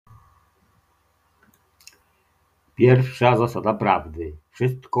Pierwsza zasada prawdy: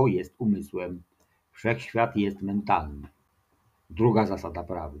 wszystko jest umysłem, wszechświat jest mentalny. Druga zasada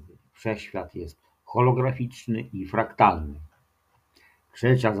prawdy: wszechświat jest holograficzny i fraktalny.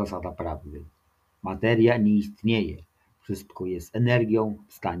 Trzecia zasada prawdy: materia nie istnieje, wszystko jest energią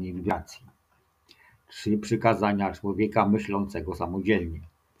w stanie wibracji. 3 przykazania człowieka myślącego samodzielnie.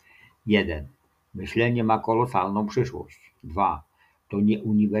 1. Myślenie ma kolosalną przyszłość. 2. To nie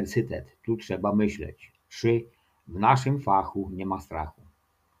uniwersytet, tu trzeba myśleć. 3. W naszym fachu nie ma strachu.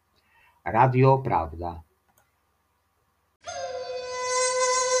 Radio Prawda.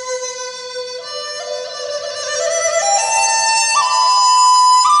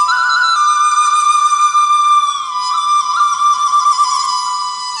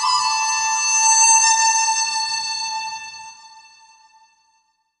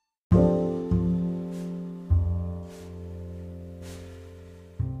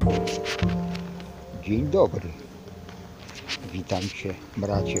 Dzień dobry. Witam Cię,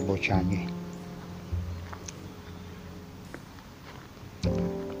 bracie bocianie.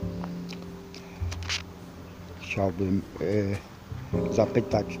 Chciałbym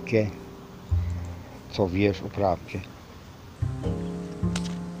zapytać Cię, co wiesz o prawdzie.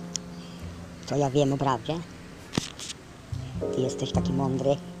 Co ja wiem o prawdzie? Ty jesteś taki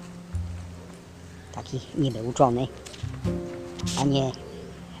mądry, taki niby uczony, a nie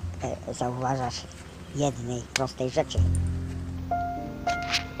zauważasz jednej prostej rzeczy.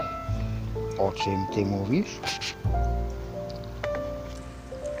 O czym Ty mówisz?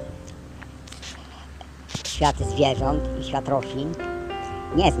 Świat zwierząt i świat roślin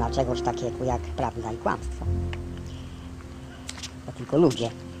nie zna czegoś takiego jak prawda i kłamstwo. Bo tylko ludzie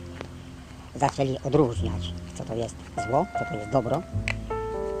zaczęli odróżniać, co to jest zło, co to jest dobro,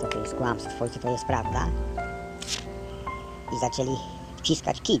 co to jest kłamstwo i co to jest prawda. I zaczęli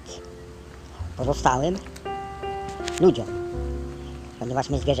wciskać kit pozostałym ludziom, ponieważ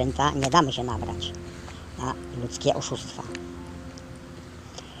my zwierzęta nie damy się nabrać na ludzkie oszustwa.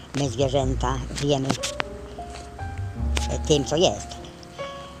 My zwierzęta żyjemy tym, co jest.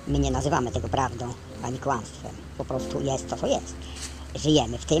 My nie nazywamy tego prawdą ani kłamstwem. Po prostu jest to, co jest.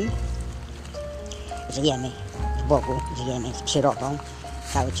 Żyjemy w tym, żyjemy w Bogu, żyjemy z przyrodą,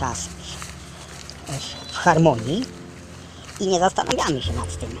 cały czas w harmonii i nie zastanawiamy się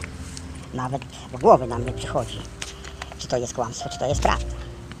nad tym. Nawet w głowy nam nie przychodzi, czy to jest kłamstwo, czy to jest prawda.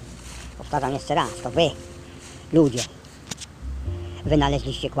 Powtarzam jeszcze raz, to wy, ludzie,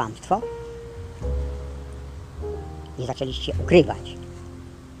 wynaleźliście kłamstwo i zaczęliście ukrywać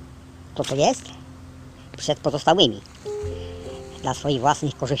to, co jest, przed pozostałymi dla swoich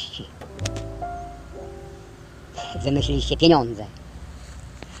własnych korzyści. Wymyśliliście pieniądze,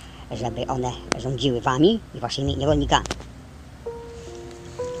 żeby one rządziły wami i waszymi niewolnikami.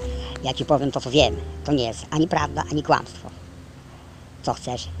 Ja ci powiem to, co wiem. To nie jest ani prawda, ani kłamstwo. Co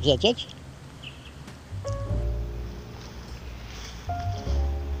chcesz wiedzieć?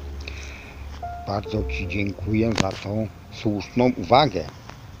 Bardzo Ci dziękuję za tą słuszną uwagę.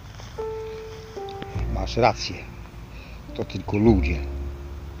 Masz rację. To tylko ludzie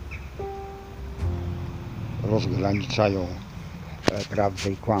rozgraniczają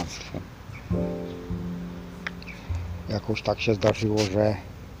prawdę i kłamstwo. Jakoś tak się zdarzyło, że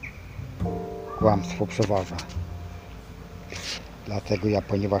kłamstwo przeważa. Dlatego ja,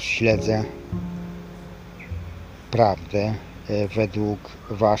 ponieważ śledzę prawdę według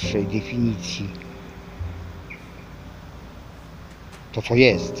Waszej definicji, to co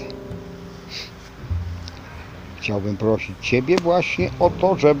jest, chciałbym prosić Ciebie właśnie o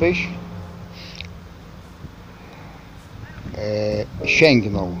to, żebyś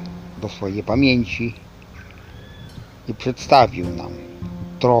sięgnął do swojej pamięci i przedstawił nam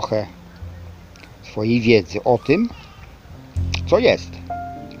trochę swojej wiedzy o tym, co jest.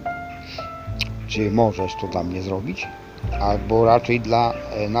 Czy możesz to dla mnie zrobić? Albo raczej dla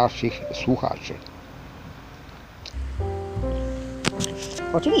naszych słuchaczy.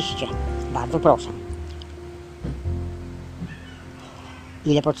 Oczywiście, bardzo proszę.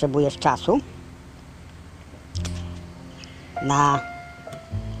 Ile potrzebujesz czasu na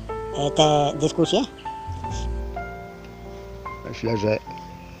te dyskusje? Myślę, że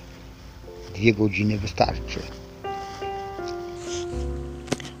 2 godziny wystarczy.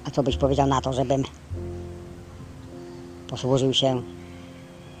 A co byś powiedział na to, żebym posłużył się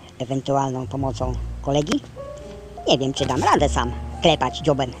ewentualną pomocą kolegi? Nie wiem, czy dam radę sam klepać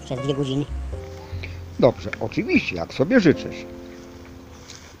dziobem przez 2 godziny. Dobrze, oczywiście, jak sobie życzysz.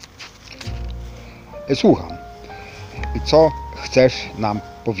 Słucham. Co chcesz nam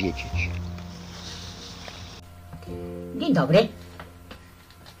powiedzieć? Dzień dobry.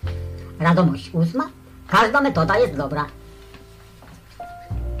 Radomość 8. Każda metoda jest dobra.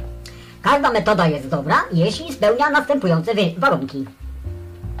 Każda metoda jest dobra, jeśli spełnia następujące warunki.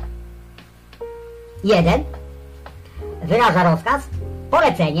 1. Wyraża rozkaz,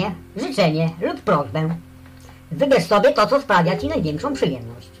 polecenie, życzenie lub prośbę. Wybierz sobie to, co sprawia Ci największą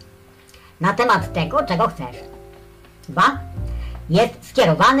przyjemność. Na temat tego, czego chcesz. 2. Jest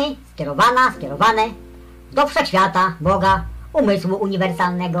skierowane do wszechświata, Boga, umysłu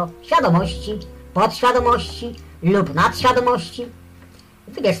uniwersalnego, świadomości, podświadomości lub nadświadomości.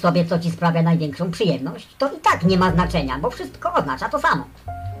 Wybierz sobie, co Ci sprawia największą przyjemność. To i tak nie ma znaczenia, bo wszystko oznacza to samo.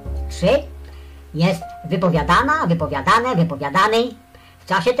 3. Jest wypowiadany w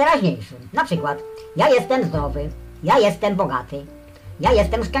czasie teraźniejszym. Na przykład, ja jestem zdrowy, ja jestem bogaty, ja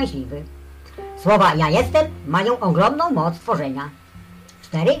jestem szczęśliwy. Słowa ja jestem mają ogromną moc tworzenia.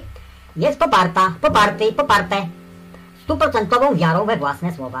 4. Jest poparte 100% wiarą we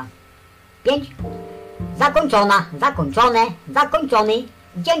własne słowa. 5. Zakończony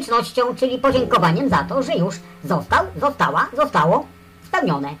wdzięcznością, czyli podziękowaniem za to, że już zostało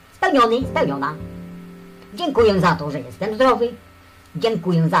spełniona. Dziękuję za to, że jestem zdrowy.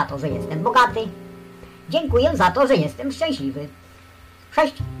 Dziękuję za to, że jestem bogaty. Dziękuję za to, że jestem szczęśliwy.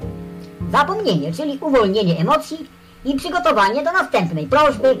 6. Zapomnienie, czyli uwolnienie emocji i przygotowanie do następnej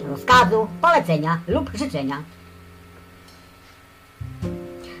prośby, rozkazu, polecenia lub życzenia.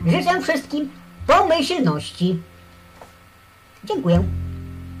 Życzę wszystkim pomyślności. Dziękuję.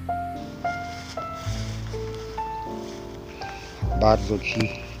 Bardzo Ci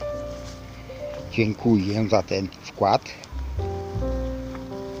dziękuję za ten wkład.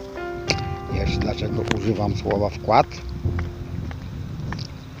 Wiesz, dlaczego używam słowa wkład?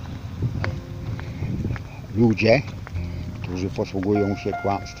 Ludzie, którzy posługują się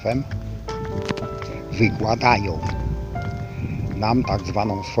kłamstwem, wykładają nam tak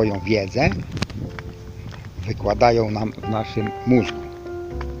zwaną swoją wiedzę, wykładają nam w naszym mózgu.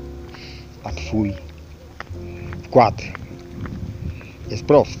 A Twój wkład jest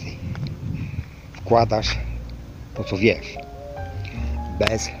prosty. Wkładasz to, co wiesz,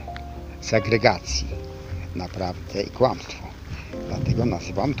 bez segregacji na prawdę i kłamstwo. Dlatego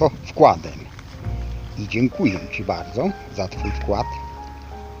nazywam to wkładem. I dziękuję Ci bardzo za Twój wkład.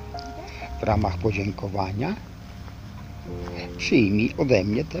 W ramach podziękowania przyjmij ode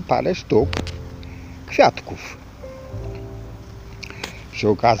mnie te parę sztuk kwiatków. Przy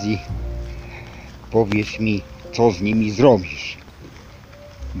okazji powiesz mi, co z nimi zrobisz,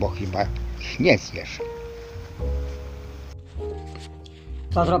 bo chyba ich nie zjesz.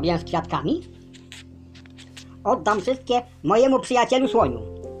 Co zrobię z kwiatkami? Oddam wszystkie mojemu przyjacielu słoniu.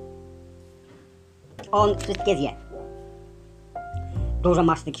 On wszystkie zje. Dużo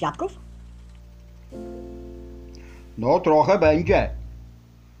masz tych kwiatków? No trochę będzie.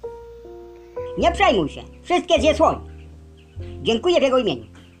 Nie przejmuj się. Wszystkie zje słoń. Dziękuję w jego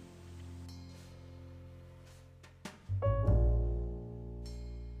imieniu.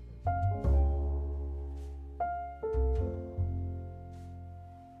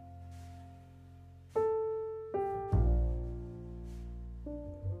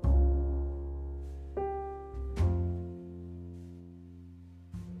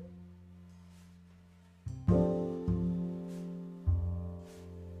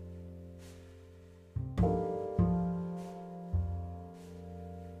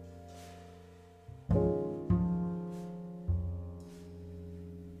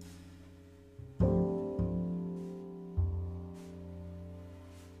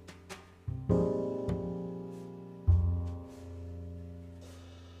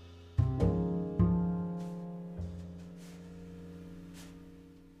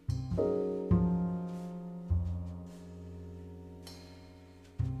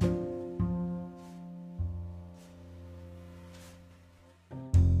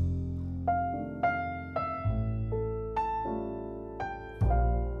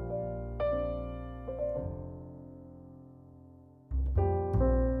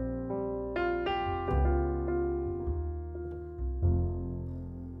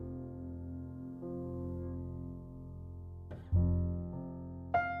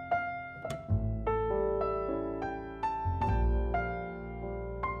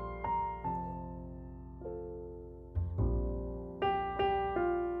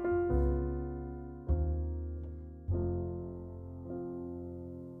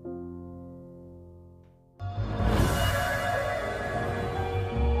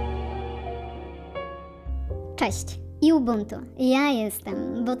 Cześć i Ubuntu, ja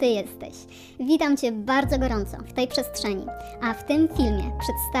jestem, bo Ty jesteś. Witam Cię bardzo gorąco w tej przestrzeni, a w tym filmie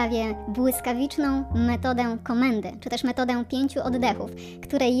przedstawię błyskawiczną metodę komendy, czy też metodę 5 oddechów,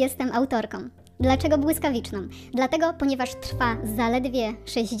 której jestem autorką. Dlaczego błyskawiczną? Dlatego, ponieważ trwa zaledwie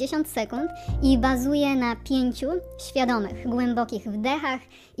 60 sekund i bazuje na 5 świadomych, głębokich wdechach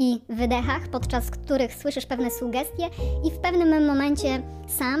i wydechach, podczas których słyszysz pewne sugestie i w pewnym momencie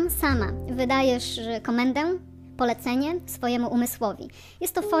sama wydajesz komendę, polecenie swojemu umysłowi.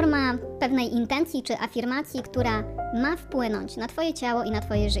 Jest to forma pewnej intencji czy afirmacji, która ma wpłynąć na Twoje ciało i na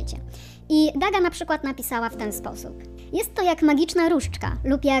Twoje życie. I Daga na przykład napisała w ten sposób. Jest to jak magiczna różdżka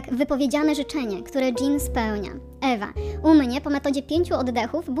lub jak wypowiedziane życzenie, które Jean spełnia. Ewa. U mnie po metodzie 5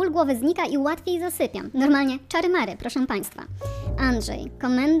 oddechów ból głowy znika i łatwiej zasypiam. Normalnie czary-mary, proszę Państwa. Andrzej.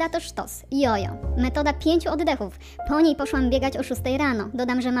 Komenda to sztos. Jojo. Metoda 5 oddechów. Po niej poszłam biegać o 6 rano.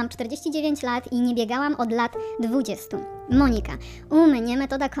 Dodam, że mam 49 lat i nie biegałam od lat 20. Monika. U mnie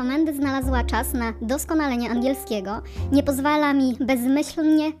metoda komendy znalazła czas na doskonalenie angielskiego, nie pozwala mi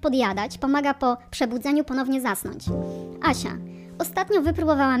bezmyślnie podjadać, pomaga po przebudzeniu ponownie zasnąć. Asia. Ostatnio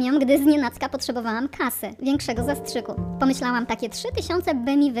wypróbowałam ją, gdy znienacka potrzebowałam kasy, większego zastrzyku. Pomyślałam, takie 3000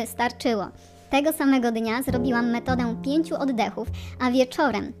 by mi wystarczyło. Tego samego dnia zrobiłam metodę 5 oddechów, a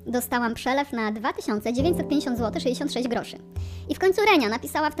wieczorem dostałam przelew na 2950 zł 66 groszy. I w końcu Renia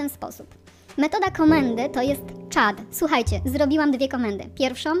napisała w ten sposób. Metoda komendy to jest czad. Słuchajcie, zrobiłam 2 komendy.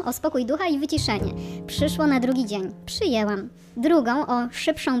 Pierwszą o spokój ducha i wyciszenie. Przyszło na drugi dzień. Przyjęłam. Drugą o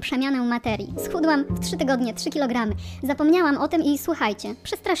szybszą przemianę materii. Schudłam w 3 tygodnie 3 kg. Zapomniałam o tym i słuchajcie,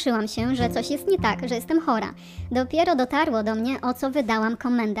 przestraszyłam się, że coś jest nie tak, że jestem chora. Dopiero dotarło do mnie, o co wydałam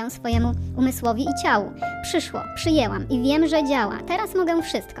komendę swojemu umysłowi i ciału. Przyszło, przyjęłam i wiem, że działa. Teraz mogę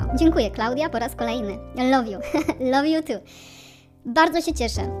wszystko. Dziękuję, Klaudia, po raz kolejny. Love you. Love you too. Bardzo się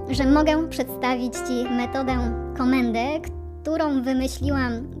cieszę, że mogę przedstawić Ci metodę komendy, którą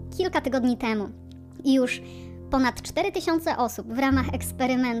wymyśliłam kilka tygodni temu. I już ponad 4000 osób w ramach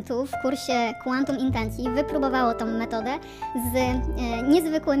eksperymentu w kursie Quantum Intencji wypróbowało tą metodę z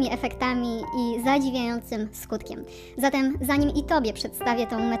niezwykłymi efektami i zadziwiającym skutkiem. Zatem zanim i Tobie przedstawię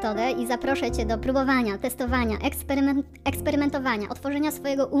tą metodę i zaproszę Cię do próbowania, testowania, eksperymentowania, otworzenia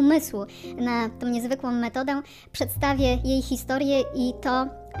swojego umysłu na tą niezwykłą metodę, przedstawię jej historię i to,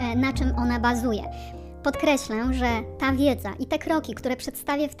 na czym ona bazuje. Podkreślę, że ta wiedza i te kroki, które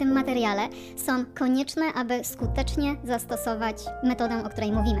przedstawię w tym materiale, są konieczne, aby skutecznie zastosować metodę, o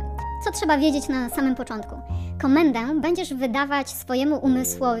której mówimy. Co trzeba wiedzieć na samym początku? Komendę będziesz wydawać swojemu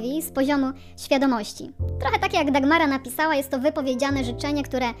umysłowi z poziomu świadomości. Trochę tak jak Dagmara napisała, jest to wypowiedziane życzenie,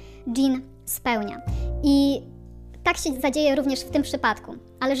 które Jean spełnia. I tak się zadzieje również w tym przypadku.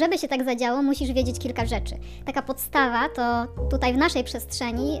 Ale żeby się tak zadziało, musisz wiedzieć kilka rzeczy. Taka podstawa to tutaj w naszej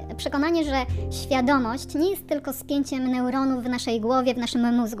przestrzeni przekonanie, że świadomość nie jest tylko spięciem neuronów w naszej głowie, w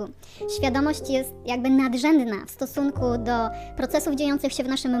naszym mózgu. Świadomość jest jakby nadrzędna w stosunku do procesów dziejących się w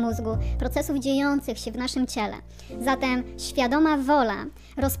naszym mózgu, procesów dziejących się w naszym ciele. Zatem świadoma wola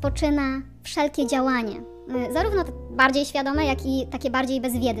rozpoczyna wszelkie działanie. Zarówno bardziej świadome, jak i takie bardziej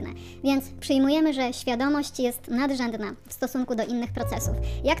bezwiedne. Więc przyjmujemy, że świadomość jest nadrzędna w stosunku do innych procesów.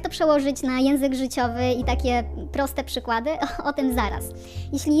 Jak to przełożyć na język życiowy i takie proste przykłady? O tym zaraz.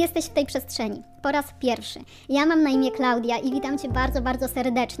 Jeśli jesteś w tej przestrzeni po raz pierwszy, ja mam na imię Klaudia i witam Cię bardzo, bardzo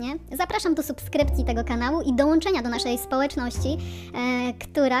serdecznie. Zapraszam do subskrypcji tego kanału i dołączenia do naszej społeczności,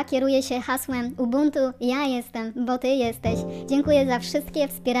 która kieruje się hasłem Ubuntu ja jestem, bo Ty jesteś. Dziękuję za wszystkie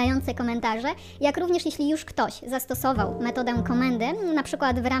wspierające komentarze, jak również jeśli już ktoś zastosował metodę komendy, na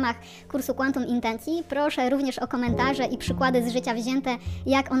przykład w ramach kursu Quantum Intencji, proszę również o komentarze i przykłady z życia wzięte,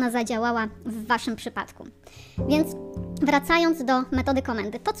 jak ona zadziałała w Waszym przypadku. Więc wracając do metody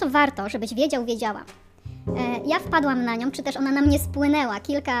komendy, to co warto, żebyś wiedziała. Ja wpadłam na nią, czy też ona na mnie spłynęła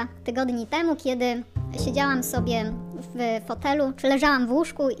kilka tygodni temu, kiedy siedziałam sobie w fotelu, czy leżałam w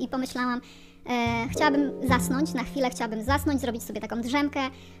łóżku i pomyślałam, chciałabym zasnąć, na chwilę chciałabym zasnąć, zrobić sobie taką drzemkę,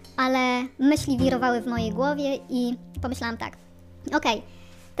 ale myśli wirowały w mojej głowie i pomyślałam tak, okej,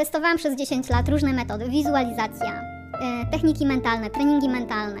 testowałam przez 10 lat różne metody, wizualizacja, techniki mentalne, treningi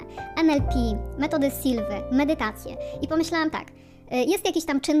mentalne, NLP, metody Silwy, medytacje i pomyślałam tak, jest jakiś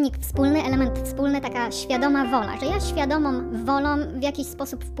tam czynnik wspólny, element wspólny, taka świadoma wola, że ja świadomą wolą w jakiś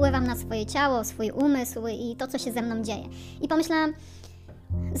sposób wpływam na swoje ciało, swój umysł i to, co się ze mną dzieje. I pomyślałam,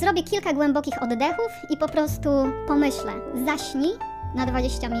 zrobię kilka głębokich oddechów i po prostu pomyślę, zaśnij na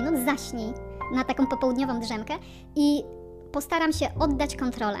 20 minut, zaśnij na taką popołudniową drzemkę i postaram się oddać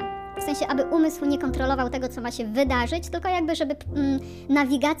kontrolę. W sensie, aby umysł nie kontrolował tego, co ma się wydarzyć, tylko jakby, żeby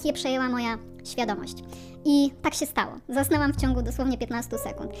nawigację przejęła moja świadomość. I tak się stało. Zasnęłam w ciągu dosłownie 15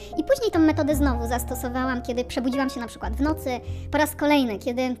 sekund. I później tą metodę znowu zastosowałam, kiedy przebudziłam się na przykład w nocy, po raz kolejny,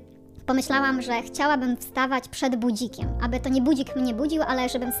 kiedy pomyślałam, że chciałabym wstawać przed budzikiem, aby to nie budzik mnie budził, ale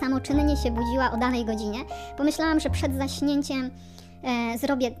żebym samoczynnie się budziła o danej godzinie. Pomyślałam, że przed zaśnięciem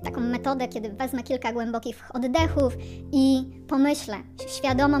zrobię taką metodę, kiedy wezmę kilka głębokich oddechów i pomyślę,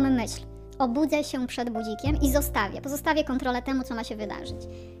 świadomą myśl, obudzę się przed budzikiem i pozostawię kontrolę temu, co ma się wydarzyć.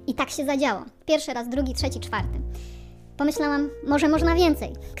 I tak się zadziało. Pierwszy raz, drugi, trzeci, czwarty. Pomyślałam, może można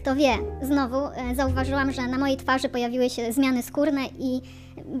więcej. Kto wie, znowu zauważyłam, że na mojej twarzy pojawiły się zmiany skórne i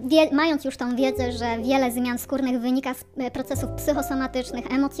mając już tą wiedzę, że wiele zmian skórnych wynika z procesów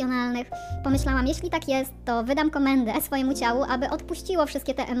psychosomatycznych, emocjonalnych, pomyślałam, jeśli tak jest, to wydam komendę swojemu ciału, aby odpuściło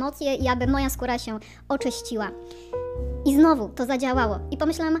wszystkie te emocje i aby moja skóra się oczyściła. I znowu to zadziałało. I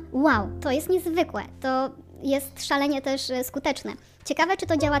pomyślałam, wow, to jest niezwykłe, to jest szalenie też skuteczne. Ciekawe, czy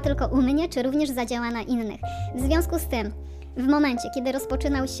to działa tylko u mnie, czy również zadziała na innych. W związku z tym, w momencie, kiedy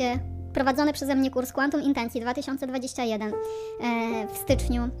rozpoczynał się prowadzony przeze mnie kurs Quantum Intencji 2021 w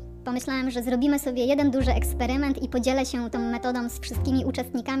styczniu, pomyślałam, że zrobimy sobie jeden duży eksperyment i podzielę się tą metodą z wszystkimi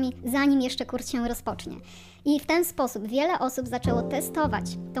uczestnikami, zanim jeszcze kurs się rozpocznie. I w ten sposób wiele osób zaczęło testować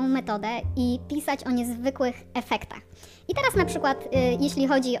tą metodę i pisać o niezwykłych efektach. I teraz na przykład, jeśli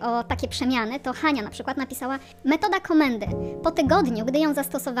chodzi o takie przemiany, to Hania na przykład napisała: metoda komendy. Po tygodniu, gdy ją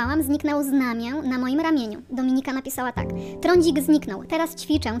zastosowałam, zniknęło znamię na moim ramieniu. Dominika napisała tak: trądzik zniknął, teraz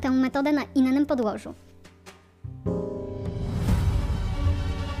ćwiczę tę metodę na innym podłożu.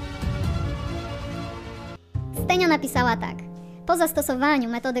 Stenia napisała tak: po zastosowaniu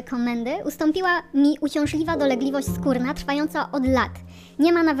metody komendy ustąpiła mi uciążliwa dolegliwość skórna trwająca od lat.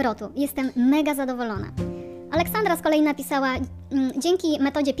 Nie ma nawrotu, jestem mega zadowolona. Aleksandra z kolei napisała: dzięki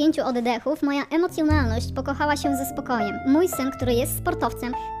metodzie 5 oddechów moja emocjonalność pokochała się ze spokojem. Mój syn, który jest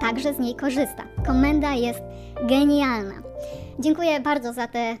sportowcem, także z niej korzysta. Komenda jest genialna. Dziękuję bardzo za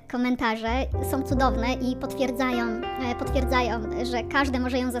te komentarze, są cudowne i potwierdzają, że każdy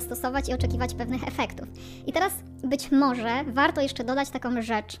może ją zastosować i oczekiwać pewnych efektów. I teraz być może warto jeszcze dodać taką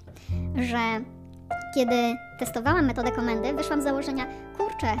rzecz, że kiedy testowałam metodę komendy, wyszłam z założenia,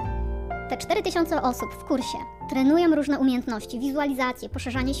 kurczę, te 4000 osób w kursie trenują różne umiejętności, wizualizację,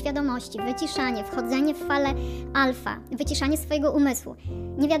 poszerzanie świadomości, wyciszanie, wchodzenie w falę alfa, wyciszanie swojego umysłu.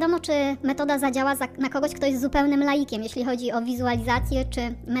 Nie wiadomo, czy metoda zadziała na kogoś, kto jest zupełnym laikiem, jeśli chodzi o wizualizację czy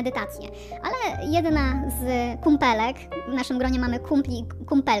medytację. Ale jedna z kumpelek, w naszym gronie mamy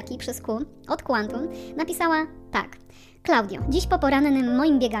kumpelki przez Q, od Quantum, napisała tak: Klaudio, dziś po porannym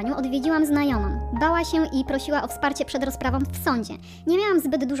moim bieganiu odwiedziłam znajomą. Bała się i prosiła o wsparcie przed rozprawą w sądzie. Nie miałam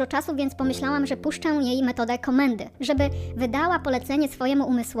zbyt dużo czasu, więc pomyślałam, że puszczę jej metodę komendy, żeby wydała polecenie swojemu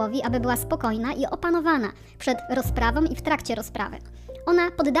umysłowi, aby była spokojna i opanowana przed rozprawą i w trakcie rozprawy.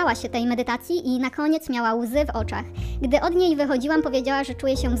 Ona poddała się tej medytacji i na koniec miała łzy w oczach. Gdy od niej wychodziłam, powiedziała, że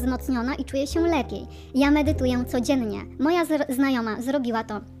czuje się wzmocniona i czuje się lepiej. Ja medytuję codziennie. Moja znajoma zrobiła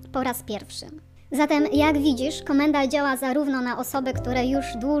to po raz pierwszy. Zatem, jak widzisz, komenda działa zarówno na osoby, które już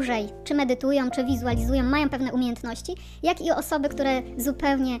dłużej czy medytują, czy wizualizują, mają pewne umiejętności, jak i osoby, które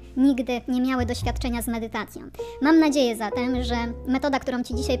zupełnie nigdy nie miały doświadczenia z medytacją. Mam nadzieję zatem, że metoda, którą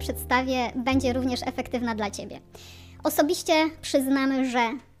Ci dzisiaj przedstawię, będzie również efektywna dla Ciebie. Osobiście przyznam, że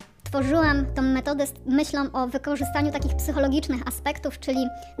tworzyłam tą metodę z myślą o wykorzystaniu takich psychologicznych aspektów, czyli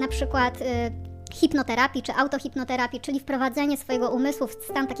na przykład hipnoterapii czy autohipnoterapii, czyli wprowadzenie swojego umysłu w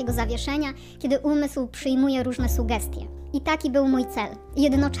stan takiego zawieszenia, kiedy umysł przyjmuje różne sugestie. I taki był mój cel.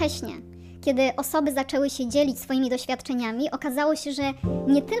 Jednocześnie, kiedy osoby zaczęły się dzielić swoimi doświadczeniami, okazało się, że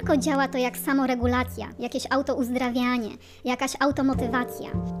nie tylko działa to jak samoregulacja, jakieś autouzdrawianie, jakaś automotywacja,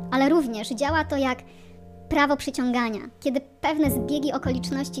 ale również działa to jak prawo przyciągania, kiedy pewne zbiegi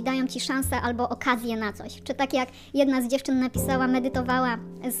okoliczności dają Ci szansę albo okazję na coś. Czy tak jak jedna z dziewczyn napisała, medytowała,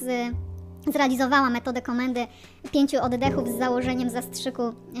 zrealizowała metodę komendy 5 oddechów z założeniem zastrzyku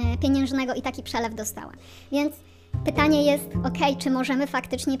pieniężnego i taki przelew dostała. Więc pytanie jest, czy możemy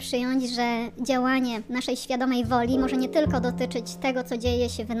faktycznie przyjąć, że działanie naszej świadomej woli może nie tylko dotyczyć tego, co dzieje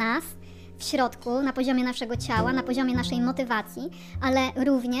się w nas, w środku, na poziomie naszego ciała, na poziomie naszej motywacji, ale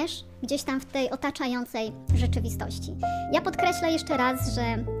również gdzieś tam w tej otaczającej rzeczywistości. Ja podkreślę jeszcze raz, że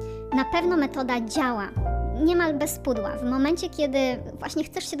na pewno metoda działa niemal bez pudła, w momencie, kiedy właśnie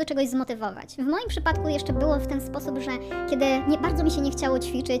chcesz się do czegoś zmotywować. W moim przypadku jeszcze było w ten sposób, że kiedy bardzo mi się nie chciało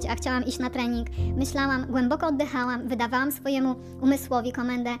ćwiczyć, a chciałam iść na trening, myślałam, głęboko oddychałam, wydawałam swojemu umysłowi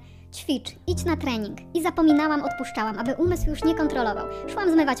komendę: ćwicz, idź na trening. I zapominałam, odpuszczałam, aby umysł już nie kontrolował.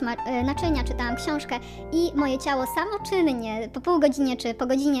 Szłam zmywać naczynia, czytałam książkę i moje ciało samoczynnie po pół godzinie czy po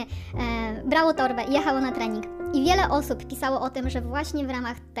godzinie brało torbę i jechało na trening. I wiele osób pisało o tym, że właśnie w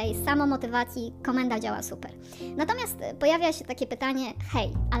ramach tej samomotywacji komenda działa super. Natomiast pojawia się takie pytanie,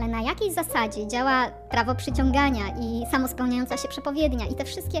 hej, ale na jakiej zasadzie działa prawo przyciągania i samospełniająca się przepowiednia i te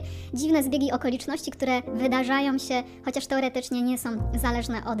wszystkie dziwne zbiegi okoliczności, które wydarzają się, chociaż teoretycznie nie są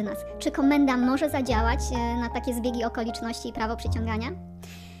zależne od nas? Czy komenda może zadziałać na takie zbiegi okoliczności i prawo przyciągania?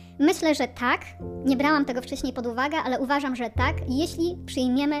 Myślę, że tak. Nie brałam tego wcześniej pod uwagę, ale uważam, że tak, jeśli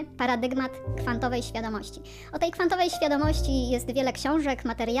przyjmiemy paradygmat kwantowej świadomości. O tej kwantowej świadomości jest wiele książek,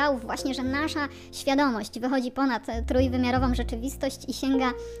 materiałów, właśnie, że nasza świadomość wychodzi ponad trójwymiarową rzeczywistość i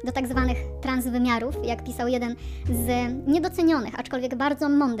sięga do tak zwanych transwymiarów, jak pisał jeden z niedocenionych, aczkolwiek bardzo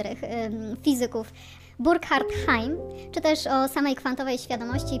mądrych fizyków, Burkhard Heim, czy też o samej kwantowej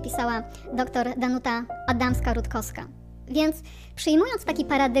świadomości pisała dr Danuta Adamska-Rutkowska. Więc przyjmując taki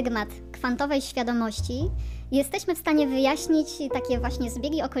paradygmat kwantowej świadomości, jesteśmy w stanie wyjaśnić takie właśnie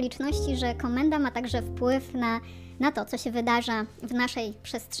zbiegi okoliczności, że komenda ma także wpływ na to, co się wydarza w naszej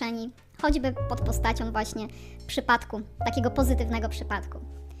przestrzeni, choćby pod postacią właśnie przypadku, takiego pozytywnego przypadku.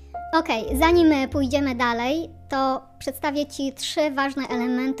 Okej, zanim pójdziemy dalej, to przedstawię Ci 3 ważne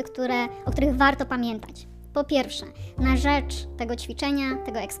elementy, o których warto pamiętać. Po pierwsze, na rzecz tego ćwiczenia,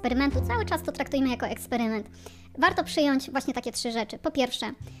 tego eksperymentu, cały czas to traktujemy jako eksperyment, warto przyjąć właśnie takie 3 rzeczy. Po pierwsze,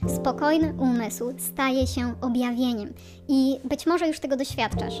 spokojny umysł staje się objawieniem i być może już tego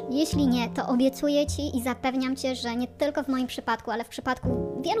doświadczasz. Jeśli nie, to obiecuję Ci i zapewniam Cię, że nie tylko w moim przypadku, ale w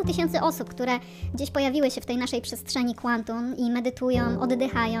przypadku wielu tysięcy osób, które gdzieś pojawiły się w tej naszej przestrzeni kwantum i medytują,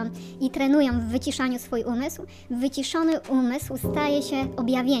 oddychają i trenują w wyciszaniu swój umysł, wyciszony umysł staje się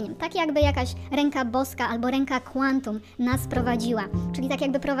objawieniem. Tak jakby jakaś ręka boska albo ręka kwantum nas prowadziła, czyli tak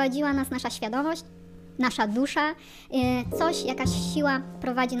jakby prowadziła nas nasza świadomość, nasza dusza, jakaś siła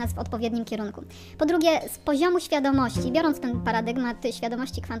prowadzi nas w odpowiednim kierunku. Po drugie, z poziomu świadomości, biorąc ten paradygmat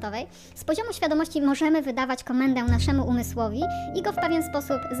świadomości kwantowej, z poziomu świadomości możemy wydawać komendę naszemu umysłowi i go w pewien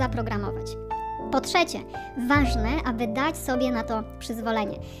sposób zaprogramować. Po trzecie, ważne, aby dać sobie na to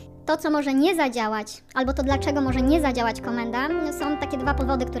przyzwolenie. To, co może nie zadziałać, albo to, dlaczego może nie zadziałać komenda, są takie 2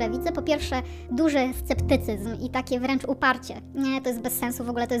 powody, które widzę. Po pierwsze, duży sceptycyzm i takie wręcz uparcie. Nie, to jest bez sensu, w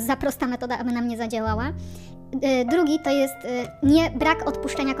ogóle to jest za prosta metoda, aby nam nie zadziałała. Drugi to jest brak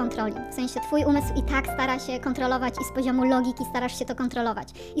odpuszczenia kontroli. W sensie Twój umysł i tak stara się kontrolować i z poziomu logiki starasz się to kontrolować.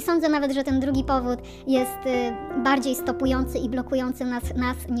 I sądzę nawet, że ten drugi powód jest bardziej stopujący i blokujący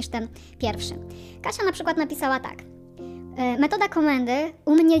nas niż ten pierwszy. Kasia na przykład napisała tak. Metoda komendy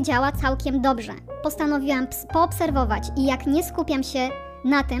u mnie działa całkiem dobrze. Postanowiłam poobserwować i jak nie skupiam się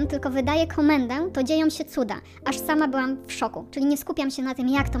na tym, tylko wydaję komendę, to dzieją się cuda. Aż sama byłam w szoku. Czyli nie skupiam się na tym,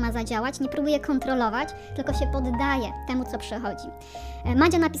 jak to ma zadziałać, nie próbuję kontrolować, tylko się poddaję temu, co przychodzi.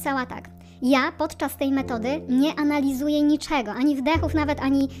 Madzia napisała tak. Ja podczas tej metody nie analizuję niczego, ani wdechów nawet,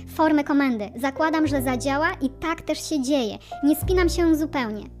 ani formy komendy. Zakładam, że zadziała i tak też się dzieje. Nie spinam się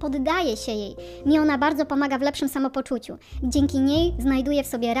zupełnie, poddaję się jej. Mi ona bardzo pomaga w lepszym samopoczuciu. Dzięki niej znajduję w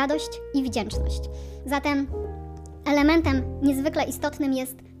sobie radość i wdzięczność. Zatem elementem niezwykle istotnym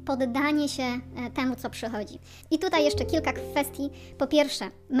jest poddanie się temu, co przychodzi. I tutaj jeszcze kilka kwestii. Po pierwsze,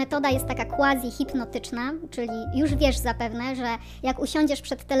 metoda jest taka quasi-hipnotyczna, czyli już wiesz zapewne, że jak usiądziesz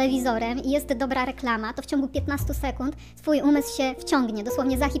przed telewizorem i jest dobra reklama, to w ciągu 15 sekund Twój umysł się wciągnie,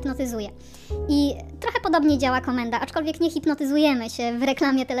 dosłownie zahipnotyzuje. I trochę podobnie działa komenda, aczkolwiek nie hipnotyzujemy się w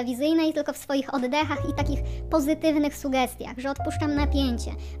reklamie telewizyjnej, tylko w swoich oddechach i takich pozytywnych sugestiach, że odpuszczam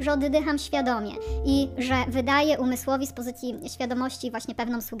napięcie, że oddycham świadomie i że wydaję umysłowi z pozycji świadomości właśnie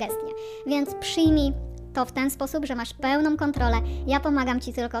pewną sugestię. Więc przyjmij to w ten sposób, że masz pełną kontrolę. Ja pomagam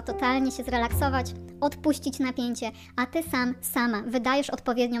Ci tylko totalnie się zrelaksować, odpuścić napięcie, a Ty sama wydajesz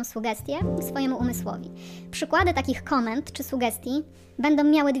odpowiednią sugestię swojemu umysłowi. Przykłady takich komend czy sugestii będą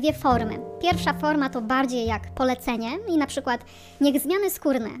miały 2 formy. Pierwsza forma to bardziej jak polecenie i na przykład niech zmiany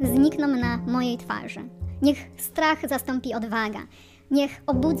skórne znikną na mojej twarzy. Niech strach zastąpi odwaga. Niech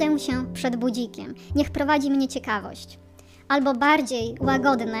obudzę się przed budzikiem. Niech prowadzi mnie ciekawość. Albo bardziej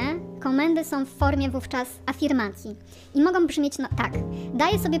łagodne komendy są w formie wówczas afirmacji i mogą brzmieć tak.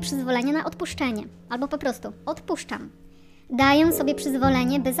 Daję sobie przyzwolenie na odpuszczenie, albo po prostu odpuszczam. Daję sobie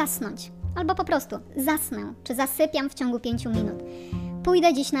przyzwolenie, by zasnąć, albo po prostu zasnę, czy zasypiam w ciągu 5 minut.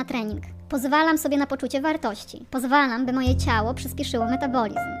 Pójdę dziś na trening. Pozwalam sobie na poczucie wartości. Pozwalam, by moje ciało przyspieszyło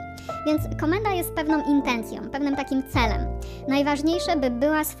metabolizm. Więc komenda jest pewną intencją, pewnym takim celem. Najważniejsze, by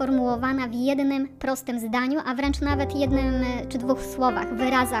była sformułowana w jednym prostym zdaniu, a wręcz nawet 1 czy 2 słowach,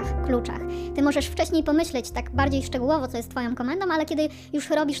 wyrazach, kluczach. Ty możesz wcześniej pomyśleć tak bardziej szczegółowo, co jest Twoją komendą, ale kiedy już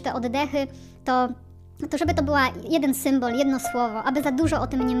robisz te oddechy, to żeby to była 1 symbol, 1 słowo, aby za dużo o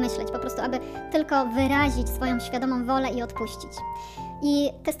tym nie myśleć, po prostu aby tylko wyrazić swoją świadomą wolę i odpuścić. I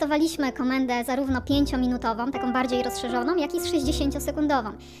testowaliśmy komendę zarówno 5-minutową, taką bardziej rozszerzoną, jak i z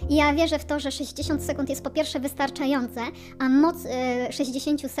 60-sekundową. I ja wierzę w to, że 60 sekund jest po pierwsze wystarczające, a moc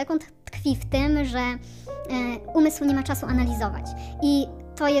 60 sekund tkwi w tym, że umysł nie ma czasu analizować. I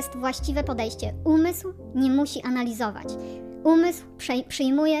to jest właściwe podejście. Umysł nie musi analizować. Umysł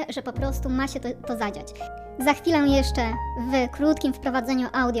przyjmuje, że po prostu ma się to zadziać. Za chwilę jeszcze w krótkim wprowadzeniu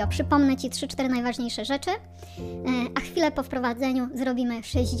audio przypomnę Ci 3-4 najważniejsze rzeczy, a chwilę po wprowadzeniu zrobimy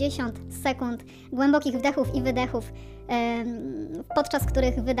 60 sekund głębokich wdechów i wydechów, podczas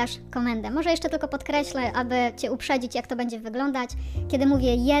których wydasz komendę. Może jeszcze tylko podkreślę, aby Cię uprzedzić, jak to będzie wyglądać. Kiedy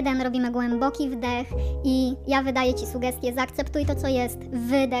mówię 1, robimy głęboki wdech i ja wydaję Ci sugestię, zaakceptuj to, co jest.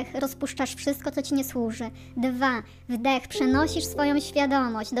 Wydech, rozpuszczasz wszystko, co Ci nie służy. 2, wdech, przenosisz swoją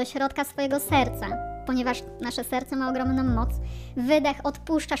świadomość do środka swojego serca, ponieważ nasze serce ma ogromną moc. Wydech,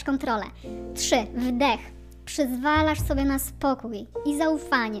 odpuszczasz kontrolę. 3, wdech, przyzwalasz sobie na spokój i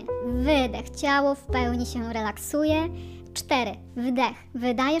zaufanie. Wydech, ciało w pełni się relaksuje. 4, wdech,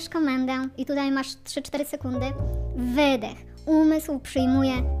 wydajesz komendę i tutaj masz 3-4 sekundy. Wydech, umysł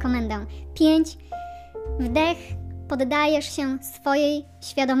przyjmuje komendę. 5, wdech, poddajesz się swojej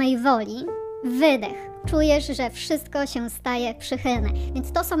świadomej woli. Wydech, czujesz, że wszystko się staje przychylne.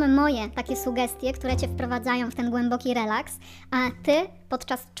 Więc to są moje takie sugestie, które Cię wprowadzają w ten głęboki relaks, a Ty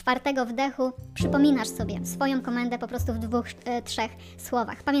podczas 4 wdechu przypominasz sobie swoją komendę po prostu w 2-3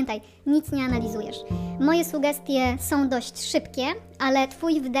 słowach. Pamiętaj, nic nie analizujesz. Moje sugestie są dość szybkie, ale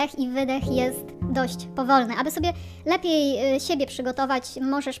Twój wdech i wydech jest dość powolny. Aby sobie lepiej siebie przygotować,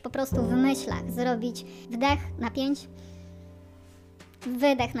 możesz po prostu w myślach zrobić wdech na 5,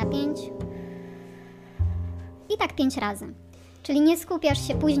 wydech na 5, i tak 5 razy. Czyli nie skupiasz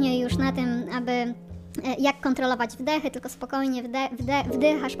się później już na tym, aby jak kontrolować wdechy, tylko spokojnie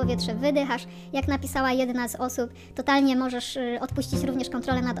wdychasz powietrze, wydychasz. Jak napisała jedna z osób, totalnie możesz odpuścić również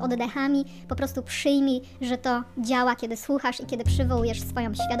kontrolę nad oddechami. Po prostu przyjmij, że to działa, kiedy słuchasz i kiedy przywołujesz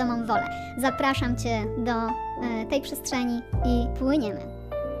swoją świadomą wolę. Zapraszam Cię do tej przestrzeni i płyniemy.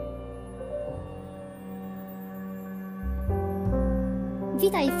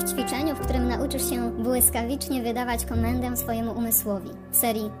 Witaj w ćwiczeniu, w którym nauczysz się błyskawicznie wydawać komendę swojemu umysłowi w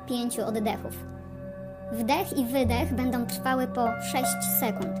serii 5 oddechów. Wdech i wydech będą trwały po 6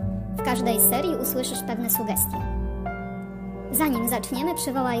 sekund. W każdej serii usłyszysz pewne sugestie. Zanim zaczniemy,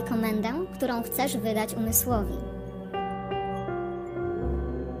 przywołaj komendę, którą chcesz wydać umysłowi.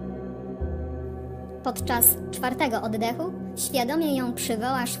 Podczas 4 oddechu świadomie ją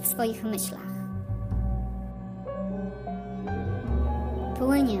przywołasz w swoich myślach.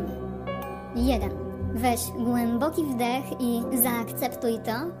 Płyniemy. 1. Weź głęboki wdech i zaakceptuj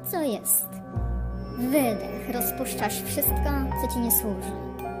to, co jest. Wydech. Rozpuszczasz wszystko, co Ci nie służy.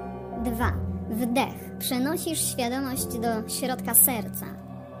 2. Wdech. Przenosisz świadomość do środka serca.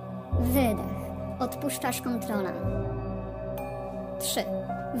 Wydech. Odpuszczasz kontrolę. 3.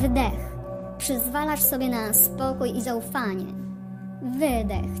 Wdech. Przyzwalasz sobie na spokój i zaufanie.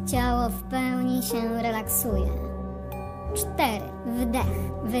 Wydech. Ciało w pełni się relaksuje. 4.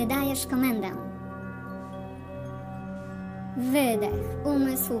 Wdech. Wydajesz komendę. Wydech.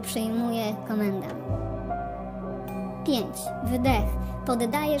 Umysł przyjmuje komendę. 5. Wdech.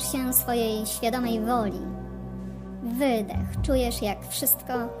 Poddajesz się swojej świadomej woli. Wydech. Czujesz, jak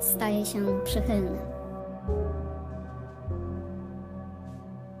wszystko staje się przychylne.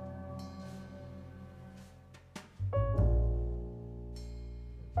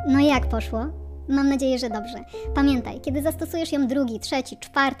 No i jak poszło? Mam nadzieję, że dobrze. Pamiętaj, kiedy zastosujesz ją 2., 3.,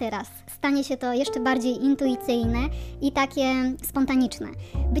 4. raz, stanie się to jeszcze bardziej intuicyjne i takie spontaniczne.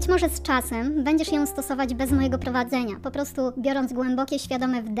 Być może z czasem będziesz ją stosować bez mojego prowadzenia, po prostu biorąc głębokie,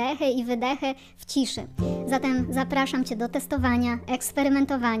 świadome wdechy i wydechy w ciszy. Zatem zapraszam Cię do testowania,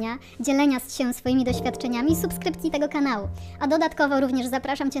 eksperymentowania, dzielenia się swoimi doświadczeniami i subskrypcji tego kanału. A dodatkowo również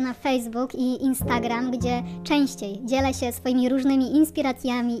zapraszam Cię na Facebook i Instagram, gdzie częściej dzielę się swoimi różnymi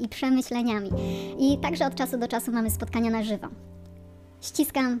inspiracjami i przemyśleniami. I także od czasu do czasu mamy spotkania na żywo.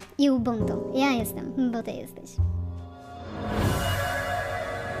 Ściskam i Ubuntu. Ja jestem, bo Ty jesteś.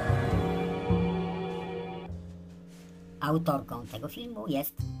 Autorką tego filmu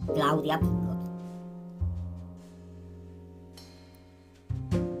jest Klaudia Pingot.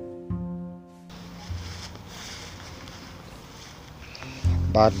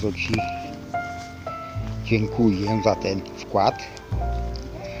 Bardzo Ci dziękuję za ten wkład.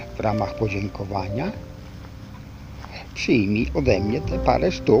 W ramach podziękowania przyjmij ode mnie te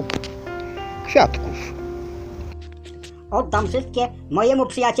parę sztuk kwiatków. Oddam wszystkie mojemu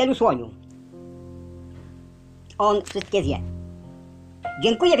przyjacielu słoniu. On wszystkie zje.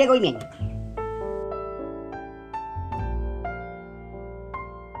 Dziękuję w jego imieniu.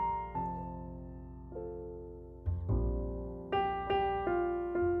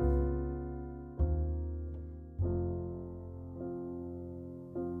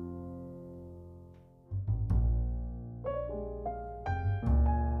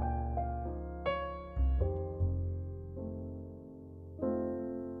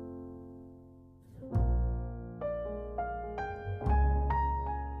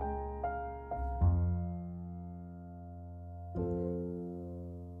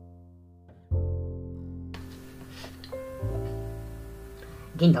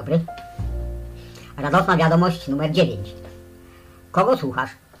 Dzień dobry. Radosna wiadomość numer 9. Kogo słuchasz?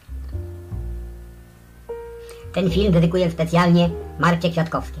 Ten film dedykuję specjalnie Marcie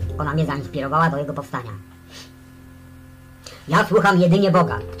Kwiatkowskiej. Ona mnie zainspirowała do jego powstania. Ja słucham jedynie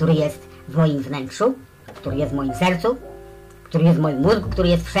Boga, który jest w moim wnętrzu, który jest w moim sercu, który jest w moim mózgu, który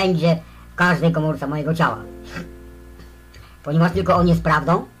jest wszędzie, w każdej komórce mojego ciała. Ponieważ tylko On jest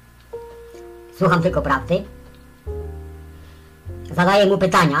prawdą, słucham tylko prawdy, zadaję Mu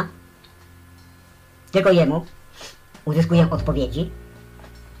pytania, tylko Jemu, uzyskuję odpowiedzi,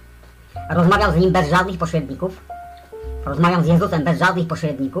 rozmawiam z Nim bez żadnych pośredników, rozmawiam z Jezusem bez żadnych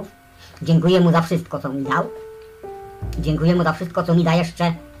pośredników, dziękuję Mu za wszystko, co mi dał, dziękuję Mu za wszystko, co mi da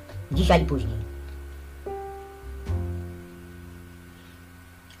jeszcze dzisiaj i później.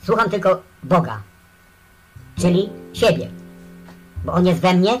 Słucham tylko Boga, czyli siebie, bo On jest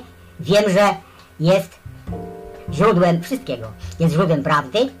we mnie, wiem, że jest źródłem wszystkiego. Jest źródłem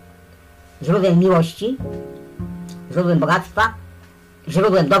prawdy, źródłem miłości, źródłem bogactwa,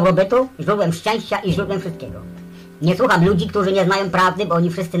 źródłem dobrobytu, źródłem szczęścia i źródłem wszystkiego. Nie słucham ludzi, którzy nie znają prawdy, bo oni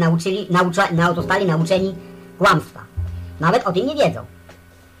wszyscy zostali nauczeni kłamstwa. Nawet o tym nie wiedzą.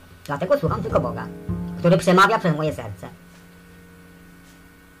 Dlatego słucham tylko Boga, który przemawia przez moje serce.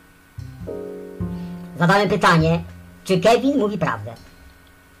 Zadałem pytanie, czy Kevin mówi prawdę?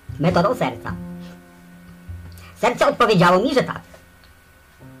 Metodą serca. Serce odpowiedziało mi, że tak.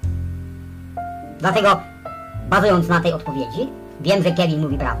 Dlatego, bazując na tej odpowiedzi, wiem, że Kevin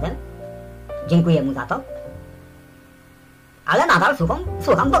mówi prawdę. Dziękuję mu za to. Ale nadal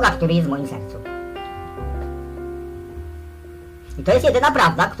słucham Boga, który jest w moim sercu. I to jest jedyna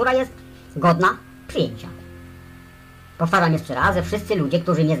prawda, która jest godna przyjęcia. Powtarzam jeszcze raz, że wszyscy ludzie,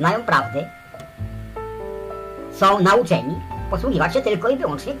 którzy nie znają prawdy, są nauczeni posługiwać się tylko i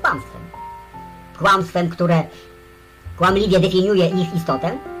wyłącznie kłamstwem. Kłamstwem, które kłamliwie definiuje ich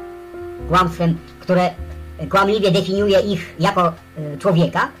istotę, kłamstwem, które kłamliwie definiuje ich jako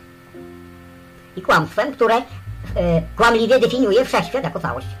człowieka i kłamstwem, które kłamliwie definiuje wszechświat jako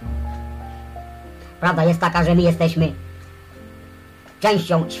całość. Prawda jest taka, że my jesteśmy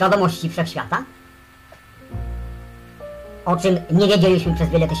częścią świadomości wszechświata, o czym nie wiedzieliśmy przez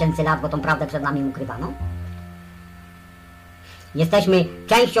wiele tysięcy lat, bo tą prawdę przed nami ukrywano. Jesteśmy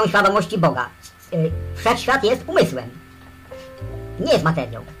częścią świadomości Boga. Wszechświat jest umysłem. Nie jest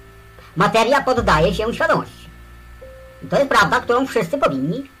materią. Materia poddaje się świadomości. I to jest prawda, którą wszyscy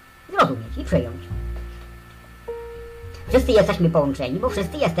powinni zrozumieć i przyjąć. Wszyscy jesteśmy połączeni, bo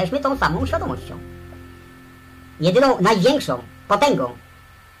wszyscy jesteśmy tą samą świadomością. Jedyną, największą potęgą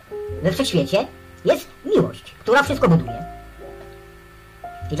we wszechświecie jest miłość, która wszystko buduje.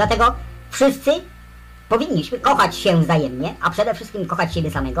 I dlatego wszyscy powinniśmy kochać się wzajemnie, a przede wszystkim kochać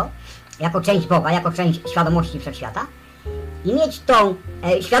siebie samego, jako część Boga, jako część świadomości wszechświata i mieć tą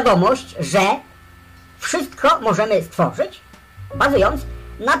świadomość, że wszystko możemy stworzyć, bazując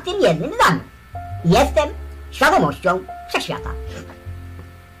na tym jednym zdaniu. Jestem świadomością wszechświata.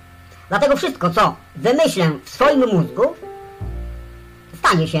 Dlatego wszystko, co wymyślę w swoim mózgu,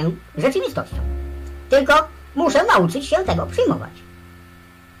 stanie się rzeczywistością. Tylko muszę nauczyć się tego przyjmować.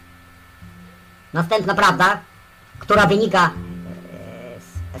 Następna prawda, która wynika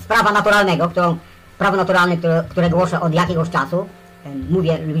z prawa naturalnego, prawo naturalne, które głoszę od jakiegoś czasu,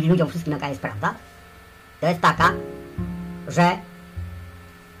 mówię ludziom wszystkim, jaka jest prawda, to jest taka, że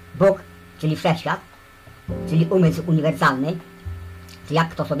Bóg, czyli wszechświat, czyli umysł uniwersalny, czy jak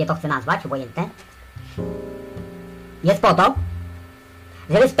kto sobie to chce nazwać, obojętne, jest po to,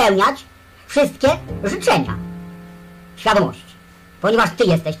 żeby spełniać wszystkie życzenia świadomości. Ponieważ Ty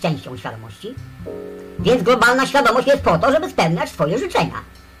jesteś częścią świadomości, więc globalna świadomość jest po to, żeby spełniać swoje życzenia.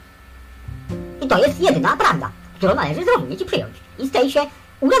 I to jest jedyna prawda, którą należy zrozumieć i przyjąć. I z tej się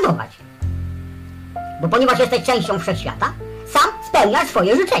uradować. Bo ponieważ jesteś częścią wszechświata, sam spełniasz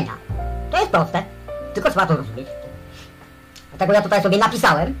swoje życzenia. To jest proste, tylko trzeba to zrozumieć. Dlatego ja tutaj sobie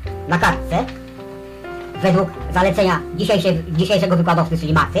napisałem na kartce, według zalecenia dzisiejszego wykładowcy,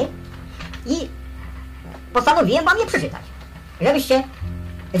 czyli Marty, i postanowiłem wam je przeczytać,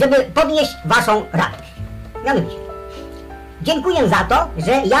 żeby podnieść waszą radość. Mianowicie, dziękuję za to,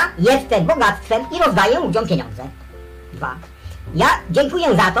 że ja jestem bogactwem i rozdaję ludziom pieniądze. 2. Ja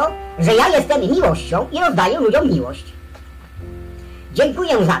dziękuję za to, że ja jestem miłością i rozdaję ludziom miłość.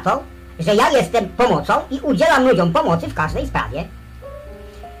 Dziękuję za to, że ja jestem pomocą i udzielam ludziom pomocy w każdej sprawie.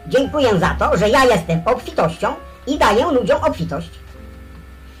 Dziękuję za to, że ja jestem obfitością i daję ludziom obfitość.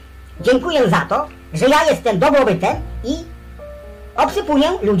 Dziękuję za to, że ja jestem dobrobytem i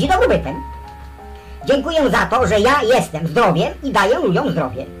obsypuję ludzi dobrobytem. Dziękuję za to, że ja jestem zdrowiem i daję ludziom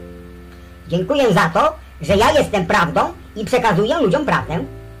zdrowie. Dziękuję za to, że ja jestem prawdą i przekazuję ludziom prawdę.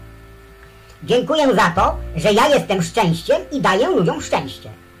 Dziękuję za to, że ja jestem szczęściem i daję ludziom szczęście.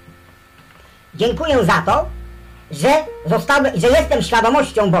 Dziękuję za to, że jestem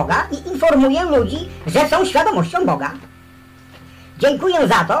świadomością Boga i informuję ludzi, że są świadomością Boga. Dziękuję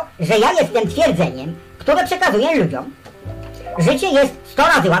za to, że ja jestem twierdzeniem, które przekazuję ludziom. Życie jest 100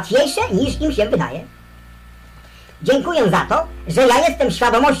 razy łatwiejsze, niż im się wydaje. Dziękuję za to, że ja jestem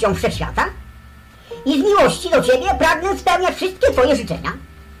świadomością wszechświata i z miłości do Ciebie pragnę spełniać wszystkie Twoje życzenia.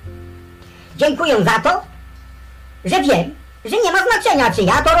 Dziękuję za to, że wiem, że nie ma znaczenia, czy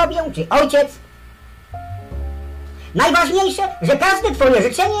ja to robię, czy ojciec. Najważniejsze, że każde Twoje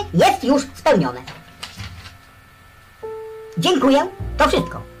życzenie jest już spełnione. Dziękuję, to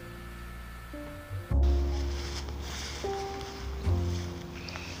wszystko.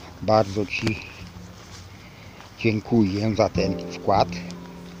 Bardzo Ci dziękuję za ten wkład.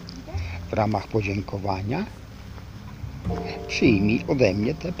 W ramach podziękowania przyjmij ode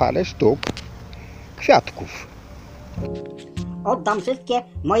mnie te parę sztuk kwiatków. Oddam wszystkie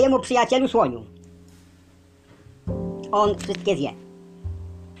mojemu przyjacielu słoniu. On wszystkie zje.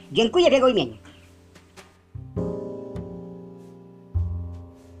 Dziękuję w jego imieniu.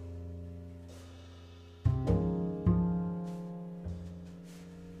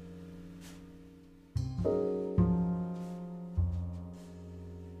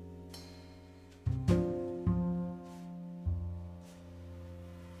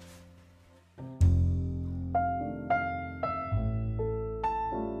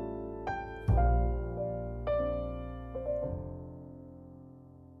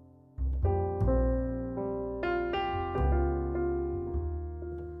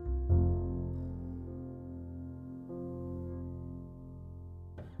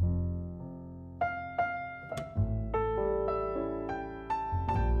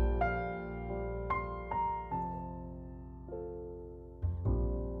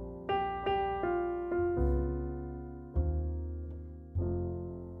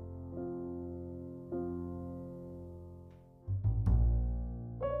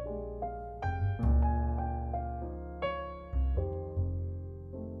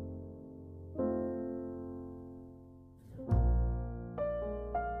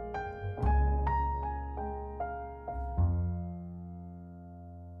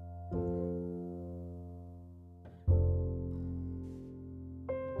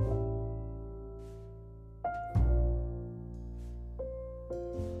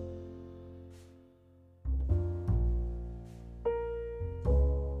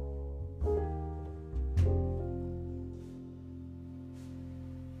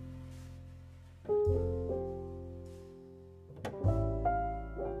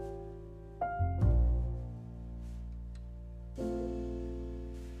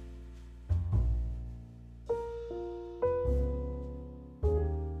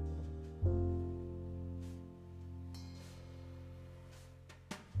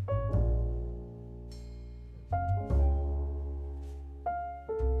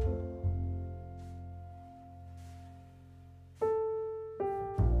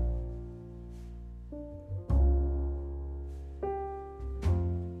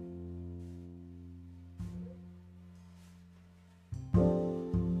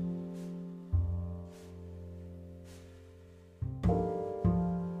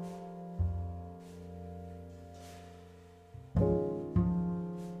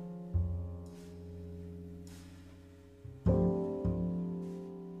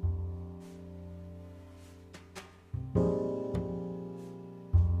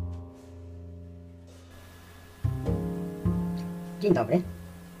 Dzień dobry.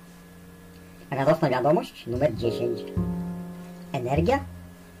 Radosna wiadomość numer 10. Energia,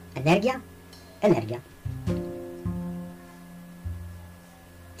 energia, energia.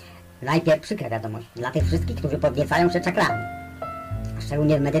 Najpierw przykra wiadomość dla tych wszystkich, którzy podniecają się czakrami.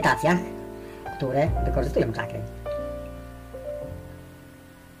 Szczególnie w medytacjach, które wykorzystują czakry.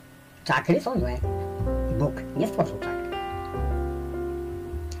 Czakry są złe. Bóg nie stworzył czakry.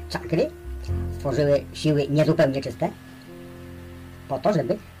 Czakry stworzyły siły niezupełnie czyste, po to,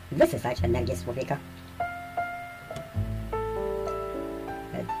 żeby wysysać energię z człowieka.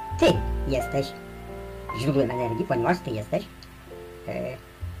 Ty jesteś źródłem energii, ponieważ Ty jesteś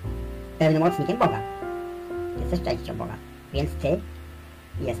pełnomocnikiem Boga. Jesteś częścią Boga, więc Ty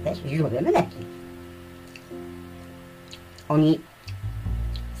jesteś źródłem energii. Oni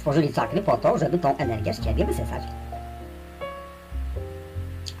stworzyli czakry po to, żeby tą energię z Ciebie wysysać.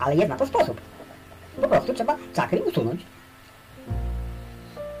 Ale jest na to sposób. Po prostu trzeba czakry usunąć.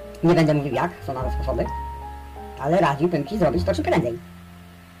 Nie będę mówił jak, są nawet sposoby, ale radziłbym Ci zrobić to czym prędzej,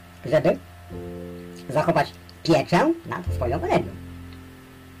 żeby zachować pieczę nad swoją energią.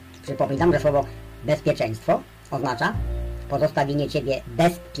 Przypominam, że słowo bezpieczeństwo oznacza pozostawienie Ciebie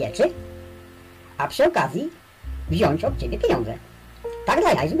bez pieczy, a przy okazji wziąć od Ciebie pieniądze. Tak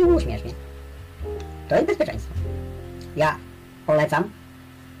dla jaj, żeby było śmiesznie. To jest bezpieczeństwo. Ja polecam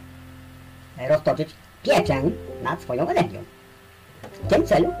roztoczyć pieczę nad swoją energią. W tym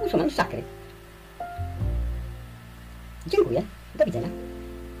celu usunąć czakry. Dziękuję. Do widzenia.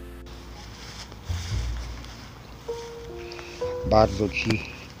 Bardzo Ci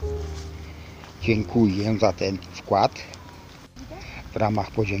dziękuję za ten wkład. W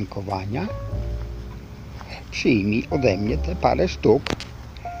ramach podziękowania przyjmij ode mnie te parę sztuk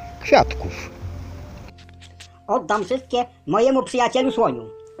kwiatków. Oddam wszystkie mojemu przyjacielu słoniu.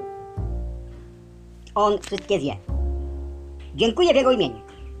 On wszystkie zje. Dziękuję w jego imieniu.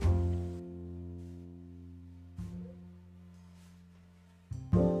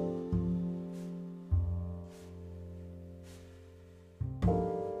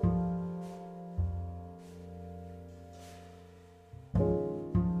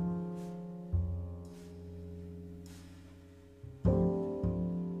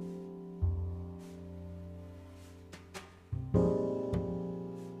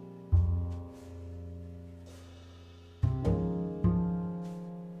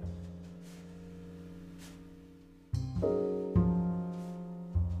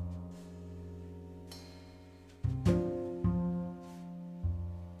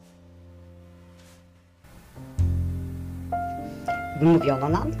 Wmówiono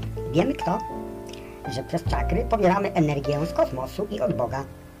nam, wiemy kto, że przez czakry pobieramy energię z kosmosu i od Boga.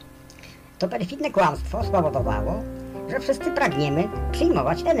 To perfidne kłamstwo spowodowało, że wszyscy pragniemy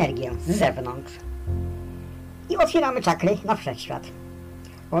przyjmować energię z zewnątrz. I otwieramy czakry na wszechświat.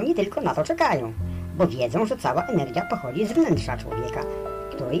 Oni tylko na to czekają, bo wiedzą, że cała energia pochodzi z wnętrza człowieka,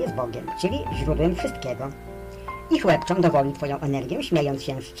 który jest Bogiem, czyli źródłem wszystkiego. I chłepczą do woli Twoją energię, śmiejąc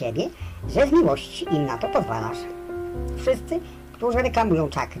się z Ciebie, że z miłości im na to pozwalasz. Wszyscy, którzy reklamują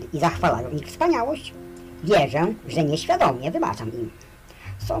czakry i zachwalają ich wspaniałość, wierzę, że nieświadomie wybaczam im.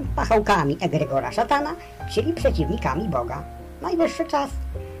 Są pachołkami egregora szatana, czyli przeciwnikami Boga. Najwyższy czas,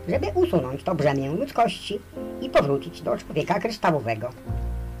 żeby usunąć to brzemię ludzkości i powrócić do człowieka kryształowego.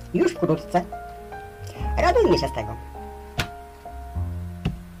 Już wkrótce. Radujmy się z tego.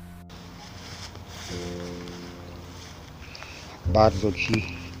 Bardzo Ci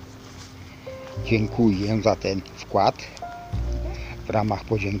dziękuję za ten wkład. W ramach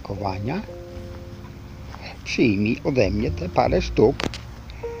podziękowania przyjmij ode mnie te parę sztuk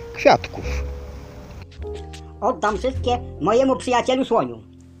kwiatków. Oddam wszystkie mojemu przyjacielu słoniu.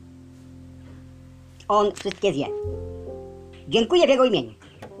 On wszystkie zje. Dziękuję w jego imieniu.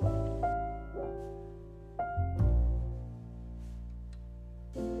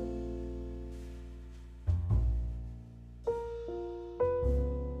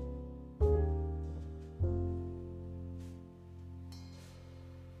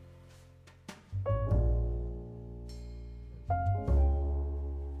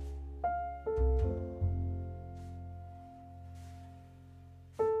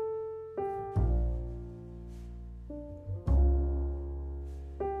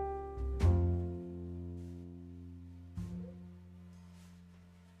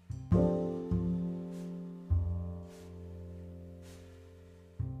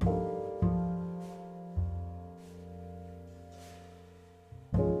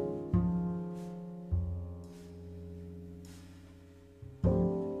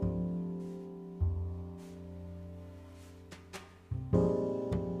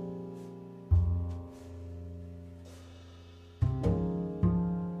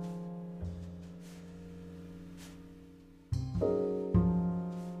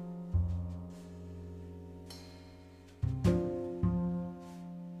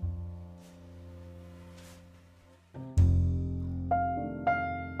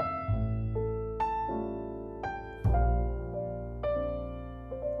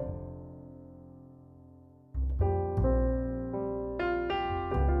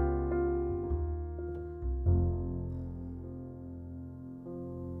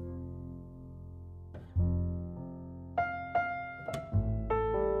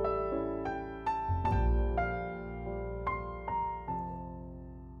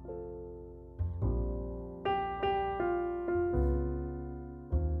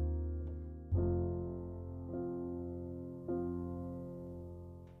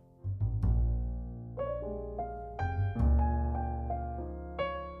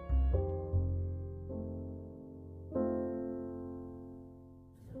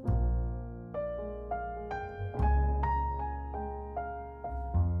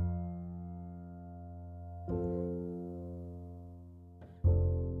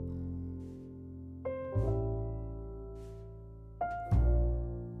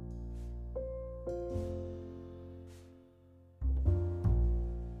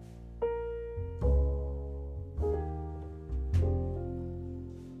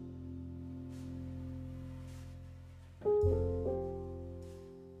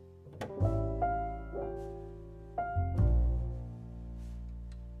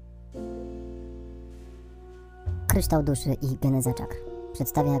 Kryształ duszy i geneza czakr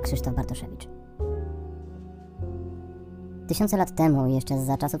przedstawia Krzysztof Bartoszewicz. Tysiące lat temu, jeszcze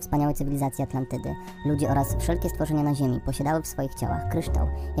za czasów wspaniałej cywilizacji Atlantydy, ludzie oraz wszelkie stworzenia na Ziemi posiadały w swoich ciałach kryształ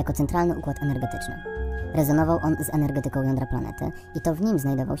jako centralny układ energetyczny. Rezonował on z energetyką jądra planety i to w nim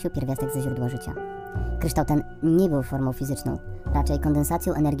znajdował się pierwiastek ze źródła życia. Kryształ ten nie był formą fizyczną, raczej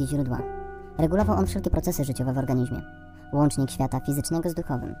kondensacją energii źródła. Regulował on wszelkie procesy życiowe w organizmie, łącznik świata fizycznego z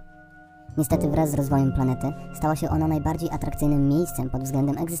duchowym. Niestety wraz z rozwojem planety stała się ona najbardziej atrakcyjnym miejscem pod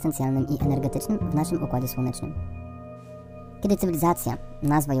względem egzystencjalnym i energetycznym w naszym Układzie Słonecznym. Kiedy cywilizacja,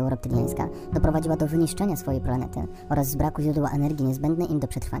 nazwa ją reptyliańska, doprowadziła do wyniszczenia swojej planety oraz z braku źródła energii niezbędnej im do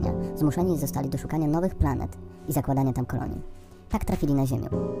przetrwania, zmuszeni zostali do szukania nowych planet i zakładania tam kolonii. Tak trafili na Ziemię.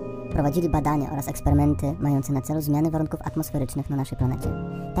 Prowadzili badania oraz eksperymenty mające na celu zmiany warunków atmosferycznych na naszej planecie,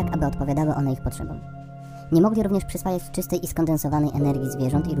 tak aby odpowiadały one ich potrzebom. Nie mogli również przyswajać czystej i skondensowanej energii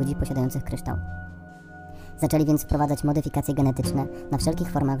zwierząt i ludzi posiadających kryształ. Zaczęli więc wprowadzać modyfikacje genetyczne na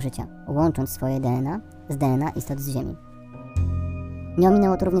wszelkich formach życia, łącząc swoje DNA z DNA istot z Ziemi. Nie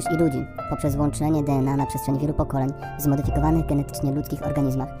ominęło to również i ludzi. Poprzez łączenie DNA na przestrzeni wielu pokoleń w zmodyfikowanych genetycznie ludzkich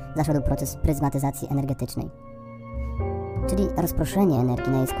organizmach zaszedł proces pryzmatyzacji energetycznej, czyli rozproszenie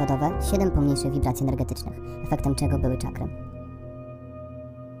energii na jej składowe 7 pomniejszych wibracji energetycznych, efektem czego były czakry.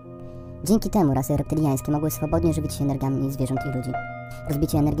 Dzięki temu rasy reptyliańskie mogły swobodnie żywić się energiami zwierząt i ludzi.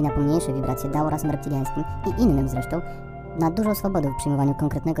 Rozbicie energii na pomniejsze wibracje dało rasom reptyliańskim i innym zresztą na dużą swobodę w przyjmowaniu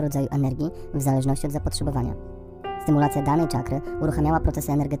konkretnego rodzaju energii w zależności od zapotrzebowania. Stymulacja danej czakry uruchamiała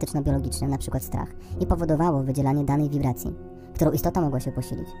procesy energetyczno-biologiczne, np. strach, i powodowało wydzielanie danej wibracji, którą istota mogła się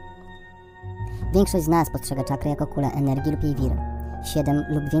posilić. Większość z nas postrzega czakrę jako kulę energii lub jej wir, 7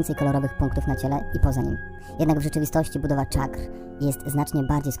 lub więcej kolorowych punktów na ciele i poza nim. Jednak w rzeczywistości budowa czakr jest znacznie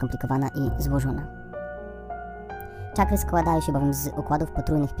bardziej skomplikowana i złożona. Czakry składają się bowiem z układów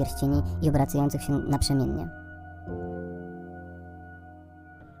potrójnych pierścieni i obracających się naprzemiennie.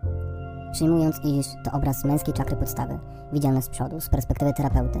 Przyjmując, iż to obraz męskiej czakry podstawy, widziany z przodu, z perspektywy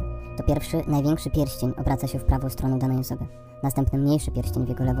terapeuty, to pierwszy, największy pierścień obraca się w prawą stronę danej osoby, następny mniejszy pierścień w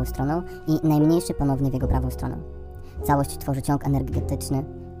jego lewą stroną i najmniejszy ponownie w jego prawą stroną. Całość tworzy ciąg energetyczny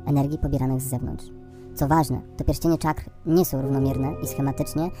energii pobieranych z zewnątrz. Co ważne, to pierścienie czakr nie są równomierne i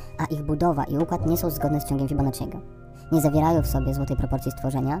schematycznie, a ich budowa i układ nie są zgodne z ciągiem Fibonacciego. Nie zawierają w sobie złotej proporcji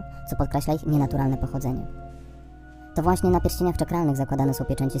stworzenia, co podkreśla ich nienaturalne pochodzenie. To właśnie na pierścieniach czakralnych zakładane są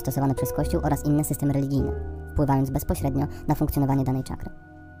pieczęci stosowane przez Kościół oraz inne systemy religijne, wpływając bezpośrednio na funkcjonowanie danej czakry.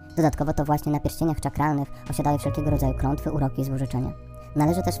 Dodatkowo to właśnie na pierścieniach czakralnych osiadają wszelkiego rodzaju klątwy, uroki i złorzeczenia.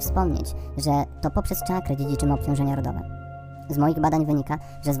 Należy też wspomnieć, że to poprzez czakry dziedziczymy obciążenia rodowe. Z moich badań wynika,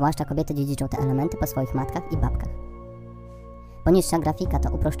 że zwłaszcza kobiety dziedziczą te elementy po swoich matkach i babkach. Poniższa grafika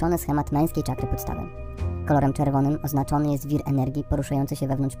to uproszczony schemat męskiej czakry podstawy. Kolorem czerwonym oznaczony jest wir energii poruszający się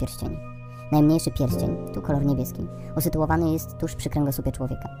wewnątrz pierścieni. Najmniejszy pierścień, tu kolor niebieski, usytuowany jest tuż przy kręgosłupie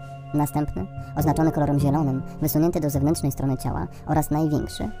człowieka. Następny, oznaczony kolorem zielonym, wysunięty do zewnętrznej strony ciała oraz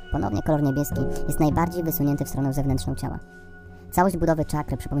największy, ponownie kolor niebieski, jest najbardziej wysunięty w stronę zewnętrzną ciała. Całość budowy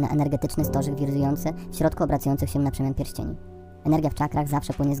czakry przypomina energetyczny stożek wirujący w środku obracających się na przemian pierścieni. Energia w czakrach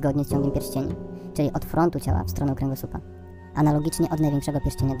zawsze płynie zgodnie z ciągiem pierścieni, czyli od frontu ciała w stronę kręgosłupa, analogicznie od największego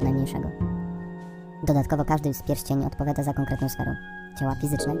pierścienia do najmniejszego. Dodatkowo każdy z pierścieni odpowiada za konkretną sferę ciała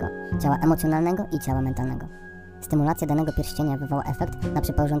fizycznego, ciała emocjonalnego i ciała mentalnego. Stymulacja danego pierścienia wywoła efekt na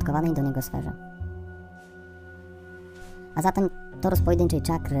przyporządkowanej do niego sferze. A zatem torus pojedynczej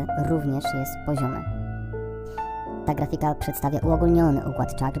czakry również jest poziomy. Ta grafika przedstawia uogólniony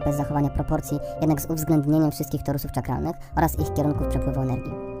układ czakr bez zachowania proporcji, jednak z uwzględnieniem wszystkich torusów czakralnych oraz ich kierunków przepływu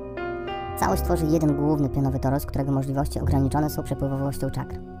energii. Całość tworzy jeden główny pionowy torus, którego możliwości ograniczone są przepływowością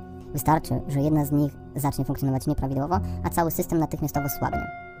czakr. Wystarczy, że jedna z nich zacznie funkcjonować nieprawidłowo, a cały system natychmiastowo słabnie.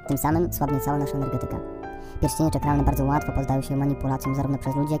 Tym samym słabnie cała nasza energetyka. Pierścienie czakralne bardzo łatwo poddają się manipulacjom zarówno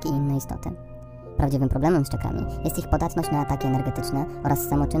przez ludzi, jak i inne istoty. Prawdziwym problemem z czakrami jest ich podatność na ataki energetyczne oraz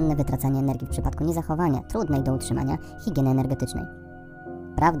samoczynne wytracanie energii w przypadku niezachowania trudnej do utrzymania higieny energetycznej.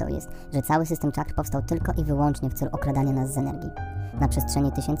 Prawdą jest, że cały system czakr powstał tylko i wyłącznie w celu okradania nas z energii. Na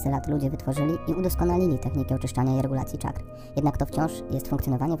przestrzeni tysięcy lat ludzie wytworzyli i udoskonalili techniki oczyszczania i regulacji czakr, jednak to wciąż jest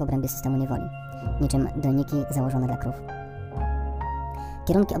funkcjonowanie w obrębie systemu niewoli, niczym dojniki założone dla krów.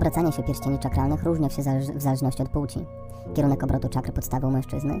 Kierunki obracania się pierścieni czakralnych różnią się w zależności od płci. Kierunek obrotu czakry podstawy u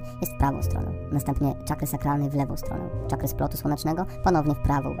mężczyzny jest w prawą stronę, następnie czakry sakralnej w lewą stronę, czakry splotu słonecznego ponownie w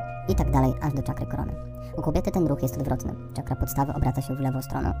prawą i tak dalej aż do czakry korony. U kobiety ten ruch jest odwrotny. Czakra podstawy obraca się w lewą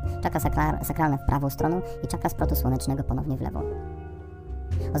stronę, czakra sakralna w prawą stronę i czakra splotu słonecznego ponownie w lewą.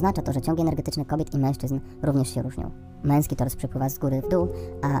 Oznacza to, że ciągi energetyczne kobiet i mężczyzn również się różnią. Męski torus przepływa z góry w dół,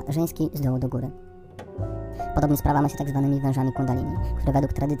 a żeński z dołu do góry. Podobnie sprawa ma się tak zwanymi wężami kundalini, które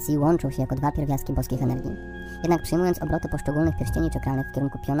według tradycji łączą się jako dwa pierwiastki boskich energii. Jednak przyjmując obroty poszczególnych pierścieni czakralnych w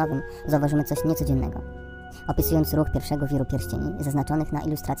kierunku pionowym, zauważymy coś niecodziennego. Opisując ruch pierwszego wiru pierścieni, zaznaczonych na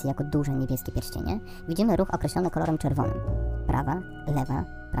ilustracji jako duże niebieskie pierścienie, widzimy ruch określony kolorem czerwonym. Prawa, lewa,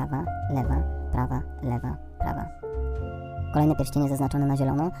 prawa, lewa, prawa, lewa, prawa. Kolejne pierścienie zaznaczone na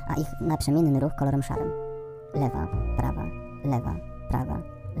zielono, a ich naprzemienny ruch kolorem szarym. Lewa, prawa, lewa, prawa,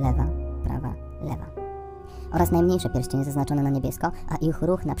 lewa, prawa, lewa. Oraz najmniejsze pierścienie zaznaczone na niebiesko, a ich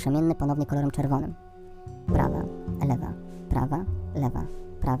ruch naprzemienny ponownie kolorem czerwonym. Prawa, lewa, prawa, lewa,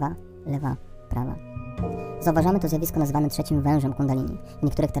 prawa, lewa, prawa. Zauważamy to zjawisko nazywane trzecim wężem kundalini, w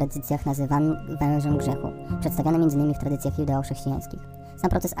niektórych tradycjach nazywanym wężem grzechu, przedstawiane m.in. w tradycjach judeo-chrześcijańskich. Sam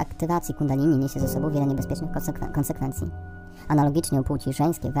proces aktywacji kundalini niesie ze sobą wiele niebezpiecznych konsekwencji. Analogicznie u płci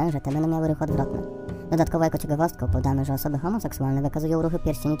żeńskiej węże te będą miały ruchy odwrotne. Dodatkowo jako ciekawostką podamy, że osoby homoseksualne wykazują ruchy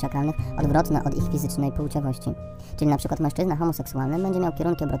pierścieni czakralnych odwrotne od ich fizycznej płciowości. Czyli na przykład mężczyzna homoseksualny będzie miał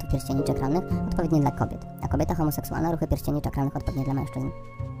kierunki obrotu pierścieni czakralnych odpowiednie dla kobiet, a kobieta homoseksualna ruchy pierścieni czakralnych odpowiednie dla mężczyzn.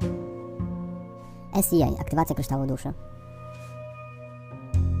 SEA – aktywacja kryształu duszy.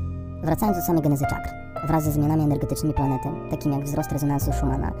 Wracając do samej genezy czakr, wraz ze zmianami energetycznymi planety, takimi jak wzrost rezonansu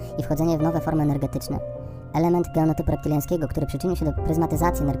Schumana i wchodzenie w nowe formy energetyczne, element genotypu reptyliańskiego, który przyczynił się do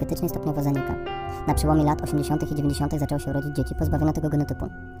pryzmatyzacji energetycznej, stopniowo zanika. Na przełomie lat 80. i 90. zaczęło się rodzić dzieci pozbawione tego genotypu.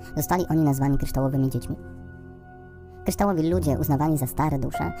 Zostali oni nazwani kryształowymi dziećmi. Kryształowi ludzie, uznawani za stare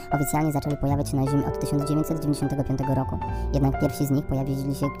dusze, oficjalnie zaczęli pojawiać się na Ziemi od 1995 roku, jednak pierwsi z nich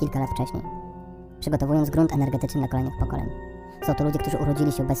pojawili się kilka lat wcześniej, przygotowując grunt energetyczny dla kolejnych pokoleń. Są to ludzie, którzy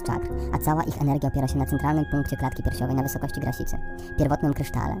urodzili się bez czakr, a cała ich energia opiera się na centralnym punkcie klatki piersiowej na wysokości grasicy, pierwotnym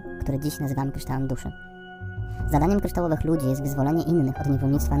krysztale, który dziś nazywamy kryształem duszy. Zadaniem kryształowych ludzi jest wyzwolenie innych od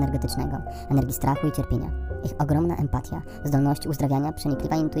niewolnictwa energetycznego, energii strachu i cierpienia. Ich ogromna empatia, zdolność uzdrawiania,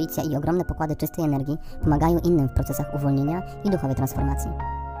 przenikliwa intuicja i ogromne pokłady czystej energii pomagają innym w procesach uwolnienia i duchowej transformacji.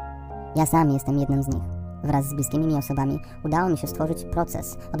 Ja sam jestem jednym z nich. Wraz z bliskimi mi osobami udało mi się stworzyć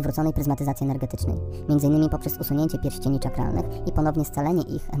proces odwróconej pryzmatyzacji energetycznej, m.in. poprzez usunięcie pierścieni czakralnych i ponownie scalenie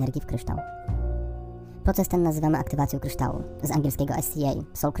ich energii w kryształ. Proces ten nazywamy aktywacją kryształu, z angielskiego SEA,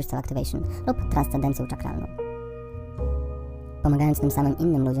 Soul Crystal Activation, lub transcendencją czakralną, pomagając tym samym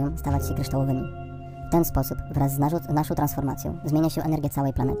innym ludziom stawać się kryształowymi. W ten sposób, wraz z naszą transformacją, zmienia się energia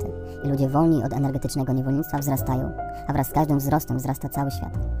całej planety i ludzie wolni od energetycznego niewolnictwa wzrastają, a wraz z każdym wzrostem wzrasta cały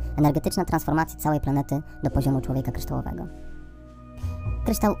świat. Energetyczna transformacja całej planety do poziomu człowieka kryształowego.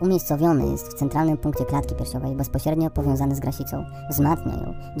 Kryształ umiejscowiony jest w centralnym punkcie klatki piersiowej, bezpośrednio powiązany z grasicą, wzmacnia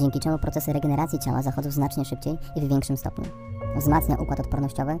ją, dzięki czemu procesy regeneracji ciała zachodzą znacznie szybciej i w większym stopniu. Wzmacnia układ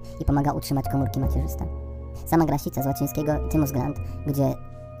odpornościowy i pomaga utrzymać komórki macierzyste. Sama grasica z łacińskiego thymus gland, gdzie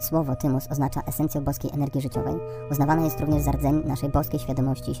słowo thymus oznacza esencję boskiej energii życiowej, uznawana jest również za rdzeń naszej boskiej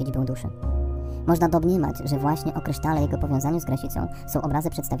świadomości i siedzibę duszy. Można domniemać, że właśnie o krysztale i jego powiązaniu z grasicą są obrazy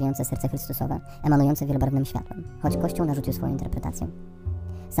przedstawiające serce Chrystusowe, emanujące wielobarwnym światłem, choć Kościół narzucił swoją interpretację.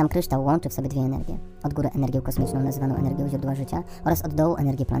 Sam kryształ łączy w sobie dwie energie. Od góry energię kosmiczną nazywaną energią źródła życia oraz od dołu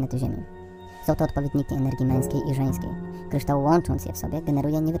energię planety Ziemi. Są to odpowiedniki energii męskiej i żeńskiej. Kryształ, łącząc je w sobie,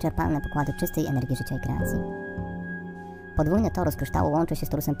 generuje niewyczerpalne pokłady czystej energii życia i kreacji. Podwójny torus kryształu łączy się z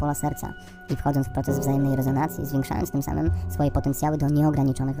torusem pola serca i wchodząc w proces wzajemnej rezonacji, zwiększając tym samym swoje potencjały do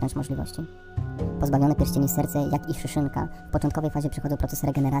nieograniczonych wręcz możliwości. Pozbawione pierścieni serca, jak i szyszynka, w początkowej fazie przechodzą proces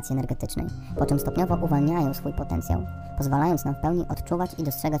regeneracji energetycznej, po czym stopniowo uwalniają swój potencjał, pozwalając nam w pełni odczuwać i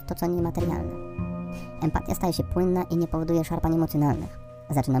dostrzegać to, co niematerialne. Empatia staje się płynna i nie powoduje szarpań emocjonalnych.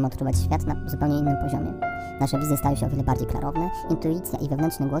 Zaczynamy odczuwać świat na zupełnie innym poziomie. Nasze wizje stają się o wiele bardziej klarowne, intuicja i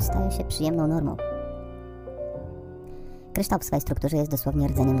wewnętrzny głos stają się przyjemną normą. Kryształ w swojej strukturze jest dosłownie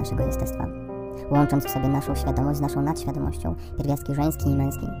rdzeniem naszego jestestwa. Łącząc w sobie naszą świadomość z naszą nadświadomością, pierwiastki żeński i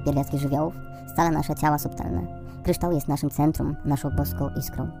męski, pierwiastki żywiołów, scala nasze ciała subtelne. Kryształ jest naszym centrum, naszą boską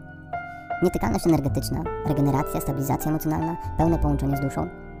iskrą. Nietykalność energetyczna, regeneracja, stabilizacja emocjonalna, pełne połączenie z duszą,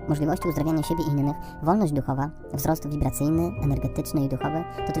 możliwości uzdrawiania siebie i innych, wolność duchowa, wzrost wibracyjny, energetyczny i duchowy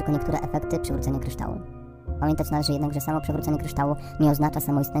to tylko niektóre efekty przywrócenia kryształu. Pamiętać należy jednak, że samo przywrócenie kryształu nie oznacza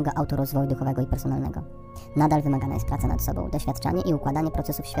samoistnego autorozwoju duchowego i personalnego. Nadal wymagana jest praca nad sobą, doświadczanie i układanie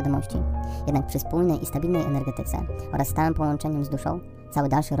procesów świadomości. Jednak przy spójnej i stabilnej energetyce oraz stałym połączeniu z duszą, cały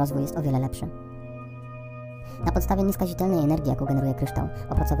dalszy rozwój jest o wiele lepszy. Na podstawie nieskazitelnej energii, jaką generuje kryształ,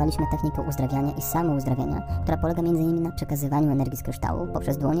 opracowaliśmy technikę uzdrawiania i samouzdrawiania, która polega m.in. na przekazywaniu energii z kryształu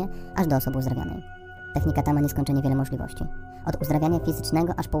poprzez dłonie aż do osoby uzdrawianej. Technika ta ma nieskończenie wiele możliwości. Od uzdrawiania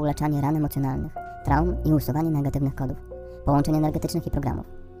fizycznego aż po uleczanie ran emocjonalnych, traum i usuwanie negatywnych kodów, połączeń energetycznych i programów.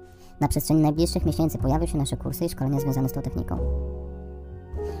 Na przestrzeni najbliższych miesięcy pojawią się nasze kursy i szkolenia związane z tą techniką.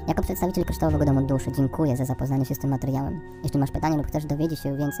 Jako przedstawiciel Kryształowego Domu Duszy dziękuję za zapoznanie się z tym materiałem. Jeśli masz pytania lub chcesz dowiedzieć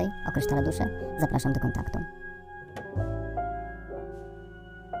się więcej o Krysztale Duszy, zapraszam do kontaktu.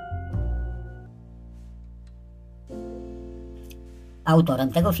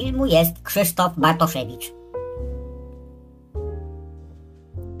 Autorem tego filmu jest Krzysztof Bartoszewicz.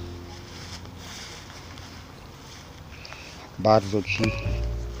 Bardzo Ci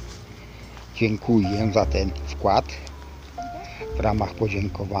dziękuję za ten wkład. W ramach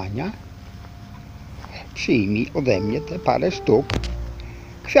podziękowania przyjmij ode mnie te parę sztuk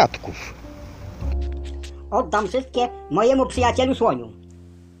kwiatków. Oddam wszystkie mojemu przyjacielu słoniu.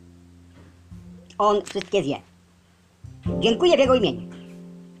 On wszystkie zje. Dziękuję w jego imieniu.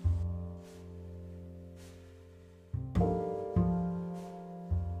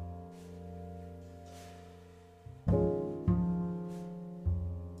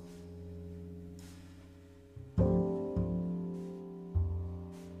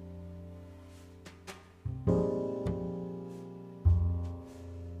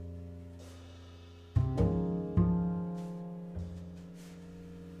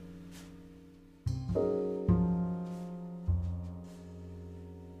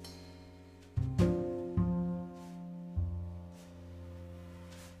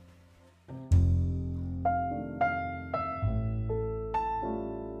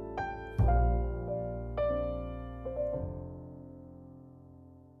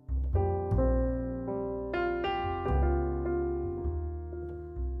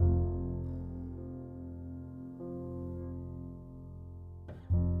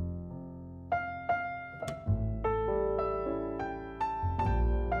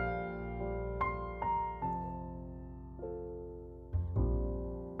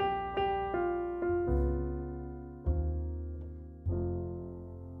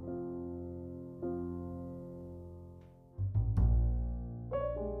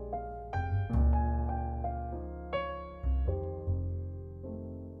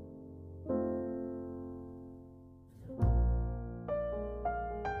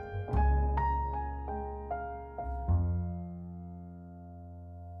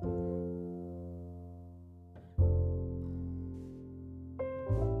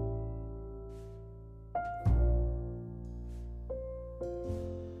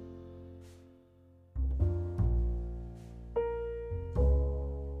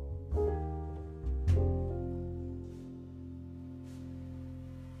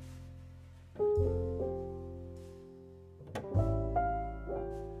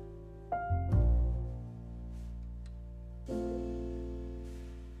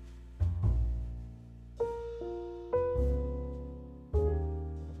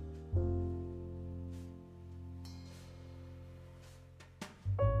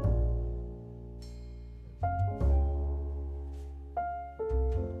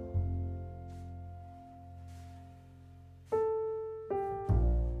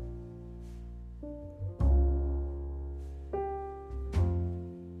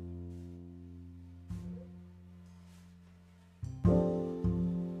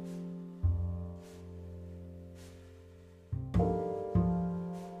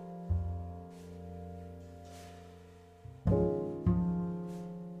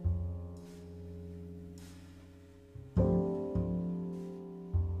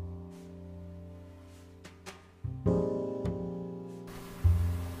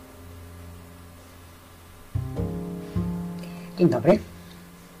 Dzień dobry.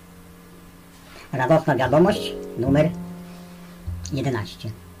 Radosna wiadomość numer 11.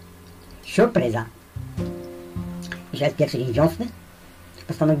 Surpryza. Dzisiaj jest pierwszy dzień wiosny.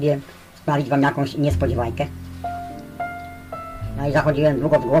 Postanowiłem sprawić wam jakąś niespodziewajkę. No i zachodziłem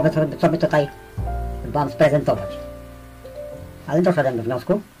długo w głowę, co by tutaj wam sprezentować. Ale doszedłem do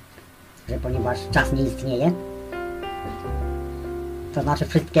wniosku, że ponieważ czas nie istnieje, to znaczy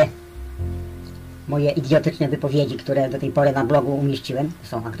wszystkie moje idiotyczne wypowiedzi, które do tej pory na blogu umieściłem,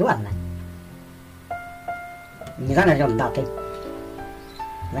 są aktualne. Niezależnie od daty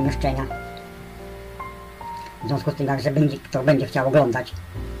zamieszczenia. W związku z tym, że kto będzie chciał oglądać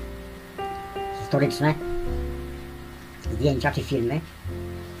historyczne zdjęcia czy filmy,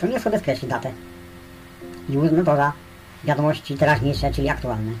 to niech sobie skreśli datę i uzna to za wiadomości teraźniejsze, czyli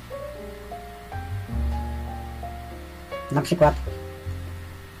aktualne. Na przykład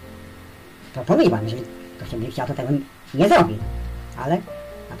proponuję wam, jeżeli ktoś będzie chciał, to tego nie zrobi, ale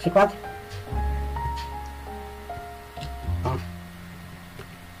na przykład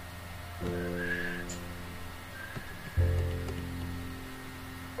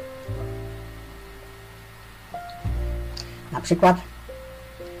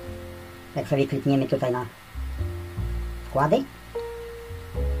jak sobie klikniemy tutaj na wkłady,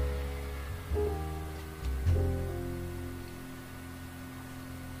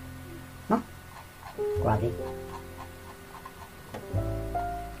 No, wkłady.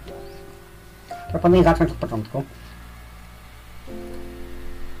 Proponuję zacząć od początku.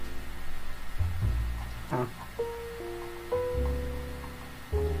 O.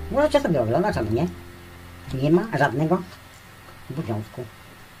 Możecie sobie oglądać, ale nie. Nie ma żadnego obowiązku.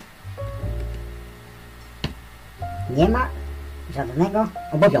 Nie ma żadnego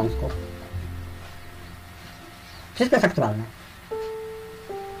obowiązku. Wszystko jest aktualne.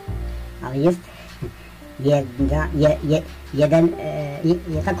 Ale jest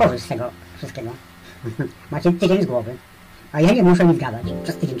jedna korzyść z tego wszystkiego. Macie tydzień z głowy. A ja nie muszę nic gadać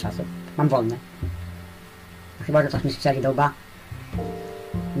przez tydzień czasu. Mam wolne. Chyba, że coś mi strzeli do łba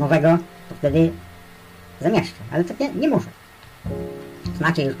nowego, to wtedy zamieszczę. Ale to nie muszę.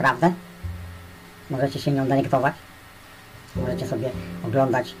 Znacie już prawdę. Możecie się nią delektować. Możecie sobie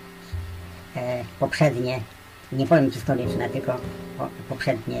oglądać poprzednie, nie powiem historyczne, tylko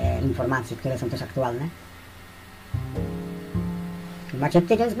poprzednie informacje, które są też aktualne. Macie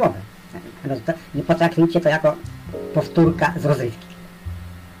tydzień z głowy. Nie potraktujcie to jako powtórka z rozrywki.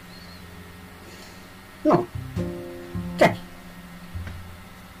 No. Cześć.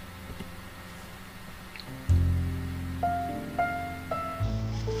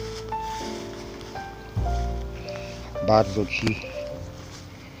 Bardzo Ci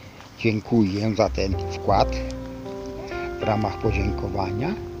dziękuję za ten wkład. W ramach podziękowania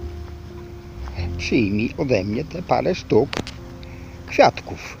przyjmij ode mnie te parę sztuk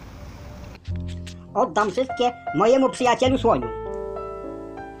kwiatków. Oddam wszystkie mojemu przyjacielu słoniu.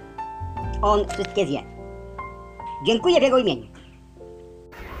 On wszystkie zje. Dziękuję w jego imieniu.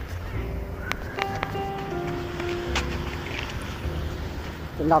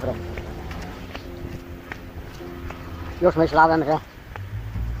 Dzień dobry. Już myślałem, że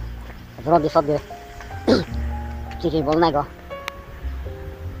zrobię sobie tydzień wolnego.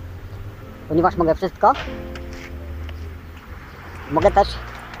 Ponieważ mogę wszystko, mogę też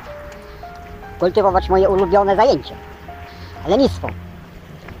kultywować moje ulubione zajęcie. Lenistwo.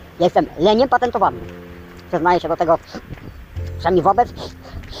 Ja jestem leniem patentowanym. Przyznaję się do tego przynajmniej wobec,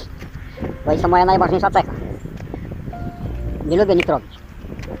 bo jest to moja najważniejsza cecha. Nie lubię nic robić.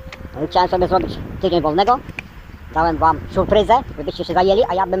 No i chciałem sobie zrobić tydzień wolnego. Dałem wam surpryzę, żebyście się zajęli,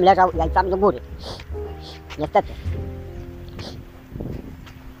 a ja bym leżał jajcami do góry. Niestety.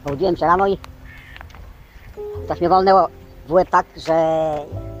 Obudziłem się rano i coś mnie walnęło w łeb tak, że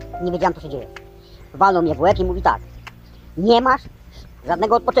nie wiedziałem, co się dzieje. Walnął mnie w łeb i mówi tak: nie masz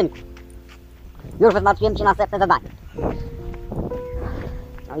żadnego odpoczynku. Już wyznaczyłem ci następne zadanie.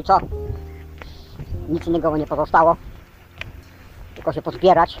 No i co? Nic innego nie pozostało, tylko się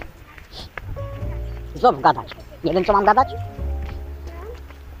pozbierać. Znów gadać. Nie wiem, co mam gadać,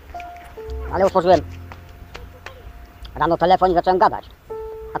 ale otworzyłem rano telefon i zacząłem gadać.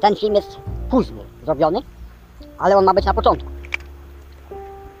 A ten film jest później zrobiony, ale on ma być na początku.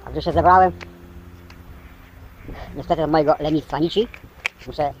 Także się zebrałem. Niestety od mojego lenistwa nici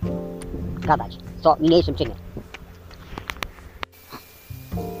muszę gadać, co niniejszym czynię.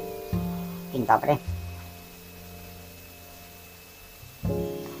 Dzień dobry.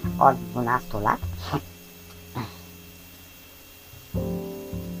 Od 12 lat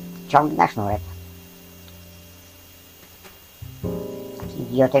ciągnę sznurek. Taki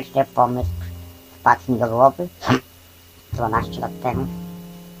idiotyczny pomysł wpadł mi do głowy 12 lat temu.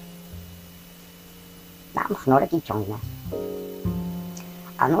 Mam sznurek i ciągnę.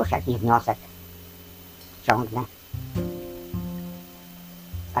 A nuż jakiś wniosek. Ciągnę.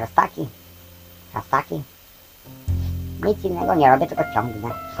 Raz taki, raz taki. Nic innego nie robię, tylko ciągnę.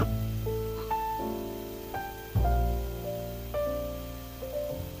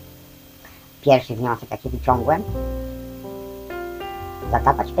 Pierwszy wniosek, jaki wyciągłem,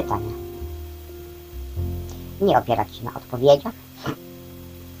 zadawać pytania. Nie opierać się na odpowiedziach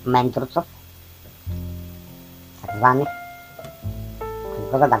mędrców, tak zwanych,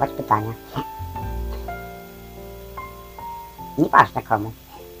 tylko zadawać pytania. Nieważne komu.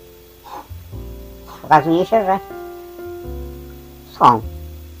 Okazuje się, że są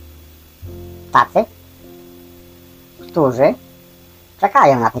tacy, którzy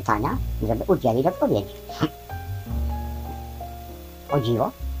czekają na pytania, żeby udzielić odpowiedzi. O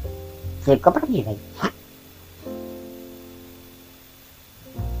dziwo, tylko prawdziwej.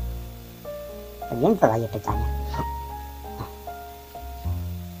 Więc zadaję pytania.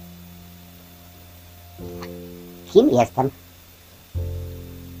 Kim jestem?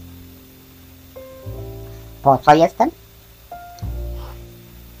 Po co jestem?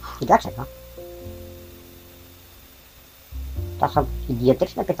 I dlaczego? To są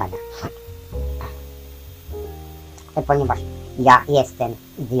idiotyczne pytania. Ponieważ ja jestem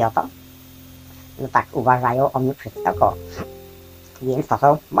idiotą, No tak uważają o mnie wszyscy dookoła. Więc to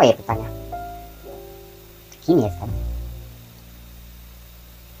są moje pytania. Kim jestem?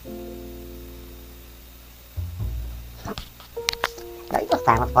 No i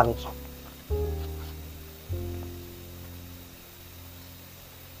dostałem odpowiedź.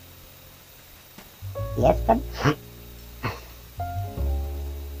 Jestem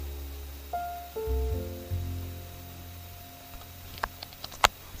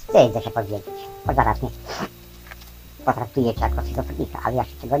wstydzę się powiedzieć, bo zaraz mnie potraktujecie jako schizofrenika, ale ja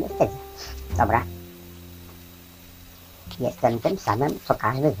się tego nie wstydzę. Dobra. Jestem tym samym, co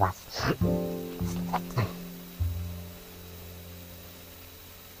każdy z was.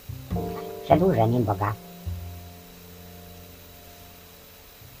 Przedłużeniem Boga.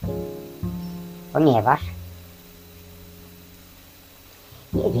 Ponieważ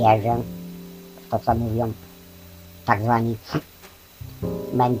nie wierzę w to, co mówią tak zwani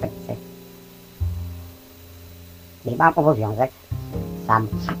mędrcy. I mam obowiązek sam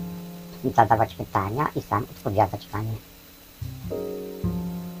zadawać pytania i sam odpowiadać na nie.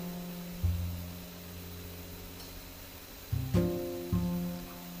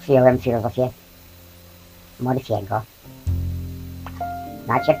 Przyjąłem filozofię Murphy'ego.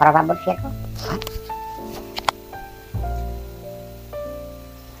 Znacie prawa Murphy'ego?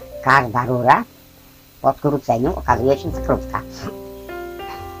 Każda rura po skróceniu okazuje się za krótka.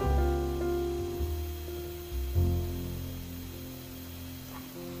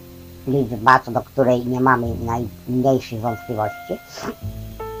 Liczba, co do której nie mamy najmniejszych wątpliwości,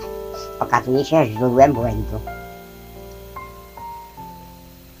 okazuje się źródłem błędu.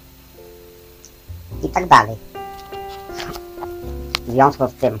 I tak dalej. W związku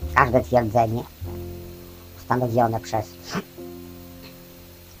z tym każde twierdzenie ustanowione przez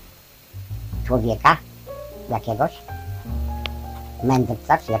człowieka, jakiegoś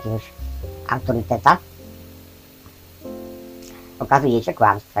mędrca czy jakiegoś autoryteta, okazuje się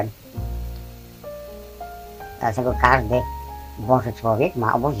kłamstwem. Dlatego każdy Boży człowiek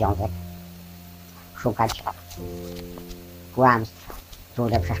ma obowiązek szukać kłamstw,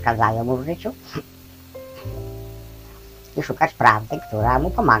 które przeszkadzają mu w życiu, i szukać prawdy, która mu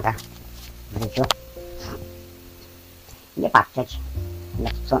pomaga w życiu. Nie patrzeć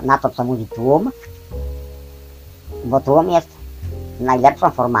na to, co mówi tłum, bo tłum jest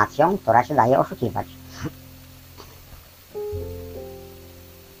najlepszą formacją, która się daje oszukiwać.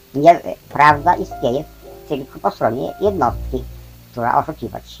 Prawda istnieje tylko po stronie jednostki, która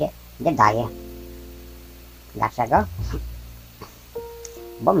oszukiwać się nie daje. Dlaczego?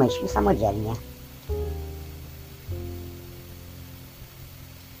 Bo myśli samodzielnie.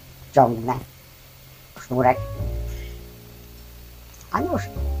 Ciągnę sznurek, a już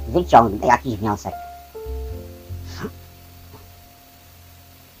wyciągnę jakiś wniosek.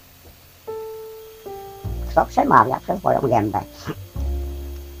 Kto przemawia przez moją gębę?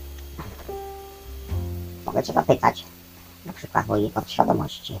 Mogę cię zapytać, na przykład mojej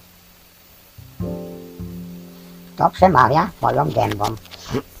podświadomości. Kto przemawia moją gębą?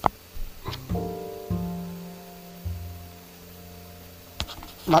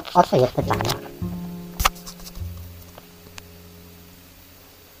 O co jest pytanie?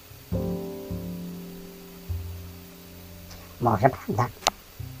 Może prawda?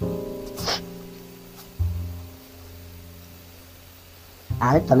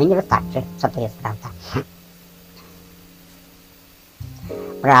 Ale to mi nie wystarczy. Co to jest prawda?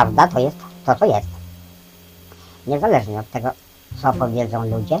 Prawda to jest to, co jest. Niezależnie od tego, co powiedzą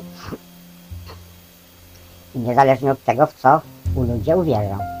ludzie, i niezależnie od tego, w co ludzie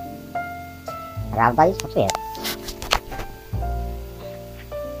uwierzą. Prawda jest to, co jest.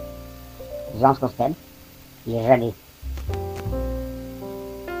 W związku z tym, jeżeli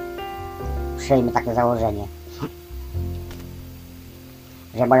przyjmę takie założenie,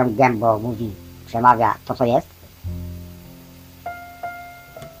 że moją gębą przemawia to, co jest,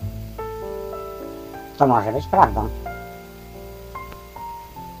 to może być prawdą.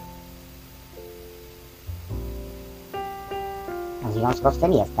 W związku z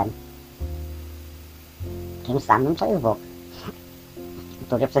tym jestem tym samym, co jest Bóg,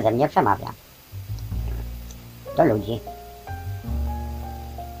 który przeze mnie przemawia do ludzi.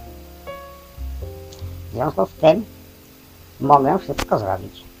 W związku z tym mogę wszystko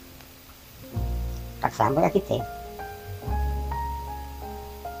zrobić. Tak samo jak i ty.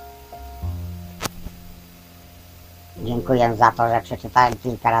 Dziękuję za to, że przeczytałem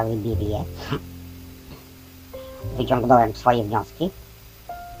kilka razy Biblię. Wyciągnąłem swoje wnioski.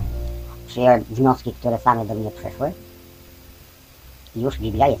 Przyjąłem wnioski, które same do mnie przyszły. I już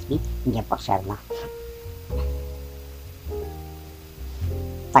Biblia jest mi niepotrzebna.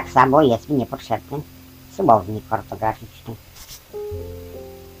 Tak samo jest mi niepotrzebny słownik ortograficzny,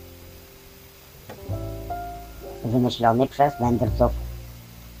 wymyślony przez mędrców,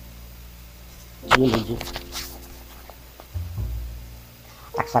 czyli ludzi.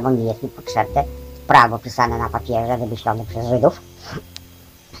 Tak samo nie jest mi potrzebne prawo pisane na papierze, wymyślone przez Żydów,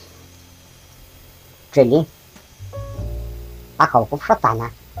 czyli pachołków szatana,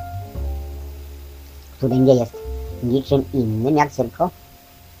 który nie jest niczym innym jak tylko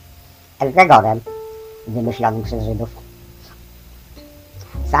egregorem wymyślonym przez Żydów.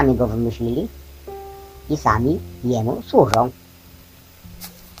 Sami go wymyślili i sami jemu służą.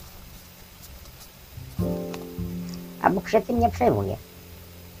 A Bóg się tym nie przejmuje.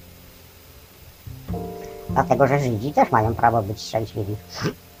 Dlatego, że Żydzi też mają prawo być szczęśliwi.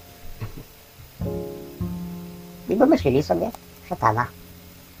 I wymyślili sobie szatana,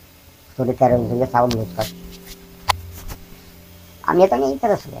 który terroryzuje całą ludzkość. A mnie to nie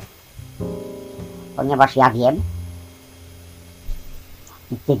interesuje. Ponieważ ja wiem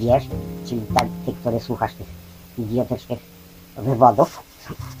i ty wiesz, czyli ty, który słuchasz tych idiotycznych wywodów,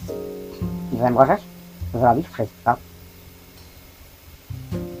 że możesz zrobić wszystko.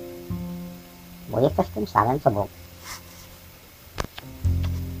 Bo jesteś tym samym co Bóg.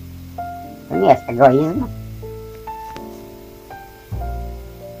 To nie jest egoizm.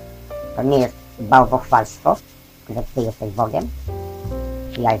 To nie jest bałwochwalstwo, że ty jesteś Bogiem,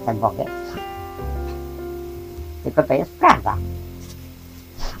 czy ja jestem Bogiem. Tylko to jest prawda.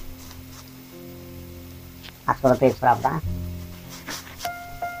 A skoro to jest prawda,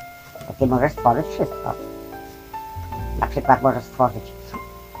 to ty możesz stworzyć wszystko. Na przykład możesz stworzyć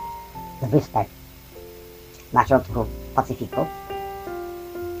wyspę na środku Pacyfiku.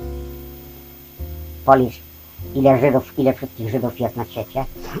 Policz, ile wszystkich Żydów jest na świecie.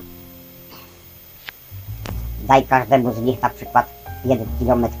 Daj każdemu z nich na przykład 1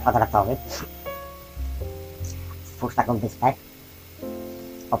 km². Stwórz taką wyspę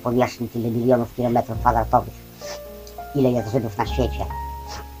o powierzchni tyle milionów kilometrów kwadratowych, ile jest Żydów na świecie.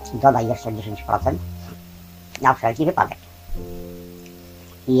 Dodaj jeszcze 10% na wszelki wypadek.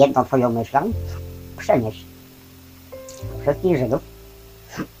 I jedną twoją myślą przenieś wszystkich Żydów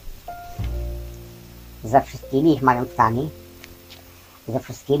ze wszystkimi ich majątkami, ze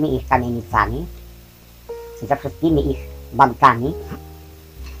wszystkimi ich kamienicami, ze wszystkimi ich bankami,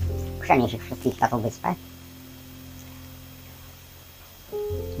 przenieś ich wszystkich na tą wyspę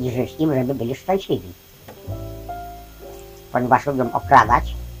i życz im, żeby byli szczęśliwi. Ponieważ lubią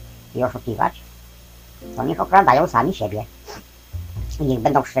okradać i oszukiwać, to niech okradają sami siebie i niech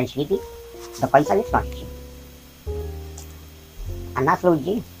będą szczęśliwi do końca wieczności. A nas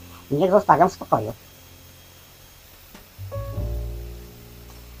ludzi niech zostawią w spokoju.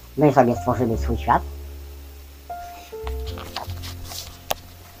 My sobie stworzymy swój świat.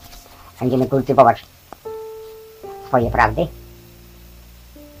 Będziemy kultywować swoje prawdy.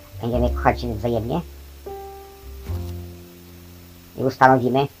 Będziemy kochać się wzajemnie. I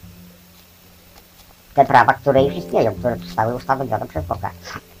ustanowimy te prawa, które już istnieją, które zostały ustanowione przez Boga.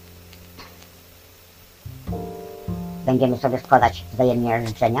 Będziemy sobie składać wzajemnie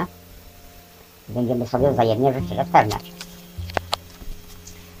życzenia. Będziemy sobie wzajemnie życzenia spełniać.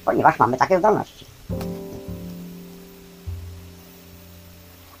 Ponieważ mamy takie zdolności.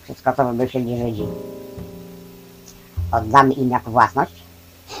 Wszystko, co wymyślili Żydzi, oddamy im jako własność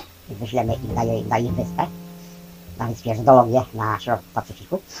i wyślemy im na ich wyspę, na wyspie Żydologię na środku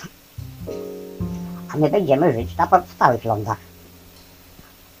Pacyfiku, a my będziemy żyć na pozostałych lądach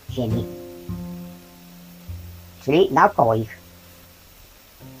Ziemi, czyli naokoło ich,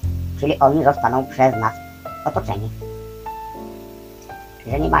 czyli oni zostaną przez nas otoczeni,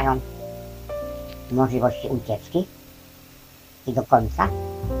 że nie mają możliwości ucieczki i do końca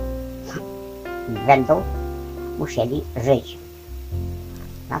będą musieli żyć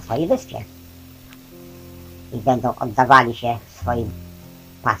na swojej wyspie i będą oddawali się swoim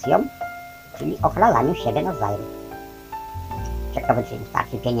pasjom, czyli okradaniu siebie nawzajem. Ciekawe, czy im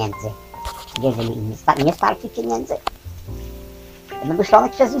starczy pieniędzy. Jeżeli im nie starczy pieniędzy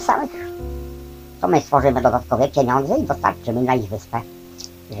wymyślonych przez nich samych, to my stworzymy dodatkowe pieniądze i dostarczymy na ich wyspę,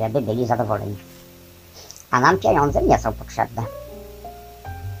 żeby byli zadowoleni. A nam pieniądze nie są potrzebne.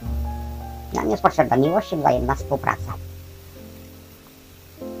 Nam jest potrzebna miłość i wzajemna współpraca.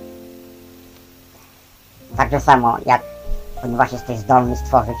 Także samo jak, ponieważ jesteś zdolny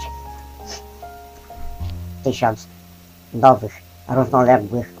stworzyć 1000 nowych,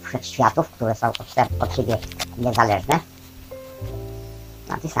 równoległych wszechświatów, które są od siebie niezależne,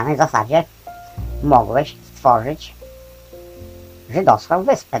 na tej samej zasadzie mogłeś stworzyć żydowską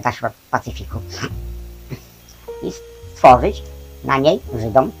wyspę na środku Pacyfiku i stworzyć na niej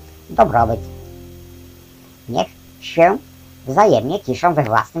Żydom dobrobyt. Niech się wzajemnie kiszą we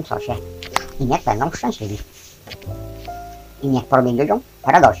własnym sosie i niech będą szczęśliwi. I niech promienują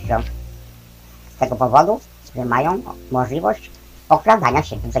radością z tego powodu, że mają możliwość okradania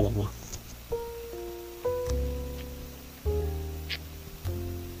się wzajemnie.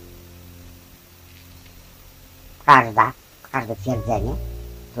 Każde twierdzenie,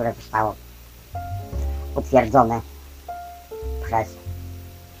 które zostało utwierdzone przez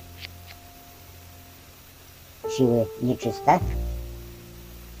siły nieczyste,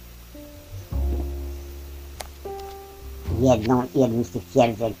 jednym z tych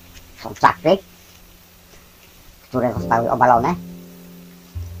twierdzeń są czakry, które zostały obalone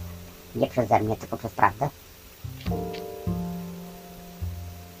nie przeze mnie, tylko przez prawdę.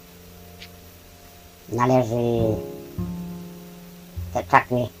 Należy te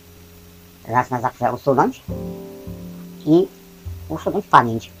czakry raz na zawsze usunąć i usunąć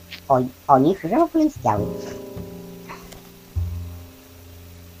pamięć o nich, że w ogóle istniały.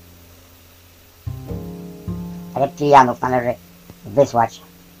 Reptilianów należy wysłać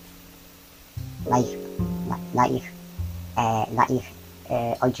na ich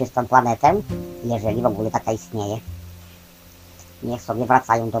ojczystą planetę, jeżeli w ogóle taka istnieje. Niech sobie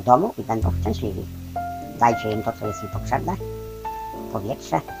wracają do domu i będą szczęśliwi. Dajcie im to, co jest im potrzebne.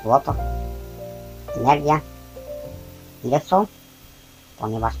 Powietrze, złoto, energia. Ile chcą,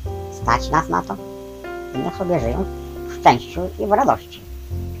 ponieważ stać nas na to. I niech sobie żyją w szczęściu i w radości.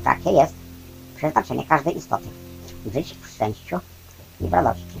 Takie jest przeznaczenie każdej istoty. Żyć w szczęściu i w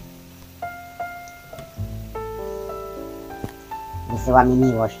radości. Wysyłamy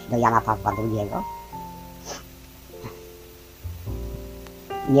miłość do Jana Pawła II.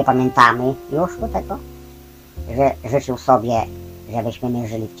 Nie pamiętamy już do tego, że życzył sobie, żebyśmy my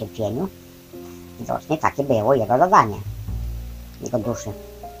żyli w cierpieniu. Widocznie takie było jego zadanie. Jego duszy.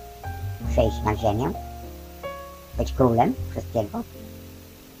 Przejść na ziemię, być królem wszystkiego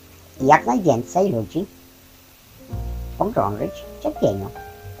i jak najwięcej ludzi pogrążyć w cierpieniu.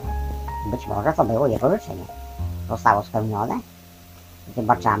 Być może to było jego życzenie. Zostało spełnione.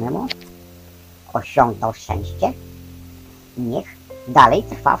 Wybaczamy mu. Osiągnął szczęście. I niech dalej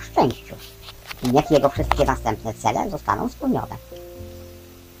trwa w szczęściu. I niech jego wszystkie następne cele zostaną spełnione.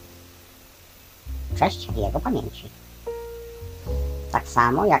 Cześć w jego pamięci. Tak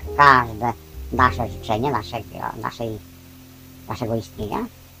samo jak każde nasze życzenie, naszego istnienia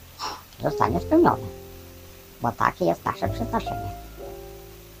zostanie spełnione. Bo takie jest nasze przeznaczenie.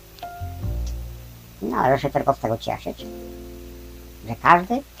 Należy się tylko z tego cieszyć, że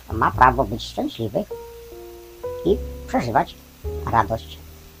każdy ma prawo być szczęśliwy i przeżywać radość.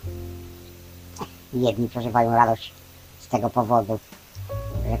 Jedni przeżywają radość z tego powodu,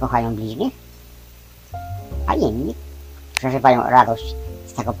 że kochają bliźnich, a inni przeżywają radość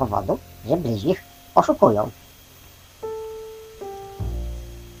z tego powodu, że bliźnich oszukują.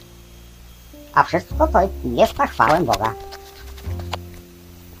 A wszystko to jest na chwałę Boga,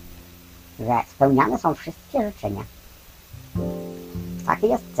 że spełniane są wszystkie życzenia. Taki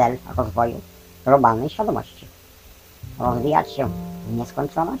jest cel rozwoju globalnej świadomości. Rozwijać się w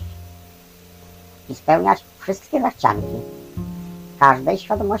nieskończoność i spełniać wszystkie zachcianki każdej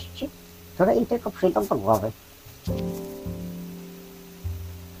świadomości, które im tylko przyjdą do głowy.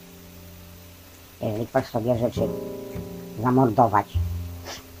 Jeżeli ktoś sobie życzy zamordować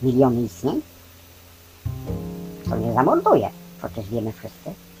miliony istnień, to nie zamorduje. Przecież wiemy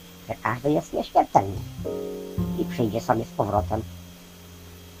wszyscy, że każdy jest nieśmiertelny i przyjdzie sobie z powrotem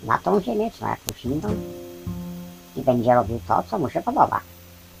na tą ziemię, czy na jakąś inną i będzie robił to, co mu się podoba.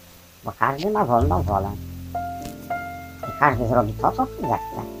 Bo każdy ma wolną wolę. I każdy zrobi to, co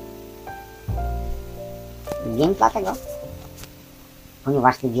zechce. Więc dlatego,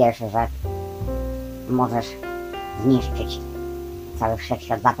 ponieważ ty wiesz, że możesz zniszczyć cały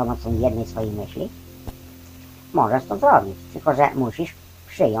wszechświat za pomocą jednej swojej myśli, możesz to zrobić. Tylko że musisz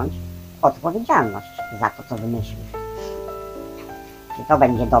przyjąć odpowiedzialność za to, co wymyślisz. Czy to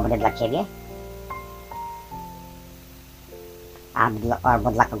będzie dobre dla ciebie?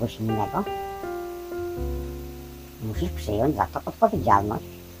 Albo dla kogoś innego? Musisz przyjąć za to odpowiedzialność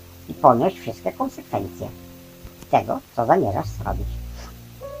i ponieść wszystkie konsekwencje tego, co zamierzasz zrobić.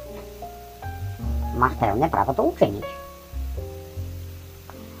 Masz pełne prawo to uczynić.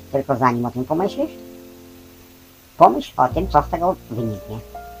 Tylko zanim o tym pomyślisz, pomyśl o tym, co z tego wyniknie.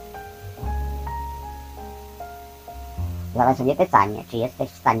 Zadaj sobie pytanie, czy jesteś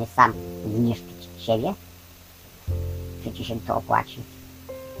w stanie sam zniszczyć siebie? Czy ci się to opłaci?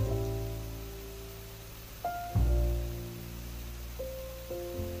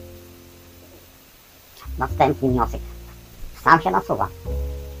 Następny wniosek. sam się nasuwa.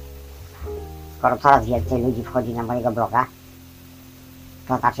 Skoro coraz więcej ludzi wchodzi na mojego bloga,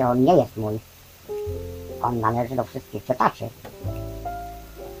 to znaczy on nie jest mój. On należy do wszystkich czytaczy,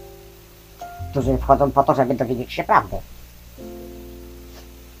 którzy wchodzą po to, żeby dowiedzieć się prawdy.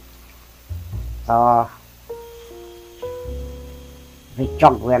 To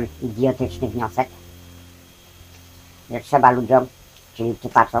wyciągłem idiotyczny wniosek, że trzeba ludziom, czyli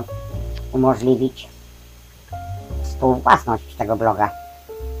czytaczom, umożliwić współwłasność tego bloga,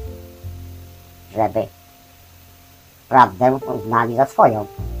 żeby prawdę uznali za swoją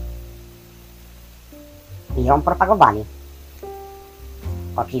i ją propagowali.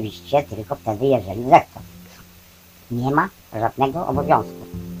 Oczywiście tylko wtedy, jeżeli zechcą. Nie ma żadnego obowiązku.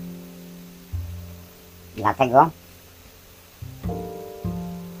 Dlatego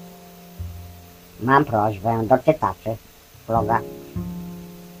mam prośbę do czytaczy bloga.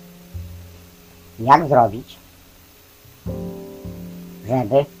 Jak zrobić,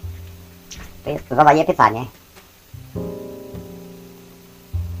 żeby... To jest zadaję pytanie.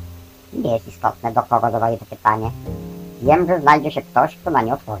 Nie jest istotne, do kogo zadaję to pytanie. Wiem, że znajdzie się ktoś, kto na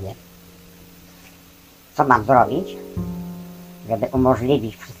nie odpowie. Co mam zrobić, żeby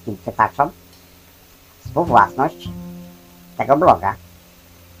umożliwić wszystkim czytaczom współwłasność tego bloga,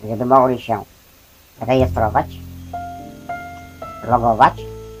 żeby mogli się rejestrować, logować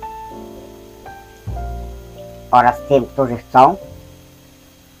oraz tym, którzy chcą,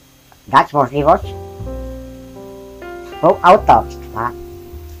 dać możliwość współautorstwa,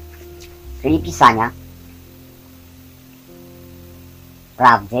 czyli pisania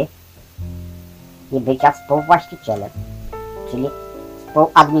prawdy i bycia współwłaścicielem, czyli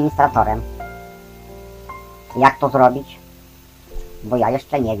współadministratorem. Jak to zrobić? Bo ja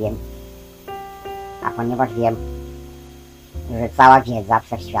jeszcze nie wiem. A ponieważ wiem, że cała wiedza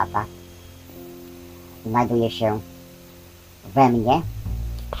wszechświata znajduje się we mnie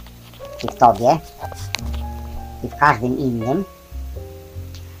i w tobie i w każdym innym,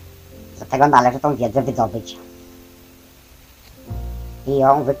 dlatego należy tą wiedzę wydobyć i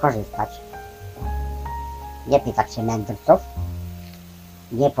ją wykorzystać. Nie pytać się mędrców,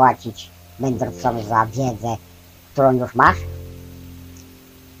 nie płacić mędrcom za wiedzę, którą już masz,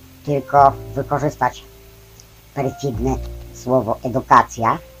 tylko wykorzystać perfidne słowo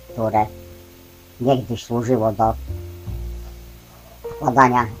edukacja, które niegdyś służyło do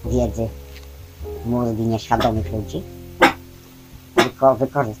wkładania wiedzy w mózgi nieświadomych ludzi, tylko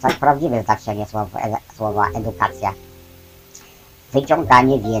wykorzystać prawdziwe znaczenie słowa edukacja.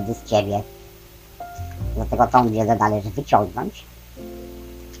 Wyciąganie wiedzy z ciebie. Dlatego tą wiedzę należy wyciągnąć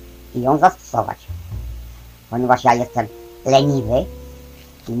i ją zastosować. Ponieważ ja jestem leniwy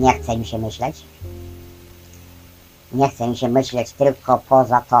i nie chce mi się myśleć. Nie chce mi się myśleć tylko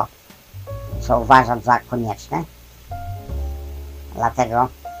poza to, co uważam za konieczne. Dlatego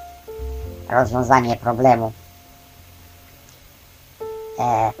rozwiązanie problemu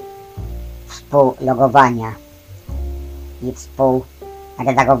współlogowania i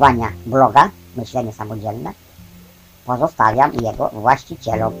współredagowania bloga, myślenie samodzielne, pozostawiam jego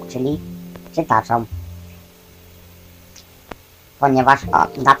właścicielom, czyli czytaczom. Ponieważ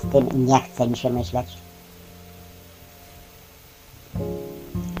nad tym nie chce mi się myśleć.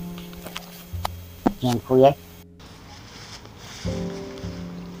 Dziękuję.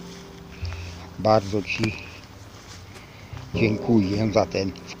 Bardzo Ci dziękuję za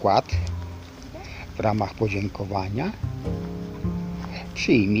ten wkład. W ramach podziękowania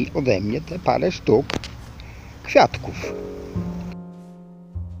przyjmij ode mnie te parę sztuk kwiatków.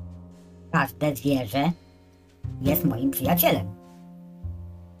 Każde zwierzę jest moim przyjacielem.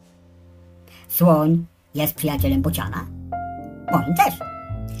 Słoń jest przyjacielem bociana. Moim też.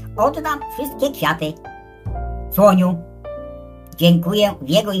 Oddam wszystkie kwiaty słoniu. Dziękuję w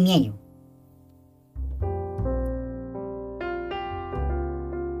jego imieniu.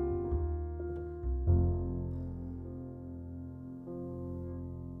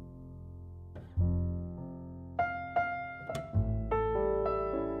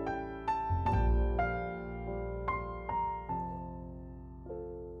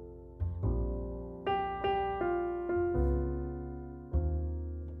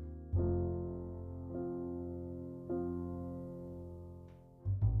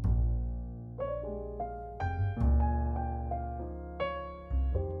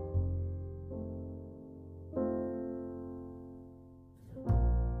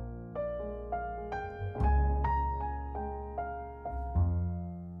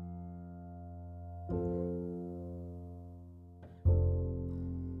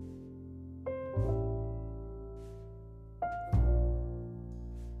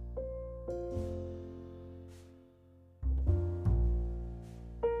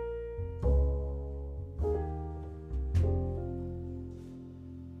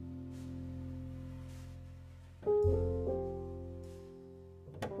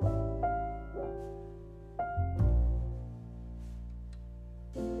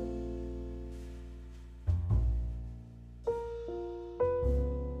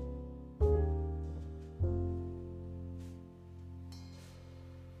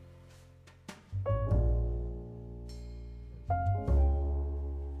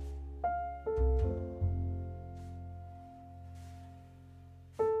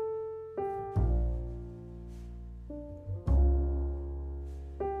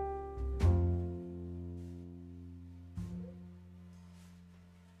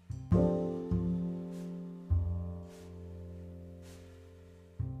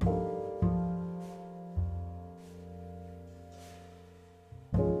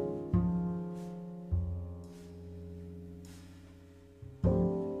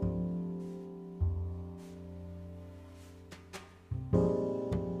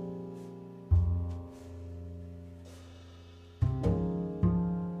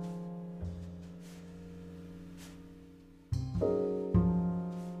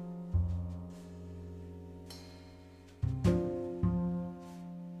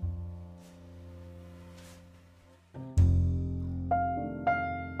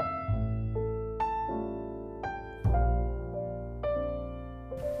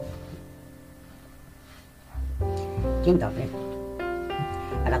 Dzień dobry.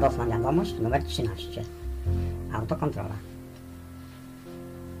 Radosna wiadomość numer 13. Autokontrola.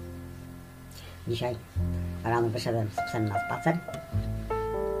 Dzisiaj rano wyszedłem z psem na spacer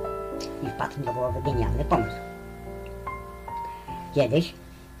i wpadł mi do głowy genialny pomysł. Kiedyś,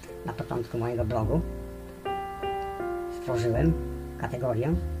 na początku mojego blogu, stworzyłem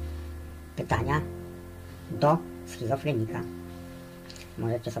kategorię pytania do schizofrenika.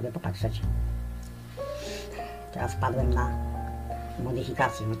 Możecie sobie popatrzeć. Teraz wpadłem na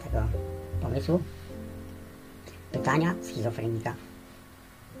modyfikację tego pomysłu. Pytania schizofrenika.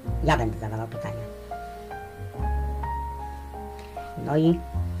 Ja będę zadawał pytania. No i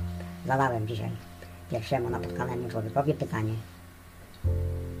zadałem dzisiaj pierwszemu napotkanemu człowiekowi pytanie.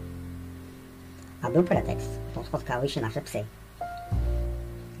 A był pretekst, bo spotkały się nasze psy.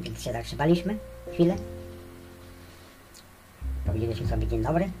 Więc się zatrzymaliśmy chwilę. Powiedzieliśmy sobie dzień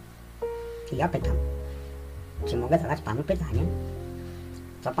dobry. I ja pytam, czy mogę zadać panu pytanie?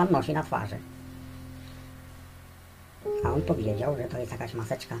 Co pan nosi na twarzy? A on powiedział, że to jest jakaś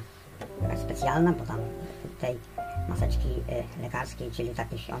maseczka, jakaś specjalna, bo tam tej maseczki lekarskiej, czyli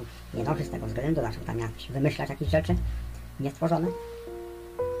takich on nie nosi z tego względu, zaczął tam wymyślać jakieś rzeczy niestworzone.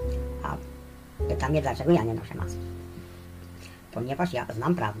 A pyta mnie, dlaczego ja nie noszę maski. Ponieważ ja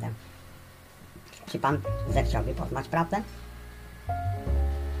znam prawdę. Czy pan zechciałby poznać prawdę?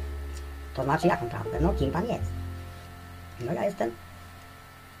 To znaczy jaką prawdę? No kim pan jest? No ja jestem...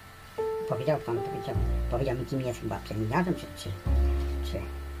 Powiedział mi kim jest, chyba pielęgniarzem, czy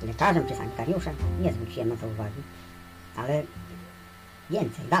lekarzem, czy sanitariuszem. Nie zwróciłem na to uwagi. Ale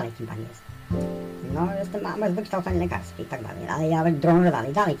więcej, dalej kim pan jest? No mam wykształcenie lekarskie i tak dalej, ale ja drążę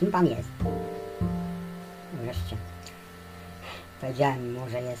dalej, kim pan jest? Wreszcie powiedziałem mu,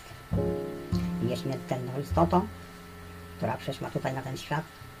 że jest nieśmiertelną istotą, która przyszła tutaj na ten świat,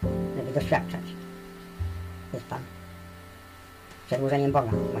 żeby doświadczać. Jest pan przedłużeniem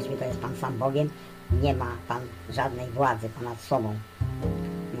Boga. Właściwie to jest pan sam Bogiem. Nie ma pan żadnej władzy ponad sobą.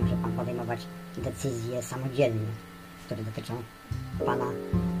 Może pan podejmować decyzje samodzielnie, które dotyczą pana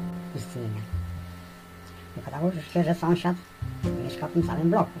istnienia. Wypadało się, że sąsiad mieszka w tym samym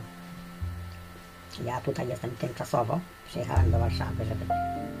bloku. Ja tutaj jestem tymczasowo. Przyjechałem do Warszawy, żeby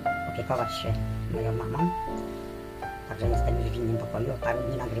opiekować się moją mamą. Także jestem już w innym pokoju. Od paru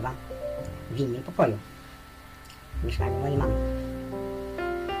dni nagrywam w innym pokoju. W mieszkaniu mojej mamy.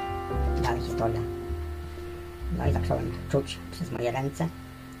 Dalej historia. No i zacząłem czuć przez moje ręce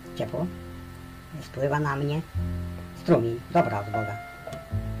ciepło. Spływa na mnie strumień dobra od Boga.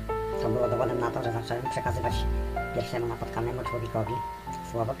 To było dowodem na to, że zacząłem przekazywać pierwszemu napotkanemu człowiekowi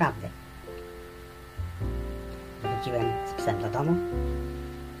słowo prawdy. Wróciłem z psem do domu,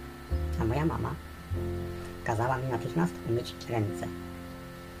 a moja mama kazała mi natychmiast umyć ręce.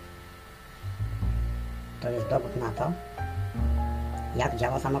 To jest dowód na to, jak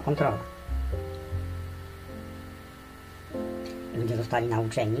działa samokontrola. Ludzie zostali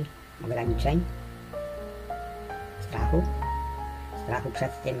nauczeni ograniczeń, strachu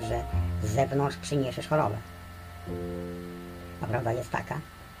przed tym, że z zewnątrz przyniesiesz chorobę. A prawda jest taka,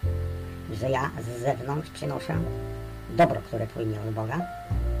 że ja z zewnątrz przynoszę dobro, które płynie od Boga.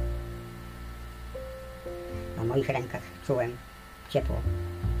 Na moich rękach czułem ciepło.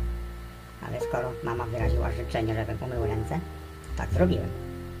 Ale skoro mama wyraziła życzenie, żebym umył ręce, tak zrobiłem.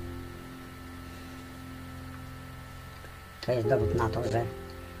 To jest dowód na to, że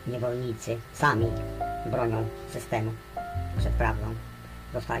niewolnicy sami bronią systemu przed prawdą.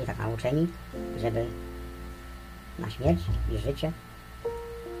 Zostali tak nauczeni, żeby na śmierć i życie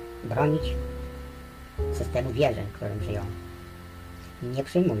bronić systemu wierzeń, którym żyją. Nie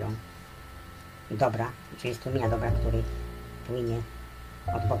przyjmują dobra, czyli strumienia dobra, który płynie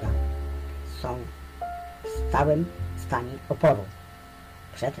od Boga. Są w stałym stanie oporu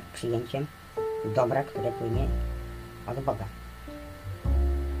przed przyjęciem dobra, które płynie od Boga.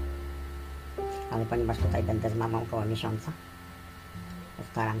 Ale ponieważ tutaj będę z mamą około miesiąca,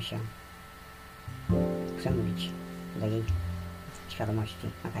 postaram się przemówić do jej świadomości,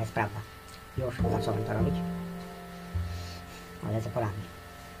 jaka jest prawda. Już zacząłem to robić, ale z oporami.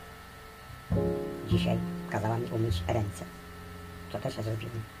 Dzisiaj kazała mi umyć ręce. To też ja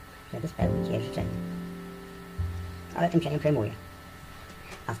zrobiłem, żeby spełnić jej życzenie. Ale tym się nie przejmuję.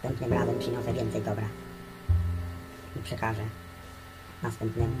 Następnym razem przyniosę więcej dobra i przekażę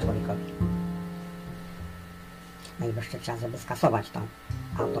następnemu człowiekowi. Najwyższy czas, żeby skasować tą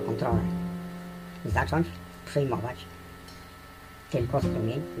autokontrolę i zacząć przyjmować tylko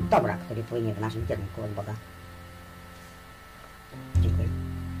strumień dobra, który płynie w naszym kierunku od Boga. Dziękuję.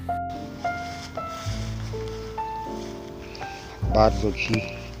 Bardzo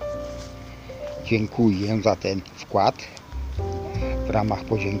Ci dziękuję za ten wkład. W ramach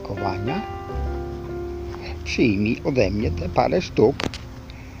podziękowania przyjmij ode mnie te parę sztuk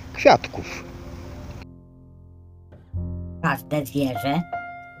kwiatków. Każde zwierzę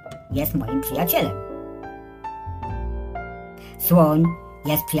jest moim przyjacielem. Słoń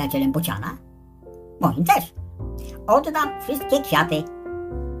jest przyjacielem bociana, moim też. Oddam wszystkie kwiaty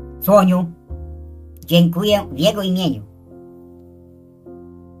słoniu. Dziękuję w jego imieniu.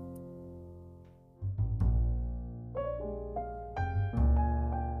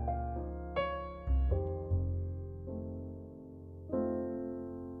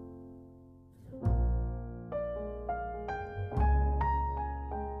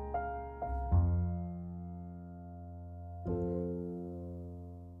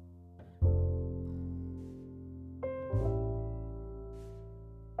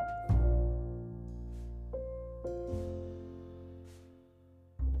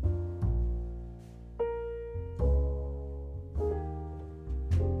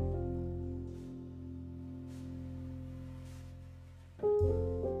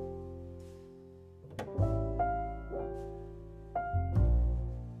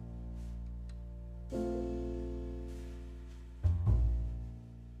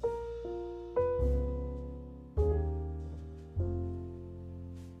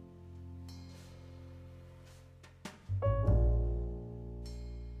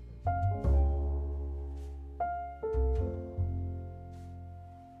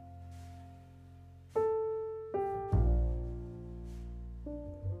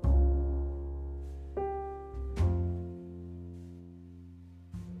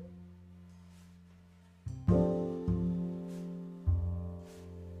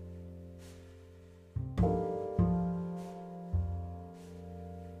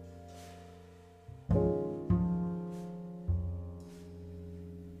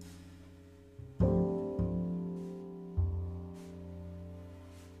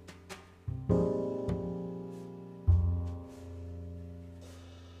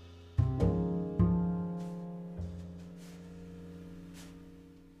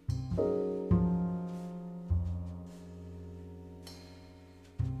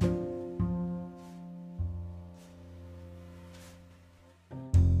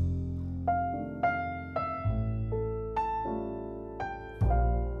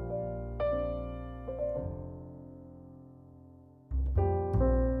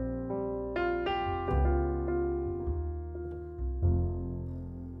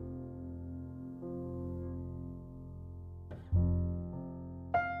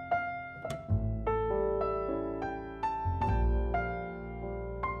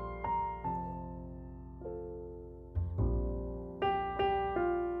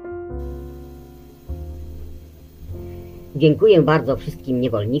 Dziękuję bardzo wszystkim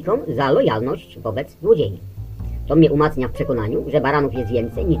niewolnikom za lojalność wobec złodziei. To mnie umacnia w przekonaniu, że baranów jest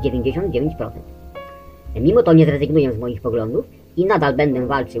więcej niż 99%. Mimo to nie zrezygnuję z moich poglądów i nadal będę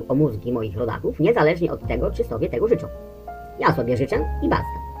walczył o mózgi moich rodaków, niezależnie od tego, czy sobie tego życzą. Ja sobie życzę i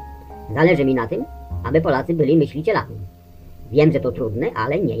basta. Zależy mi na tym, aby Polacy byli myślicielami. Wiem, że to trudne,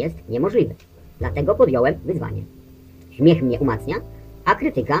 ale nie jest niemożliwe. Dlatego podjąłem wyzwanie. Śmiech mnie umacnia, a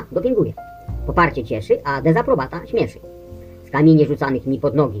krytyka dopinguje. Poparcie cieszy, a dezaprobata śmieszy. Z kamieni rzucanych mi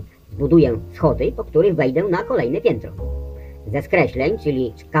pod nogi zbuduję schody, po których wejdę na kolejne piętro. Ze skreśleń,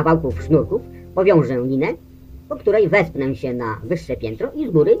 czyli kawałków sznurków, powiążę linę, po której wespnę się na wyższe piętro i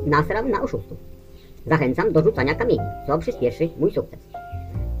z góry nasram na oszustów. Zachęcam do rzucania kamieni, co przyspieszy mój sukces.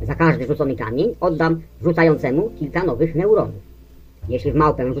 Za każdy rzucony kamień oddam rzucającemu kilka nowych neuronów. Jeśli w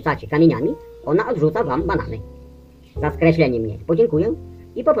małpę rzucacie kamieniami, ona odrzuca wam banany. Za skreślenie mnie podziękuję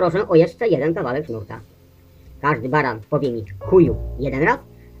i poproszę o jeszcze jeden kawałek sznurka. Każdy baran powie mi chuju jeden raz,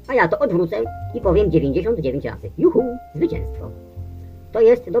 a ja to odwrócę i powiem 99 razy. Juhu, zwycięstwo. To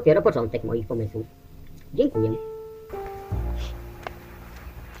jest dopiero początek moich pomysłów. Dziękuję.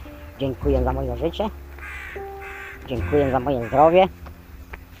 Dziękuję za moje życie. Dziękuję za moje zdrowie.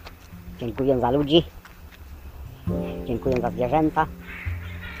 Dziękuję za ludzi. Dziękuję za zwierzęta.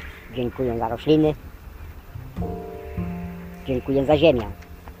 Dziękuję za rośliny. Dziękuję za ziemię.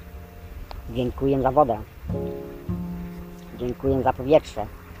 Dziękuję za wodę. Dziękuję za powietrze.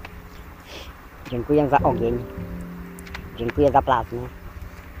 Dziękuję za ogień. Dziękuję za plazmę.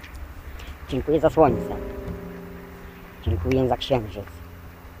 Dziękuję za słońce. Dziękuję za księżyc.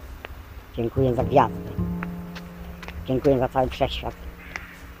 Dziękuję za gwiazdy. Dziękuję za cały wszechświat.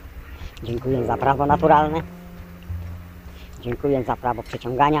 Dziękuję za prawo naturalne. Dziękuję za prawo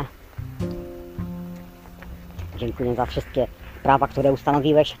przyciągania. Dziękuję za wszystkie prawa, które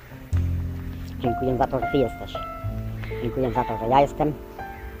ustanowiłeś. Dziękuję za to, że Ty jesteś. Dziękuję za to, że ja jestem.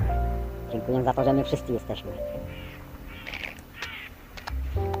 Dziękuję za to, że my wszyscy jesteśmy.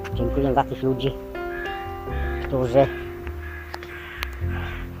 Dziękuję za tych ludzi, którzy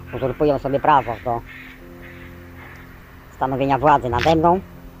uzurpują sobie prawo do stanowienia władzy nade mną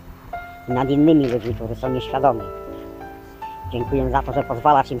i nad innymi ludźmi, którzy są nieświadomi. Dziękuję za to, że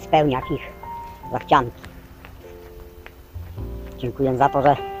pozwalasz im spełniać ich zachcianki. Dziękuję za to,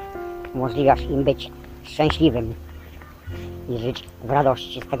 że umożliwiasz im być szczęśliwym i żyć w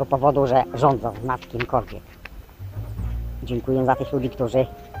radości z tego powodu, że rządzą nad kimkolwiek. Dziękuję za tych ludzi, którzy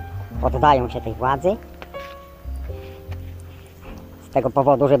poddają się tej władzy z tego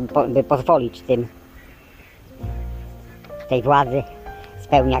powodu, żeby pozwolić tej władzy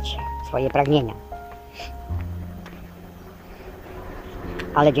spełniać swoje pragnienia.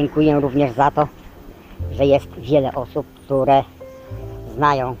 Ale dziękuję również za to, że jest wiele osób, które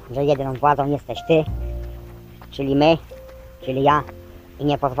znają, że jedyną władzą jesteś Ty, czyli my, czyli ja, i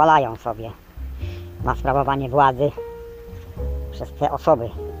nie pozwalają sobie na sprawowanie władzy przez te osoby,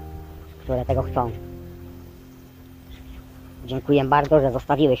 które tego chcą. Dziękuję bardzo, że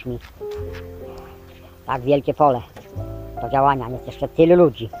zostawiłeś mi tak wielkie pole do działania. Jest jeszcze tylu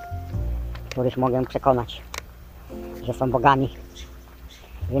ludzi, których mogę przekonać, że są bogami,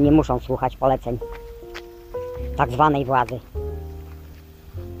 że nie muszą słuchać poleceń tak zwanej władzy.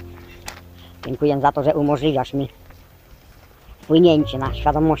 Dziękuję za to, że umożliwiasz mi wpłynięcie na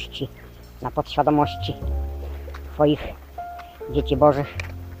świadomości, na podświadomości Twoich dzieci bożych,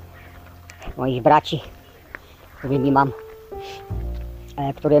 moich braci,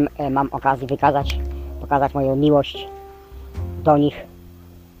 którym mam okazję pokazać moją miłość do nich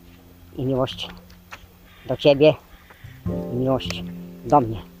i miłość do Ciebie i miłość do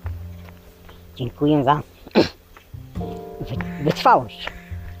mnie. Dziękuję za wytrwałość,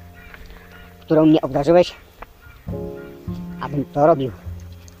 którą mnie obdarzyłeś, abym to robił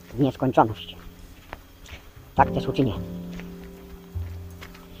w nieskończoność. Tak też uczynię.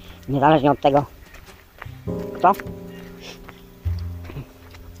 Niezależnie od tego, kto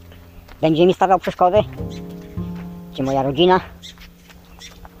będzie mi stawiał przeszkody, czy moja rodzina,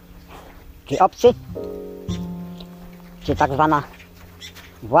 czy obcy, czy tak zwana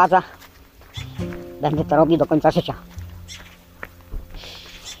władza, będę to robił do końca życia.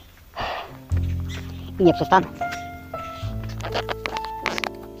 I nie przestanę.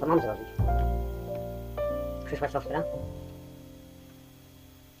 Co mam zrobić? Przyszła siostra,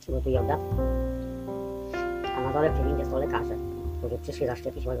 gotuje obiad, a na dole przy windzie są lekarze, którzy przyszli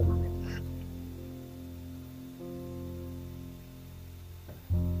zaszczepić moją mamę.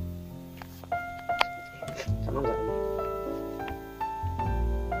 Co mam zrobić?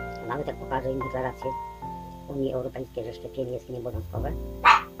 Nawet jak pokażę im deklarację Unii Europejskiej, że szczepienie jest nieobowiązkowe,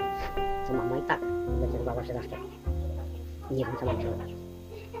 to mama i tak zdecydowała się zaszczepić. Nie wiem, co mam zrobić.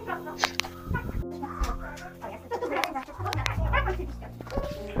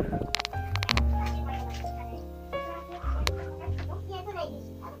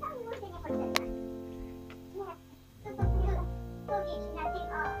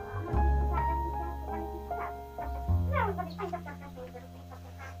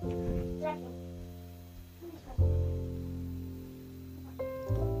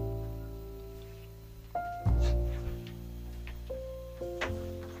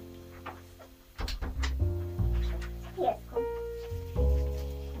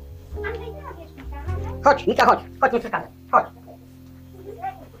 Chodź, Mika, chodź, nie przeszkadzaj, chodź.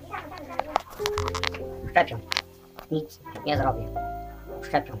 Szczepią. Nic nie zrobię.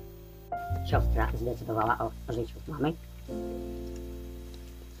 Szczepią. Siostra zdecydowała o życiu mamy.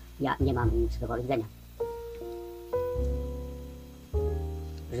 Ja nie mam nic do powiedzenia.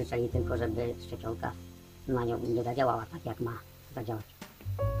 Życzę jej tylko, żeby szczepionka na nią nie zadziałała tak, jak ma zadziałać.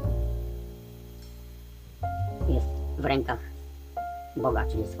 Jest w rękach Boga,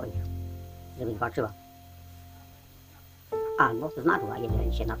 czyli swoich, żeby walczyła. Albo zmarła,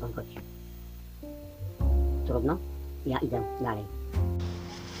 jeżeli się na to zgodzi. Trudno, ja idę dalej.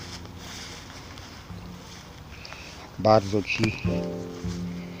 Bardzo Ci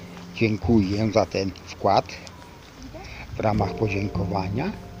dziękuję za ten wkład. W ramach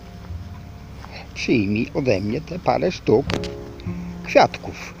podziękowania przyjmij ode mnie te parę sztuk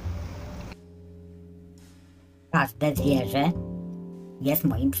kwiatków. Każde zwierzę jest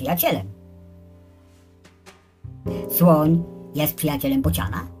moim przyjacielem. Słoń jest przyjacielem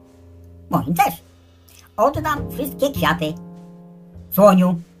bociana. Moim też. Oddam wszystkie kwiaty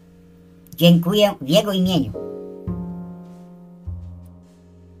słoniu. Dziękuję w jego imieniu.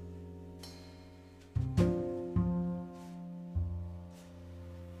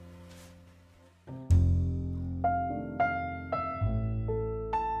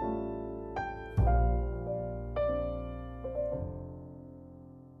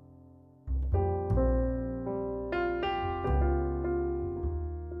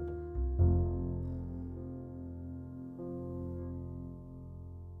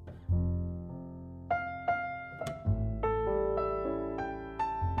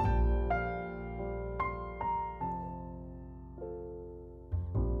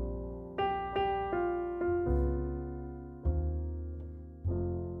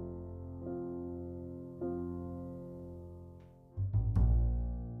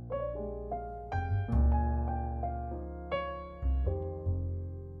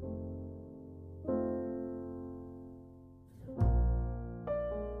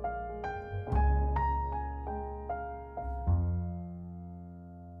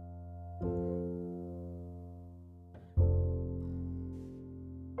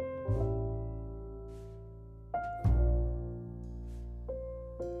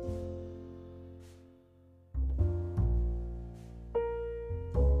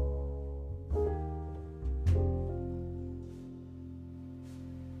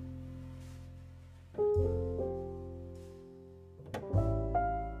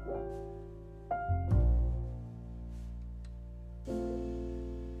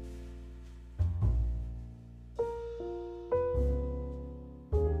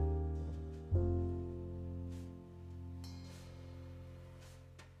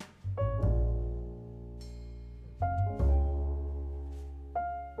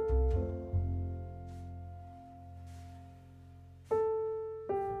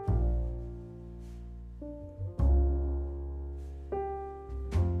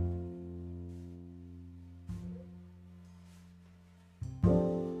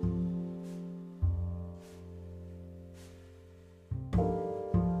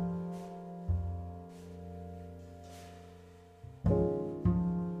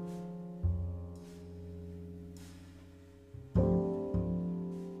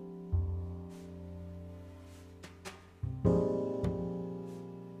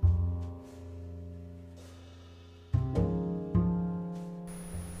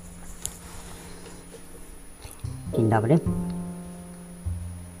 Dzień dobry.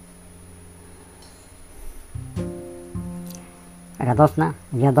 Radosna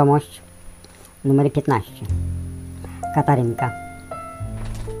wiadomość numer 15. Katarynka.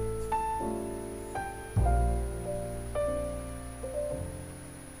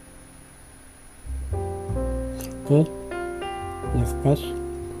 Ty jesteś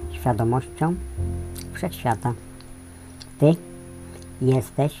świadomością wszechświata. Ty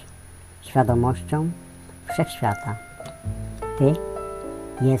jesteś świadomością wszechświata. Ty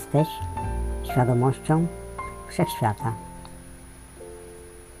jesteś świadomością wszechświata.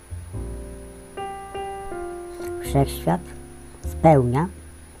 Wszechświat spełnia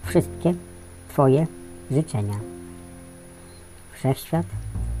wszystkie Twoje życzenia. Wszechświat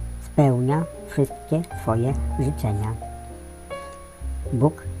spełnia wszystkie Twoje życzenia.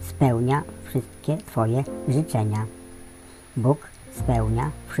 Bóg spełnia wszystkie Twoje życzenia. Bóg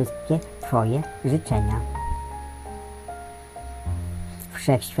spełnia wszystkie Twoje życzenia.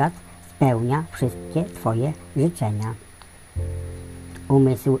 Wszechświat spełnia wszystkie Twoje życzenia.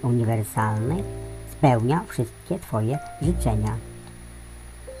 Umysł uniwersalny spełnia wszystkie Twoje życzenia.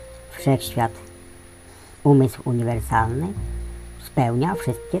 Wszechświat, umysł uniwersalny spełnia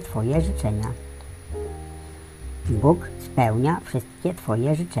wszystkie Twoje życzenia. Bóg spełnia wszystkie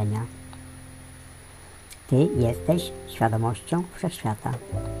Twoje życzenia. Ty jesteś świadomością wszechświata.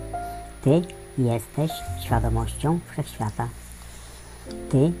 Ty jesteś świadomością wszechświata.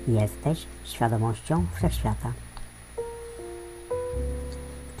 Ty jesteś świadomością wszechświata.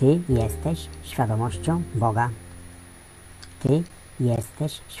 Ty jesteś świadomością Boga. Ty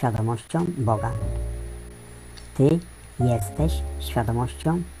jesteś świadomością Boga. Ty jesteś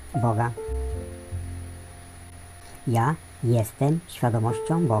świadomością Boga. Ja jestem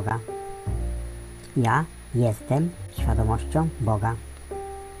świadomością Boga. Ja jestem świadomością Boga.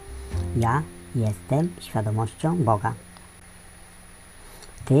 Ja jestem świadomością Boga.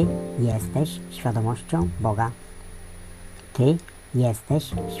 Ty jesteś świadomością Boga. Ty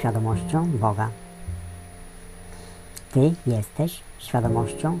jesteś świadomością Boga. Ty jesteś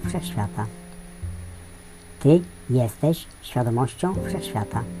świadomością wszechświata. Ty jesteś świadomością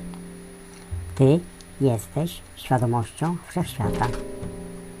wszechświata. Ty jesteś świadomością wszechświata.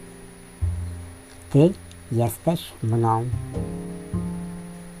 Ty jesteś mną.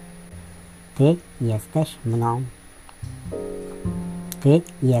 Ty jesteś mną. Ty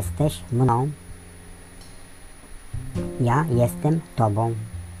jesteś mną. Ja jestem Tobą.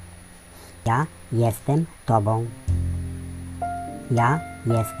 Ja jestem Tobą. Ja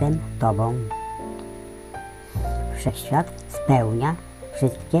jestem Tobą. Wszechświat spełnia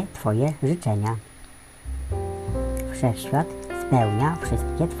wszystkie Twoje życzenia. Wszechświat spełnia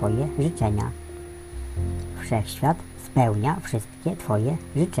wszystkie Twoje życzenia. Wszechświat spełnia wszystkie Twoje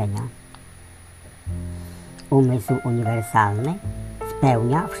życzenia. Umysł uniwersalny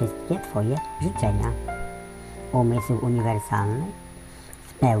spełnia wszystkie Twoje życzenia. Umysł uniwersalny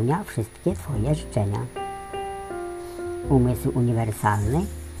spełnia wszystkie Twoje życzenia. Umysł uniwersalny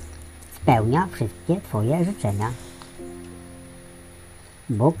spełnia wszystkie Twoje życzenia.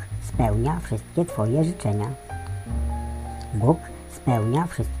 Bóg spełnia wszystkie Twoje życzenia. Bóg spełnia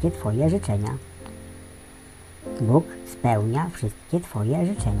wszystkie Twoje życzenia. Bóg spełnia wszystkie Twoje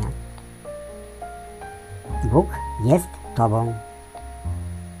życzenia. Bóg jest Tobą.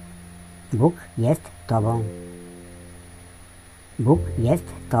 Bóg jest Tobą. Bóg jest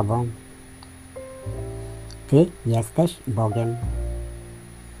Tobą. Ty jesteś Bogiem.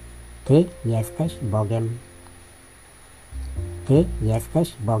 Ty jesteś Bogiem. Ty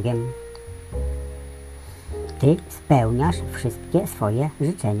jesteś Bogiem. Ty spełniasz wszystkie swoje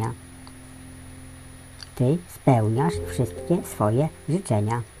życzenia. Ty spełniasz wszystkie swoje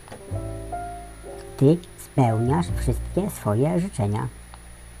życzenia. Ty spełniasz wszystkie swoje życzenia.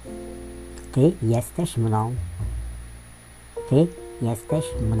 Ty jesteś mną. Ty jesteś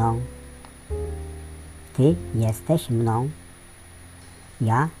mną. Ty jesteś mną.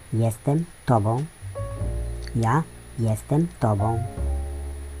 Ja jestem Tobą. Ja jestem Tobą.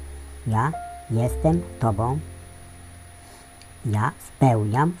 Ja jestem Tobą. Ja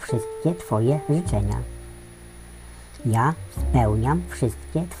spełniam wszystkie Twoje życzenia. Ja spełniam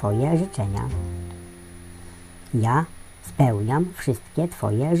wszystkie Twoje życzenia. Ja spełniam wszystkie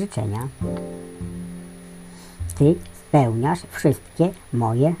Twoje życzenia. Ty spełniasz wszystkie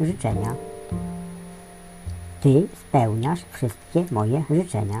moje życzenia. Ty spełniasz wszystkie moje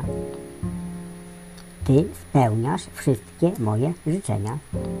życzenia. Ty spełniasz wszystkie moje życzenia.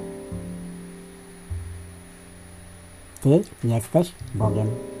 Ty jesteś Bogiem.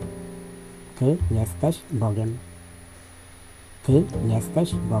 Ty jesteś Bogiem. Ty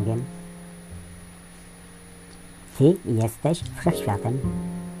jesteś Bogiem. Ty jesteś wszechświatem.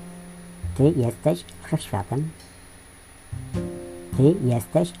 Ty jesteś wszechświatem. Ty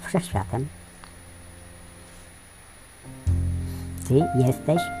jesteś wszechświatem. Ty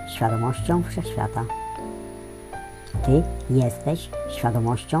jesteś świadomością wszechświata. Ty jesteś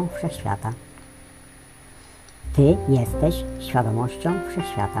świadomością wszechświata. Ty jesteś świadomością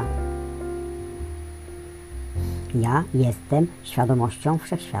wszechświata. Ja jestem świadomością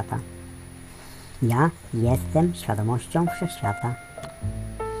wszechświata. Ja jestem świadomością wszechświata.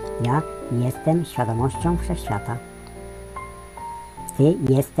 Ja jestem świadomością wszechświata. Ty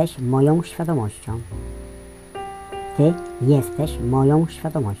jesteś moją świadomością. Ty jesteś moją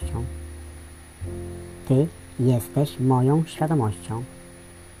świadomością. Ty jesteś moją świadomością.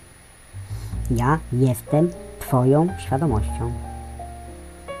 Ja jestem Twoją świadomością.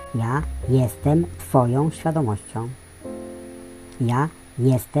 Ja jestem Twoją świadomością. Ja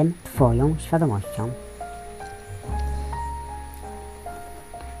jestem Twoją świadomością.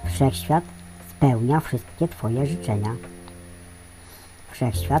 Wszechświat spełnia wszystkie Twoje życzenia.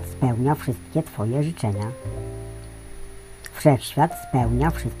 Wszechświat spełnia wszystkie Twoje życzenia. Wszechświat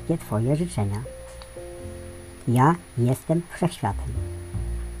spełnia wszystkie Twoje życzenia. Ja jestem wszechświatem.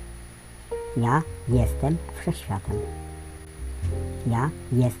 Ja jestem wszechświatem. Ja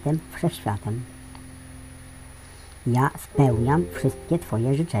jestem wszechświatem. Ja spełniam wszystkie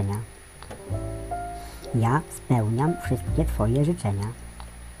Twoje życzenia. Ja spełniam wszystkie Twoje życzenia.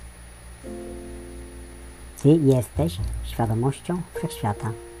 Ty jesteś świadomością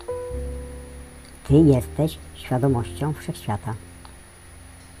wszechświata. Ty jesteś świadomością wszechświata.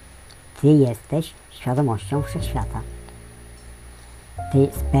 Ty jesteś świadomością wszechświata. Ty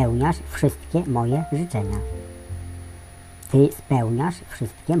spełniasz wszystkie moje życzenia. Ty spełniasz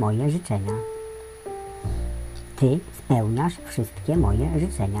wszystkie moje życzenia. Ty spełniasz wszystkie moje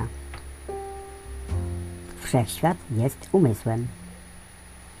życzenia. Wszechświat jest umysłem.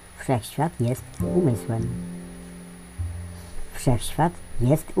 Wszechświat jest umysłem. Wszechświat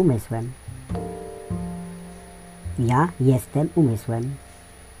jest umysłem. Ja jestem umysłem.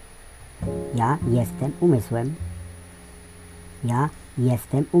 Ja jestem umysłem. Ja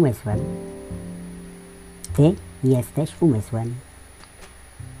jestem umysłem. Ty jesteś umysłem.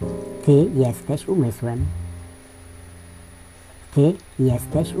 Ty jesteś umysłem. Ty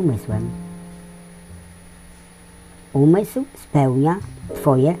jesteś umysłem. Umysł spełnia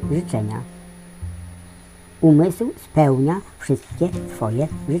Twoje życzenia. Umysł spełnia wszystkie Twoje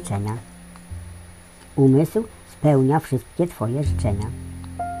życzenia. Umysł spełnia wszystkie Twoje życzenia.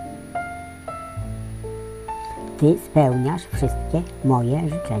 Ty spełniasz wszystkie moje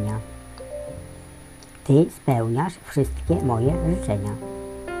życzenia. Ty spełniasz wszystkie moje życzenia.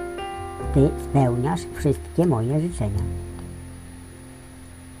 Ty spełniasz wszystkie moje życzenia.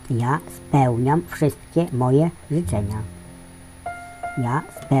 Ja spełniam wszystkie moje życzenia. Ja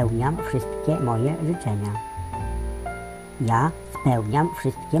spełniam wszystkie moje życzenia. Ja spełniam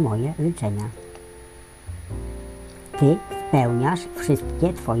wszystkie moje życzenia. Ty spełniasz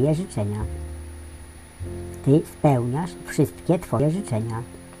wszystkie Twoje życzenia. Ty spełniasz wszystkie Twoje życzenia.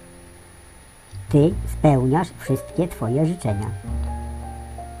 Ty spełniasz wszystkie Twoje życzenia.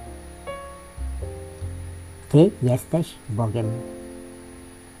 Ty jesteś Bogiem.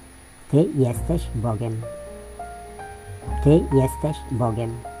 Ty jesteś Bogiem. Ty jesteś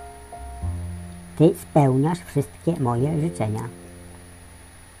Bogiem. Ty spełniasz wszystkie moje życzenia.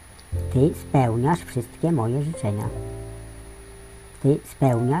 Ty spełniasz wszystkie moje życzenia. Ty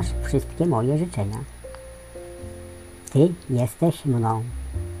spełniasz wszystkie moje życzenia. Ty jesteś mną.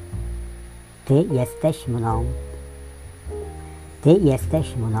 Ty jesteś mną. Ty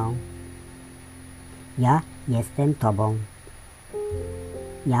jesteś mną. Ja jestem Tobą.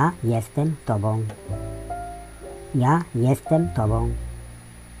 Ja jestem Tobą. Ja jestem Tobą.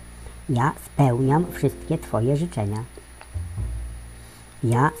 Ja spełniam wszystkie Twoje życzenia.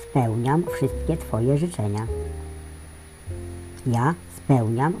 Ja spełniam wszystkie Twoje życzenia. Ja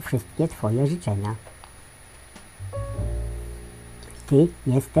spełniam wszystkie Twoje życzenia. Ty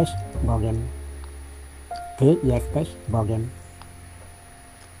jesteś Bogiem. Ty jesteś Bogiem.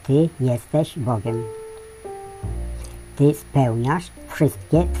 Ty jesteś Bogiem. Ty spełniasz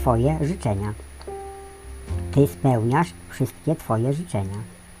wszystkie Twoje życzenia. Ty spełniasz wszystkie Twoje życzenia.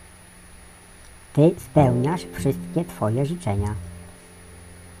 Ty spełniasz wszystkie Twoje życzenia.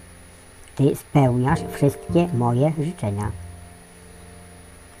 Ty spełniasz wszystkie moje życzenia.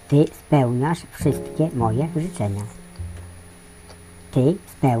 Ty spełniasz wszystkie moje życzenia. Ty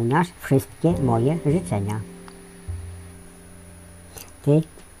spełniasz wszystkie moje życzenia. Ty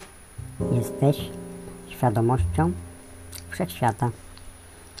jesteś świadomością wszechświata.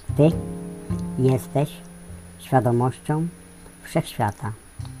 Ty jesteś świadomością wszechświata.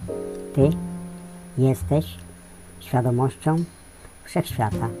 Ty jesteś świadomością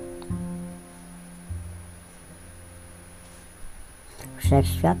wszechświata.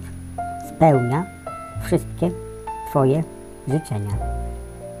 Wszechświat spełnia wszystkie Twoje życzenia.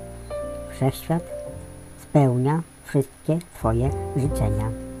 Wszechświat spełnia wszystkie Twoje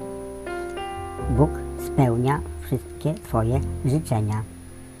życzenia. Bóg spełnia wszystkie Twoje życzenia.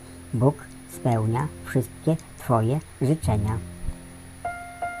 Bóg spełnia wszystkie Twoje życzenia.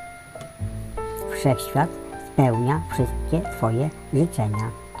 Wszechświat spełnia wszystkie Twoje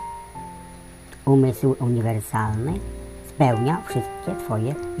życzenia. Umysł uniwersalny spełnia wszystkie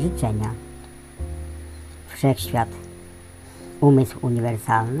Twoje życzenia. Wszechświat, umysł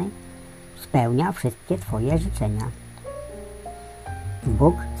uniwersalny spełnia wszystkie Twoje życzenia.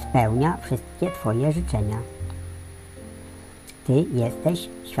 Bóg spełnia wszystkie Twoje życzenia. Ty jesteś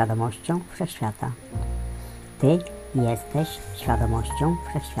świadomością wszechświata. Ty jesteś świadomością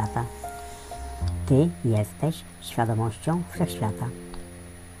wszechświata. Ty jesteś świadomością wszechświata.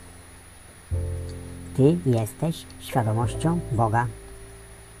 Ty jesteś świadomością Boga.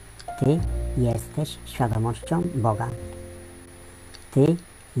 Ty jesteś świadomością Boga. Ty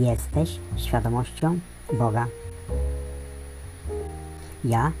jesteś świadomością Boga.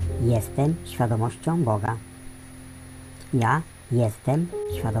 Ja jestem świadomością Boga. Ja jestem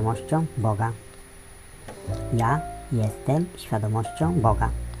świadomością Boga. Ja jestem świadomością Boga.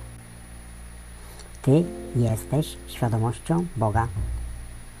 Ty jesteś świadomością Boga.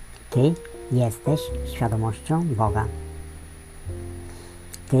 Ty jesteś świadomością Boga.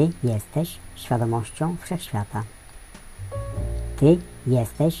 Ty jesteś świadomością wszechświata. Ty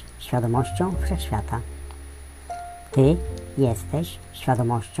jesteś świadomością wszechświata. Ty jesteś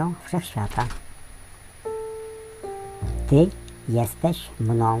świadomością wszechświata. Ty jesteś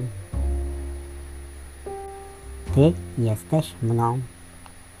mną. Ty jesteś mną.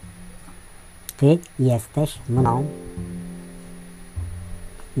 Ty jesteś mną.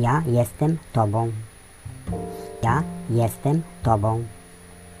 Ja jestem Tobą. Ja jestem Tobą.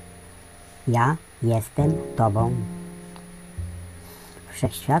 Ja jestem Tobą.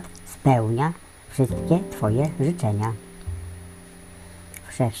 Wszechświat spełnia wszystkie Twoje życzenia.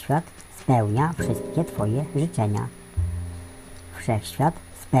 Wszechświat spełnia wszystkie Twoje życzenia. Wszechświat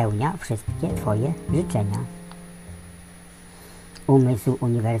spełnia wszystkie Twoje życzenia. Umysł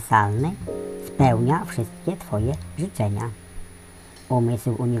uniwersalny spełnia wszystkie Twoje życzenia.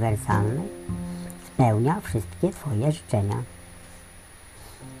 Umysł uniwersalny spełnia wszystkie Twoje życzenia.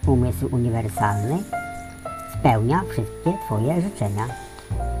 Umysł uniwersalny spełnia wszystkie Twoje życzenia.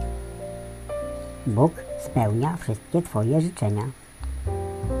 Bóg spełnia wszystkie Twoje życzenia.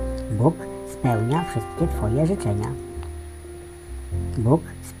 Bóg spełnia wszystkie Twoje życzenia. Bóg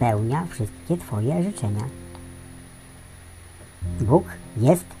spełnia wszystkie Twoje życzenia. Bóg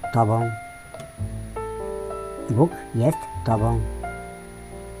jest Tobą. Bóg jest Tobą.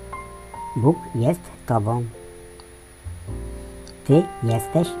 Bóg jest Tobą. Ty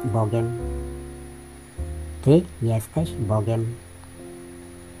jesteś Bogiem. Ty jesteś Bogiem.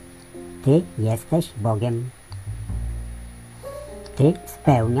 Ty jesteś Bogiem. Ty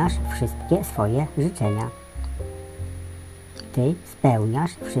spełniasz wszystkie swoje życzenia. Ty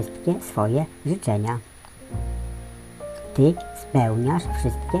spełniasz wszystkie swoje życzenia. Ty spełniasz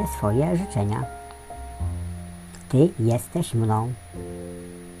wszystkie swoje życzenia. Ty jesteś mną.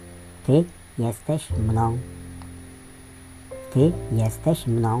 Ty jesteś mną. Ty jesteś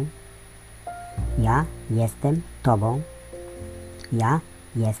mną. Ja jestem Tobą. Ja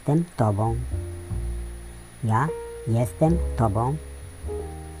jestem Tobą. Ja jestem Tobą.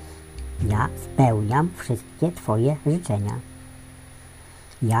 Ja spełniam wszystkie Twoje życzenia.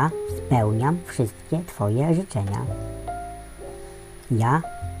 Ja spełniam wszystkie Twoje życzenia. Ja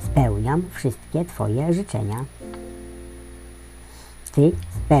spełniam wszystkie Twoje życzenia. Ty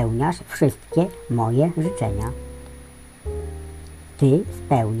spełniasz wszystkie moje życzenia. Ty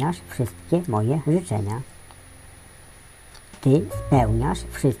spełniasz wszystkie moje życzenia. Ty spełniasz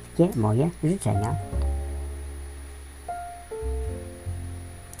wszystkie moje życzenia.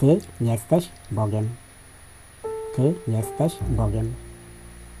 Ty jesteś Bogiem. Ty jesteś Bogiem.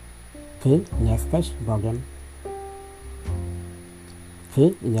 Ty jesteś Bogiem.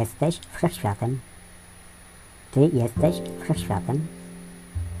 Ty jesteś Wszechświatem. Ty jesteś Wszechświatem.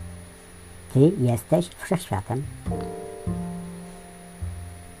 Ty jesteś Wszechświatem.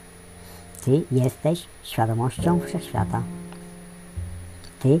 Ty jesteś świadomością Wszechświata.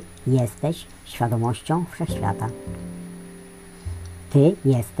 Ty jesteś świadomością Wszechświata. Ty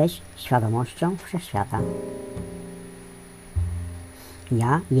jesteś świadomością Wszechświata.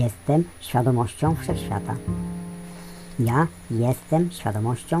 Ja jestem świadomością Wszechświata. Ja jestem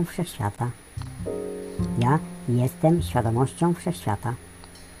świadomością wszechświata. Ja jestem świadomością wszechświata.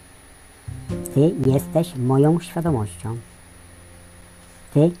 Ty jesteś moją świadomością.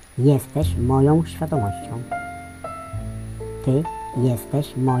 Ty jesteś moją świadomością. Ty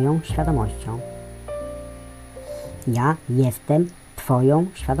jesteś moją świadomością. Ja jestem Twoją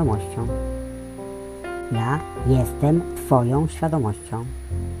świadomością. Ja jestem Twoją świadomością.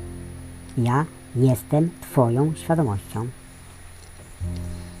 Ja jestem Twoją świadomością.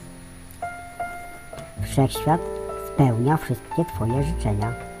 Wszechświat spełnia wszystkie Twoje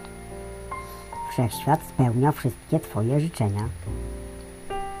życzenia. Wszechświat spełnia wszystkie Twoje życzenia.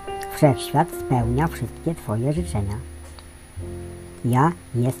 Wszechświat spełnia wszystkie Twoje życzenia. Ja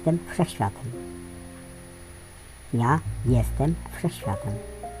jestem Wszechświatem. Ja jestem Wszechświatem.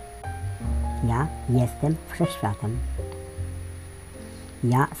 Ja jestem Wszechświatem.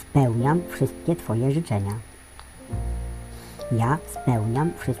 Ja spełniam wszystkie Twoje życzenia. Ja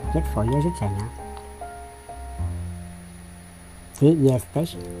spełniam wszystkie Twoje życzenia. Ty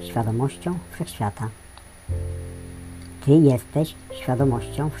jesteś świadomością Wszechświata. Ty jesteś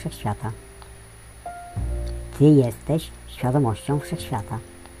świadomością Wszechświata. Ty jesteś świadomością Wszechświata.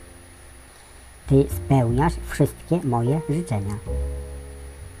 Ty spełniasz wszystkie moje życzenia.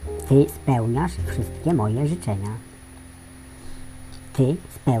 Ty spełniasz wszystkie moje życzenia. Ty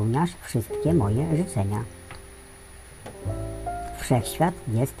spełniasz wszystkie moje życzenia. Wszechświat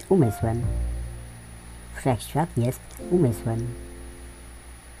jest umysłem. Wszechświat jest umysłem.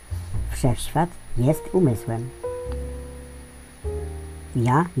 Wszechświat jest umysłem.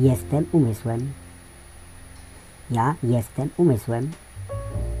 Ja jestem umysłem. Ja jestem umysłem.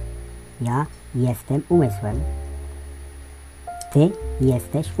 Ja jestem umysłem. Ty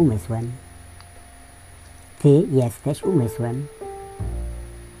jesteś umysłem. Ty jesteś umysłem.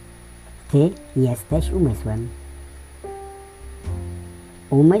 Ty jesteś umysłem.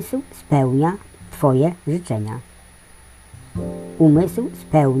 Umysł spełnia Twoje życzenia. Umysł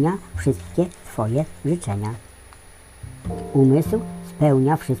spełnia wszystkie Twoje życzenia. Umysł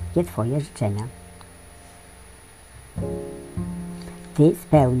spełnia wszystkie Twoje życzenia. Ty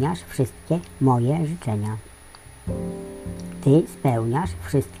spełniasz wszystkie moje życzenia. Ty spełniasz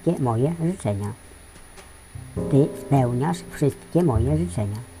wszystkie moje życzenia. Ty spełniasz wszystkie moje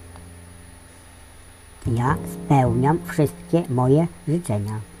życzenia. Ja spełniam wszystkie moje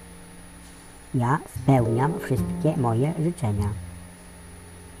życzenia. Ja spełniam wszystkie moje życzenia.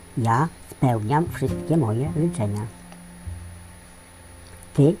 Ja spełniam wszystkie moje życzenia.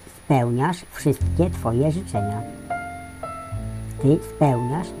 Ty spełniasz wszystkie Twoje życzenia. Ty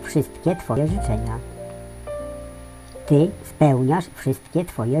spełniasz wszystkie Twoje życzenia. Ty spełniasz wszystkie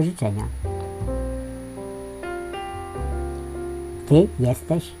Twoje życzenia. Ty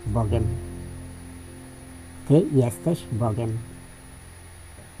jesteś Bogiem. Ty jesteś Bogiem.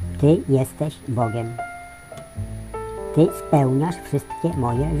 Ty jesteś Bogiem. Ty spełniasz wszystkie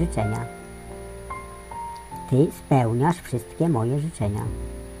moje życzenia. Ty spełniasz wszystkie moje życzenia.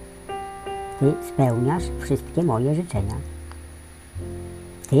 Ty spełniasz wszystkie moje życzenia.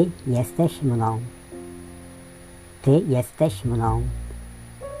 Ty jesteś mną. Ty jesteś mną.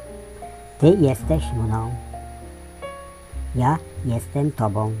 Ty jesteś mną. Ja jestem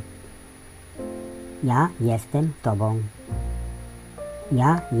Tobą. Ja jestem Tobą.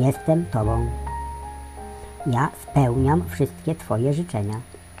 Ja jestem Tobą. Ja spełniam wszystkie Twoje życzenia.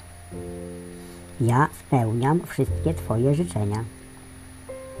 Ja spełniam wszystkie Twoje życzenia.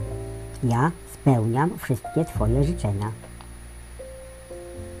 Ja spełniam wszystkie Twoje życzenia.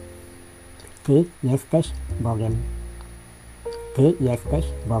 Ty jesteś Bogiem. Ty jesteś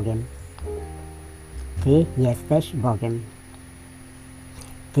Bogiem. Ty jesteś Bogiem.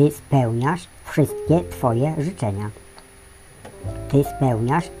 Ty spełniasz wszystkie Twoje życzenia. Ty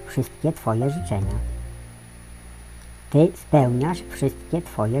spełniasz wszystkie Twoje życzenia. Ty spełniasz wszystkie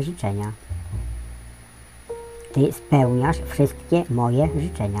Twoje życzenia. Ty spełniasz wszystkie moje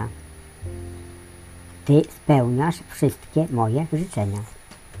życzenia. Ty spełniasz wszystkie moje życzenia.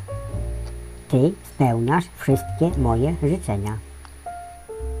 Ty spełniasz wszystkie moje życzenia.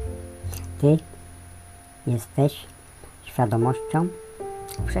 Ty jesteś świadomością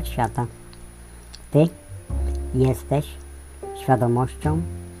Wszechświata. Ty jesteś świadomością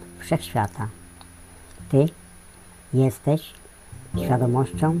Wszechświata. Ty jesteś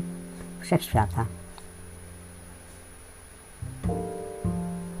świadomością Wszechświata.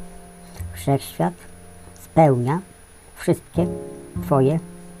 Wszechświat spełnia wszystkie Twoje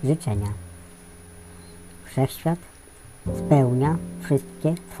życzenia. Wszechświat spełnia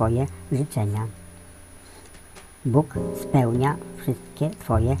wszystkie Twoje życzenia. Bóg spełnia wszystkie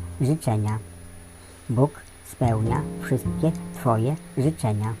Twoje życzenia. Bóg spełnia wszystkie Twoje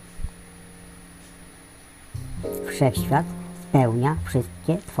życzenia. Wszechświat spełnia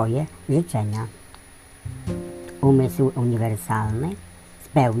wszystkie Twoje życzenia. Umysł uniwersalny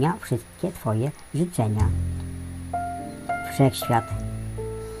spełnia wszystkie Twoje życzenia. Wszechświat,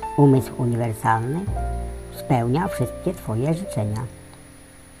 umysł uniwersalny spełnia wszystkie Twoje życzenia.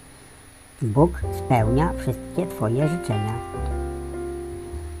 Bóg spełnia wszystkie Twoje życzenia.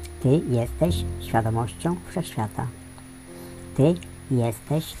 Ty jesteś świadomością Wszechświata. Ty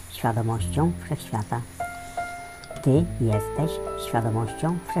jesteś świadomością Wszechświata. Ty jesteś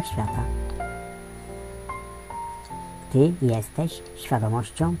świadomością Wszechświata. Ty jesteś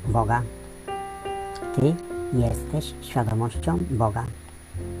świadomością Boga. Ty jesteś świadomością Boga.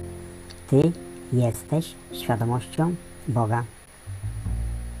 Ty jesteś świadomością Boga.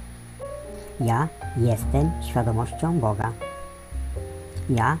 Ja jestem świadomością Boga.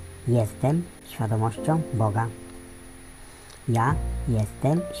 Ja jestem świadomością Boga. Ja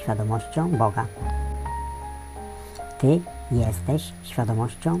jestem świadomością Boga. Ty jesteś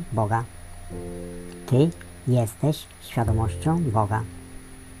świadomością Boga. Ty jesteś świadomością Boga.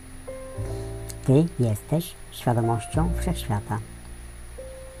 Ty jesteś świadomością Wszechświata.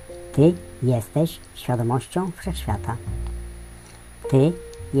 Ty jesteś świadomością Wszechświata. Ty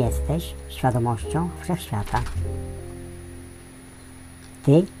jesteś świadomością Wszechświata.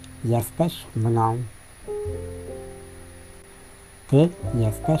 Ty jesteś mną. Ty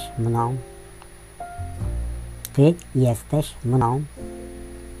jesteś mną. Ty jesteś mną.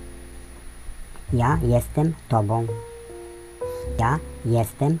 Ja jestem Tobą. Ja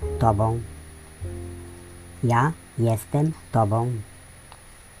jestem Tobą. Ja jestem Tobą.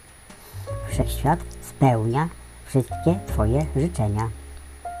 Wszechświat spełnia wszystkie Twoje życzenia.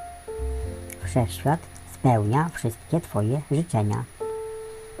 Wszechświat spełnia wszystkie Twoje życzenia.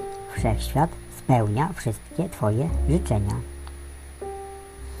 Wszechświat spełnia wszystkie Twoje życzenia.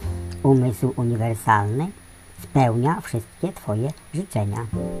 Umysł uniwersalny spełnia wszystkie Twoje życzenia.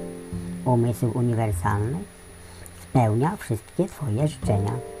 Umysł uniwersalny spełnia wszystkie Twoje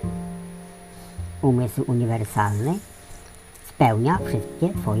życzenia. Umysł uniwersalny spełnia wszystkie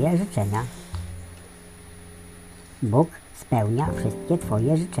Twoje życzenia. Bóg spełnia wszystkie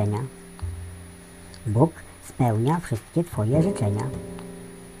Twoje życzenia. Bóg spełnia wszystkie Twoje życzenia.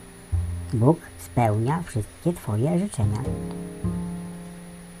 Bóg spełnia wszystkie Twoje życzenia.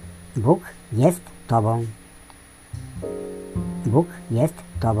 Bóg jest Tobą. Bóg jest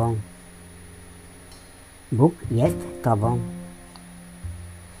Tobą. Bóg jest Tobą.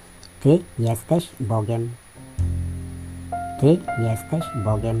 Ty jesteś Bogiem. Ty jesteś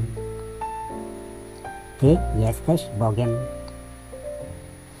Bogiem. Ty jesteś Bogiem.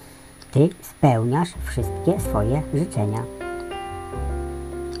 Ty spełniasz wszystkie swoje życzenia.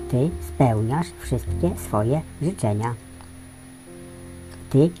 Ty spełniasz wszystkie swoje życzenia.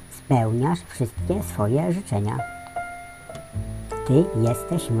 Ty spełniasz wszystkie swoje życzenia. Ty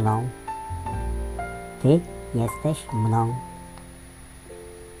jesteś mną. Ty jesteś mną.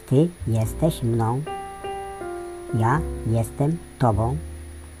 Ty jesteś mną. Ja jestem Tobą.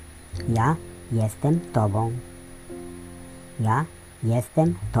 Ja jestem Tobą. Ja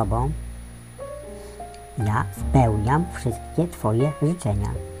jestem Tobą. Ja spełniam wszystkie Twoje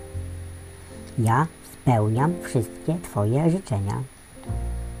życzenia. Ja spełniam wszystkie Twoje życzenia.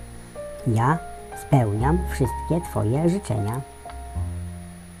 Ja spełniam wszystkie Twoje życzenia.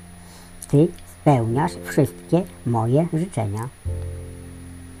 Ty spełniasz wszystkie moje życzenia.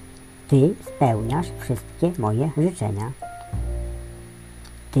 Ty spełniasz wszystkie moje życzenia.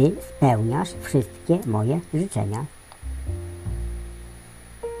 Ty spełniasz wszystkie moje życzenia.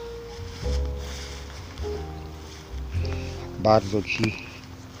 Bardzo Ci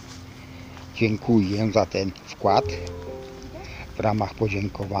dziękuję za ten wkład. W ramach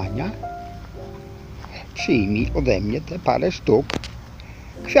podziękowania przyjmij ode mnie te parę sztuk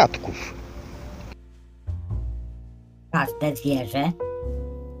kwiatków. Każde zwierzę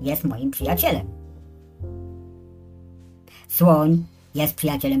jest moim przyjacielem. Słoń jest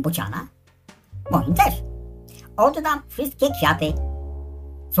przyjacielem bociana. Moim też. Oddam wszystkie kwiaty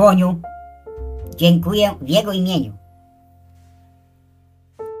słoniu. Dziękuję w jego imieniu.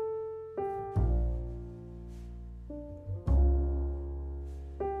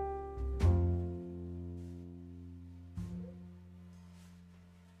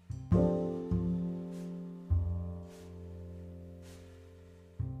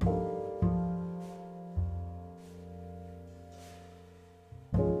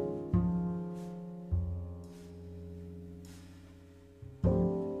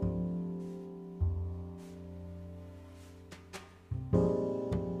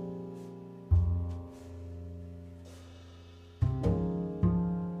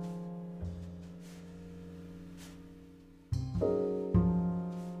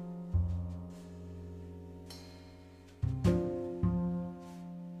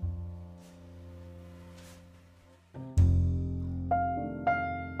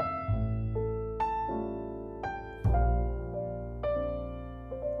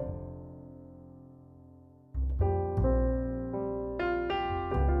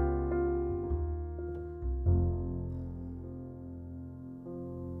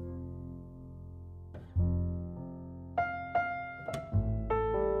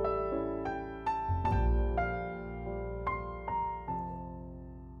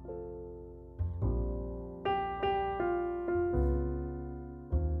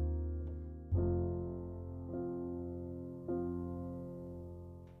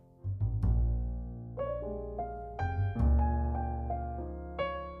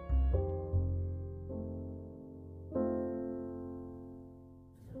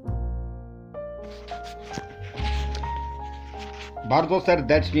 Bardzo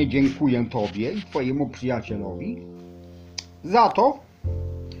serdecznie dziękuję Tobie i Twojemu przyjacielowi za to,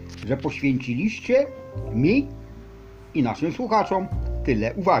 że poświęciliście mi i naszym słuchaczom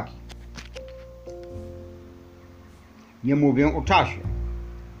tyle uwagi. Nie mówię o czasie,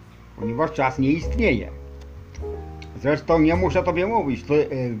 ponieważ czas nie istnieje. Zresztą nie muszę Tobie mówić, Ty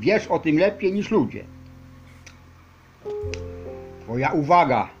wiesz o tym lepiej niż ludzie. Twoja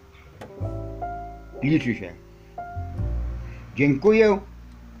uwaga liczy się. Dziękuję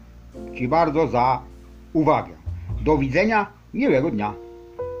Ci bardzo za uwagę. Do widzenia, miłego dnia.